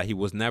Trump is that he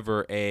was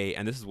never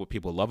and this is what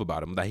people love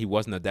about him, that he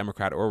wasn't a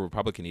Democrat or a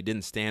Republican. He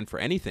didn't stand for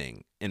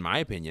anything, in my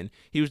opinion.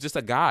 He was just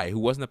a guy who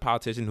wasn't a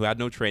politician, who had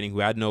no training, who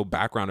had no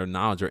background or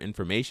knowledge or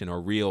information or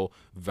real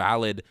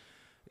valid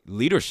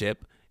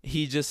leadership.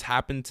 He just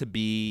happened to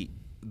be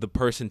the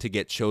person to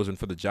get chosen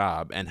for the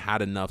job and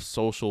had enough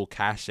social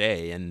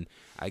cachet and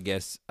I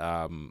guess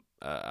a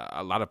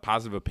lot of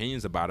positive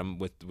opinions about him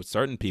with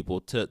certain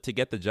people to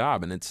get the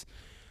job. And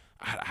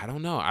I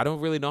don't know. I don't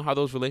really know how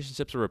those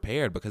relationships are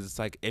repaired, because it's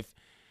like,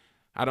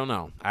 I don't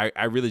know.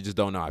 I really just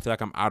don't know. I feel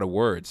like I'm out of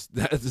words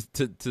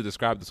to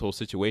describe this whole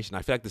situation.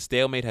 I feel like the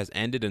stalemate has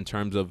ended in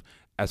terms of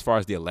as far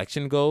as the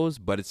election goes,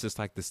 but it's just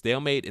like the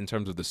stalemate in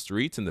terms of the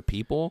streets and the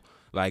people.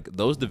 Like,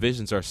 those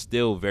divisions are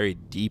still very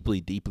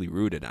deeply, deeply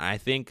rooted. And I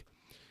think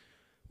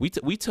we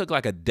took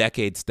like a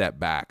decade step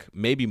back,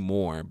 maybe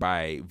more,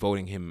 by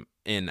voting him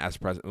in as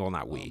president. Well,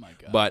 not we,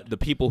 but the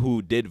people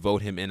who did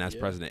vote him in as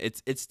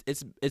president.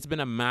 It's been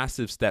a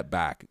massive step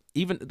back.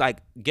 Even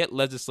like get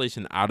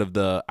legislation out of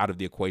the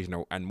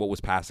equation and what was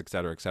passed, et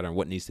cetera, and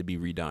what needs to be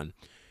redone.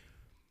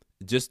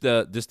 Just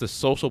the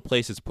social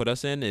place it's put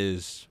us in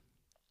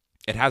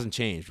it hasn't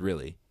changed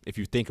really, if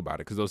you think about it,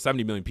 because those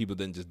 70 million people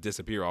didn't just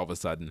disappear all of a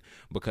sudden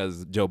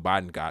because Joe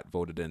Biden got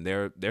voted in.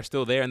 They're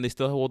still there, and they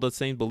still hold the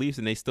same beliefs,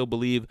 and they still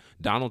believe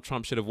Donald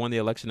Trump should have won the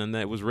election and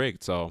that it was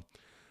rigged. So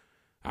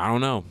I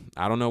don't know.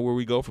 I don't know where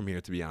we go from here,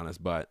 to be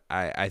honest. But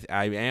I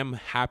am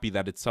happy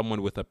that it's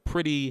someone with a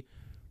fairly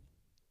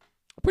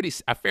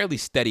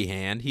steady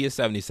hand. He is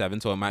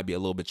 77, so it might be a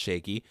little bit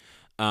shaky,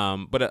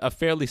 but a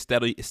fairly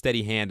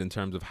steady hand in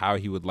terms of how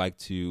he would like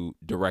to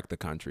direct the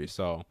country.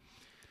 So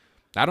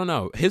I don't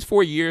know. His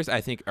 4 years,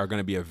 I think, are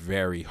going to be a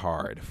very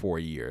hard 4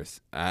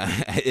 years.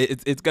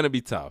 It's going to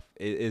be tough.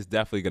 It is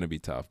definitely going to be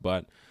tough,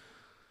 but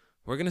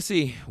we're going to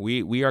see.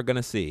 We are going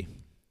to see.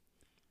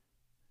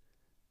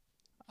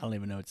 I don't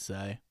even know what to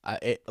say.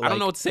 I don't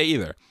know what to say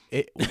either.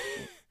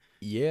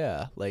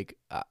 Yeah, like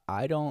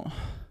I don't.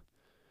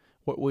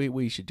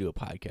 We should do a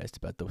podcast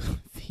about the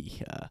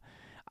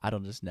I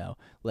don't just know,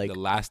 like the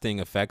lasting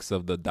effects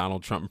of the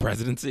Donald Trump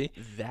presidency.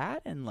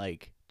 That and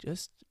like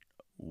just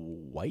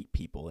white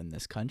people in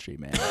this country,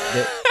 man.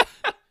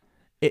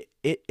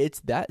 It's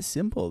that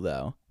simple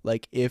though.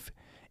 Like if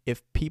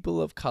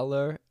people of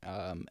color,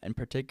 and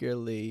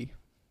particularly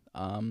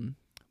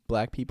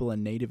Black people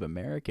and Native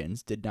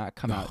Americans did not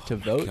come out to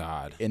vote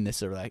in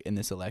this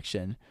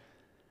election,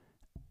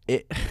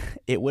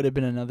 it would have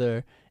been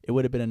another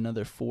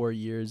 4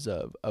 years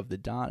of the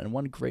Don. And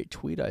one great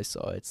tweet I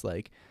saw, it's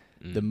like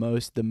the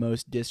most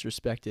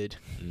disrespected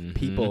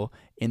people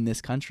in this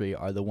country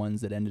are the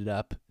ones that ended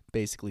up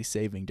basically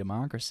saving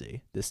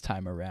democracy this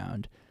time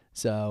around.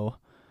 So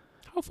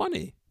how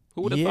funny.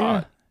 Who would have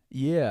thought?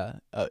 Yeah.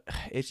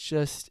 It's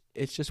just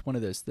one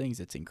of those things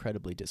that's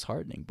incredibly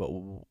disheartening.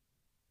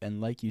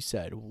 And like you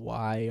said,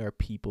 why are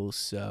people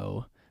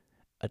so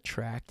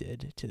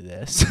attracted to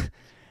this,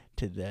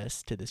 to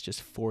this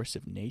just force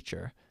of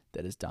nature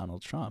that is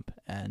Donald Trump?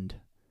 And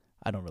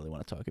I don't really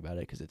want to talk about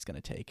it because it's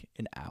going to take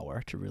an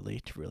hour to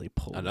really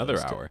pull another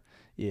hour.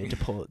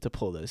 To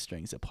pull those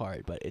strings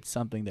apart. But it's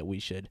something that we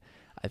should,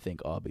 I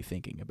think, all be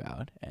thinking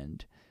about,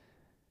 and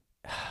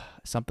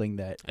something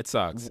that it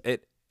sucks.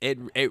 It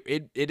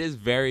is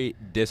very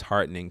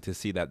disheartening to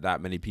see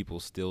that many people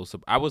still.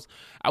 I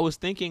was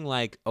thinking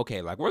like,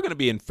 okay, like we're gonna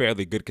be in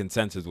fairly good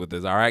consensus with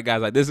this. All right,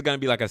 guys, like this is gonna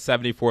be like a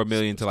 74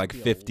 million to like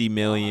 50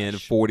 million,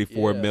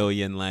 44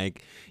 million,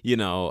 like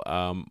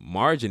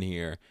margin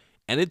here.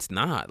 And it's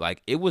not.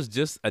 Like, it was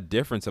just a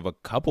difference of a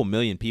couple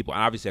million people.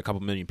 And obviously a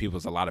couple million people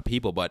is a lot of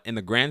people, but in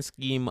the grand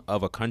scheme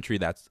of a country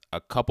that's a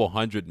couple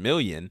 100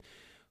 million,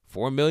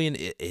 4 million,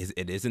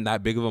 it isn't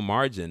that big of a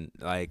margin.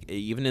 Like,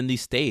 even in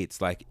these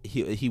states, like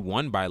he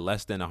won by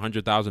less than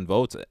 100,000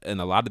 votes in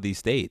a lot of these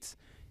states.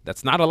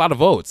 That's not a lot of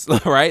votes,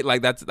 right?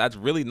 Like that's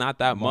really not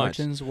that much.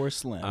 Margins were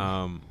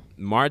slim.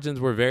 Margins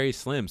were very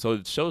slim. So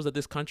it shows that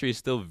this country is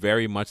still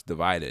very much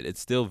divided. It's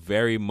still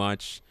very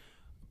much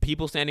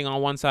people standing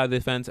on one side of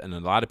the fence and a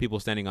lot of people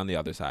standing on the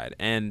other side.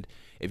 And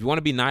if you want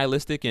to be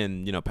nihilistic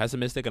and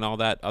pessimistic and all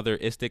that other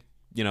istic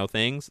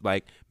things,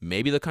 like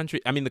maybe the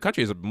country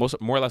has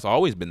more or less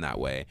always been that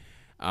way.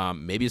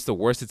 Maybe it's the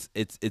worst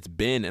it's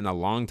been in a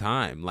long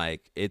time.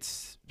 Like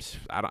it's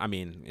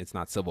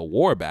not Civil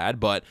War bad,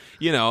 but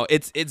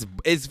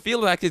it's feel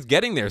like it's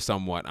getting there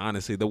somewhat,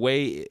 honestly, the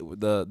way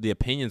the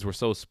opinions were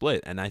so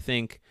split. And I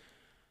think,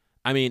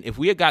 if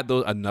we had got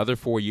another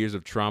 4 years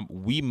of Trump,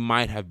 we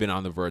might have been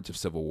on the verge of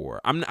civil war.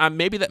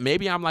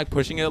 Maybe I'm like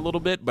pushing it a little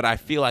bit, but I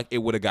feel like it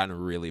would have gotten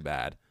really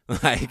bad.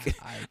 Like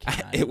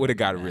it would have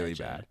gotten really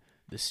bad.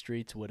 the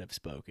streets would have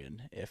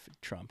spoken if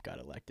Trump got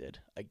elected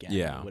again.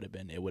 Yeah. It would have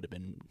been there would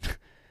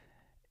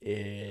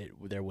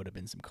have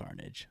been some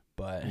carnage.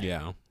 But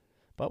Yeah.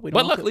 But we But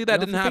don't have to- luckily we that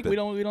don't didn't have to think-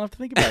 happen. we don't have to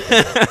think about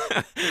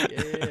that.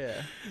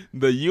 Yeah.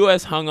 The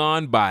U.S. hung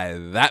on by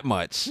that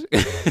much.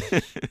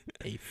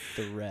 A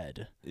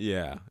thread.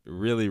 Yeah,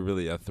 really,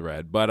 really a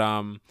thread. But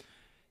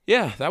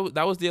yeah,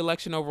 that was the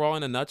election overall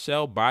in a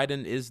nutshell.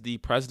 Biden is the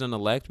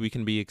president-elect. We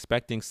can be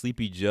expecting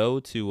Sleepy Joe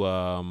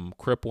to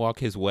crip walk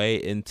his way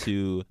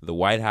into the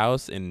White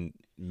House in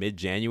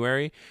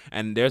mid-January.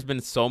 And there's been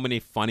so many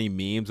funny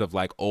memes of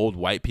like old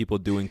white people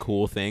doing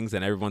cool things,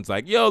 and everyone's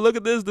like, "Yo, look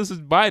at this! This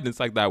is Biden." It's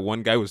like that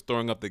one guy was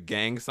throwing up the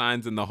gang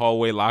signs in the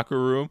hallway locker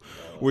room,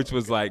 which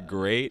was like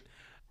great.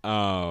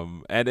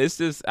 And it's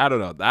just, I don't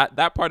know,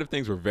 that part of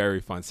things were very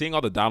fun. Seeing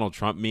all the Donald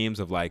Trump memes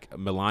of like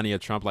Melania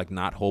Trump like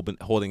not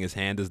holding his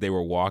hand as they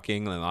were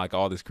walking and like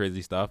all this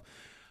crazy stuff.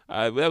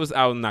 I'm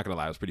not gonna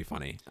lie, it was pretty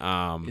funny.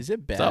 Is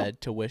it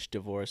bad to wish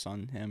divorce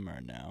on him or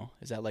no?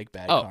 Is that like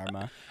bad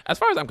karma? As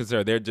far as I'm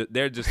concerned,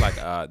 they're just like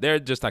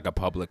a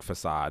public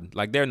facade.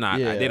 Like they're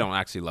not, Yeah. they don't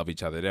actually love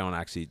each other.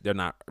 They're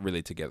not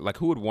really together. Like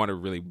who would want to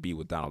really be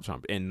with Donald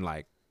Trump in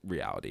like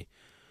reality?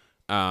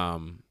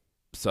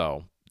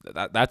 So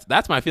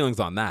that's my feelings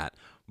on that.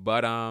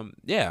 But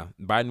yeah,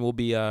 Biden will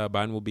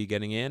be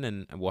getting in,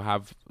 and we'll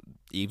have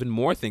even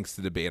more things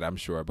to debate, I'm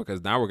sure,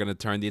 because now we're going to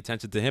turn the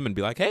attention to him and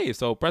be like, hey,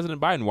 so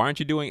President Biden, why aren't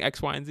you doing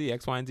X, Y, and Z,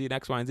 X, Y, and Z, and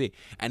X, Y, and Z?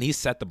 And he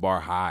set the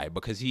bar high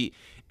because he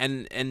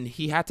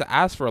had to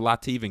ask for a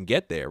lot to even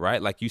get there,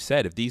 right? Like you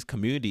said, if these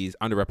communities,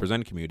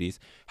 underrepresented communities,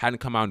 hadn't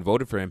come out and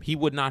voted for him, he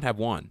would not have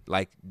won.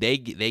 Like they're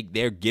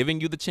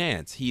giving you the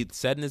chance. He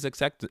said in his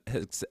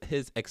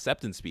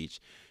acceptance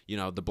speech, you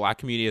know, the black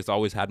community has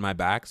always had my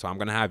back, so I'm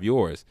going to have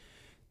yours.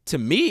 To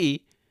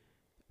me,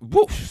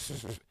 well,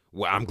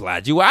 I'm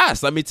glad you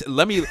asked. Let me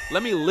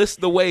list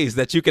the ways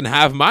that you can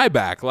have my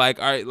back.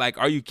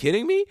 Are you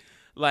kidding me?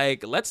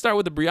 Like, let's start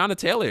with the Breonna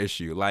Taylor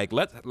issue. Like,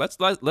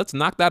 let's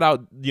knock that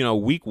out, you know,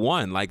 week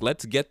one. Like,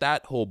 let's get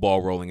that whole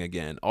ball rolling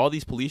again. All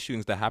these police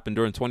shootings that happened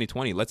during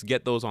 2020, let's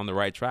get those on the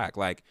right track.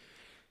 Like,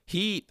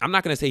 I'm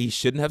not going to say he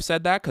shouldn't have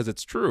said that, because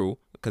it's true,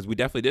 because we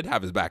definitely did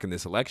have his back in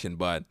this election.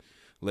 But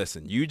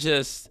listen, you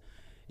just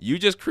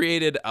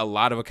created a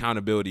lot of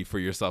accountability for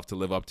yourself to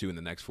live up to in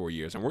the next 4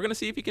 years, and we're gonna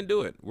see if he can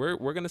do it.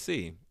 We're gonna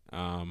see.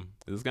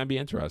 This is gonna be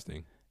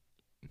interesting.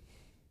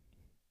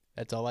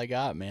 That's all I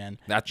got, man.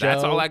 That's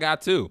all I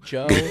got too.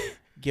 Joe,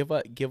 give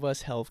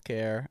us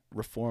healthcare,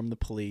 reform the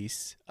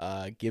police,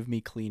 give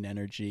me clean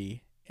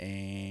energy,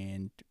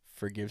 and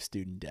forgive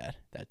student debt.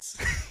 That's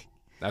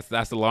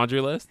the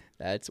laundry list.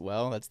 that's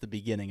the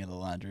beginning of the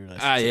laundry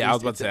list. Yeah, I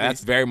was about to say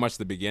that's very much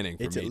the beginning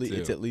for me too.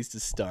 It's at least a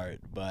start,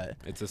 but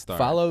it's a start.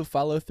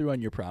 Follow through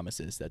on your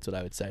promises. That's what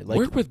I would say. Like,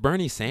 work with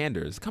Bernie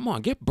Sanders. Come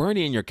on, get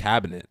Bernie in your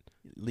cabinet.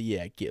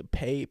 Yeah,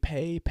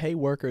 pay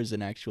workers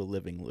an actual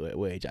living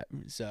wage.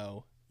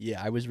 So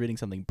yeah, I was reading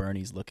something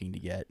Bernie's looking to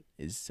get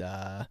is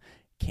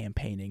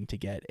campaigning to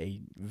get a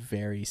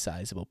very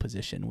sizable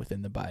position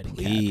within the Biden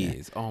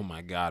cabinet. Oh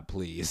my God,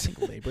 please. I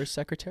think labor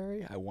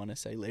secretary. I want to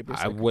say labor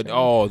I secretary. would.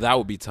 Oh, that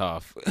would be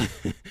tough.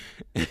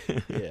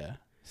 Yeah.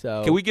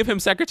 So can we give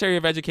him Secretary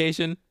of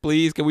Education,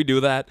 please? Can we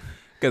do that?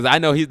 Because I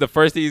know the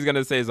first thing he's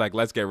gonna say is like,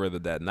 "Let's get rid of the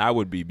debt," and that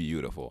would be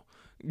beautiful.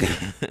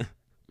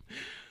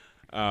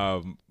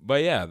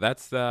 But yeah,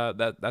 that's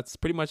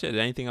pretty much it.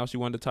 Anything else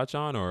you wanted to touch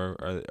on, or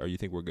you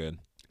think we're good?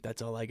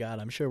 That's all I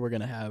got. I'm sure we're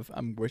gonna have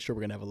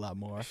a lot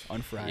more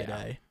on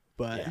Friday.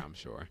 But yeah, I'm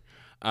sure.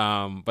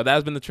 But that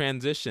has been The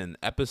Transition,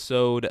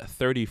 episode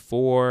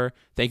 34.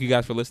 Thank you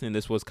guys for listening.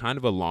 This was kind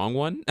of a long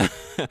one,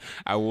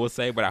 I will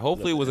say, but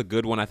hopefully it was a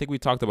good one. I think we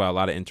talked about a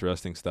lot of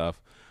interesting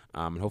stuff.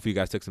 And hopefully you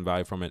guys took some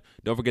value from it.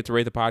 Don't forget to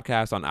rate the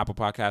podcast on Apple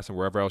Podcasts and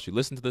wherever else you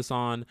listen to this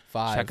on.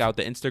 5. Check out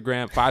the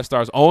Instagram, 5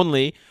 stars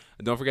only.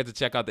 And don't forget to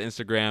check out the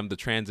Instagram, the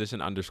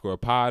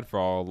transition_pod, for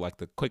all like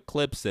the quick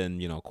clips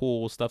and, you know,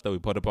 cool stuff that we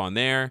put up on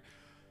there.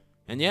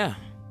 And yeah,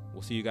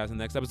 we'll see you guys in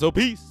the next episode.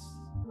 Peace.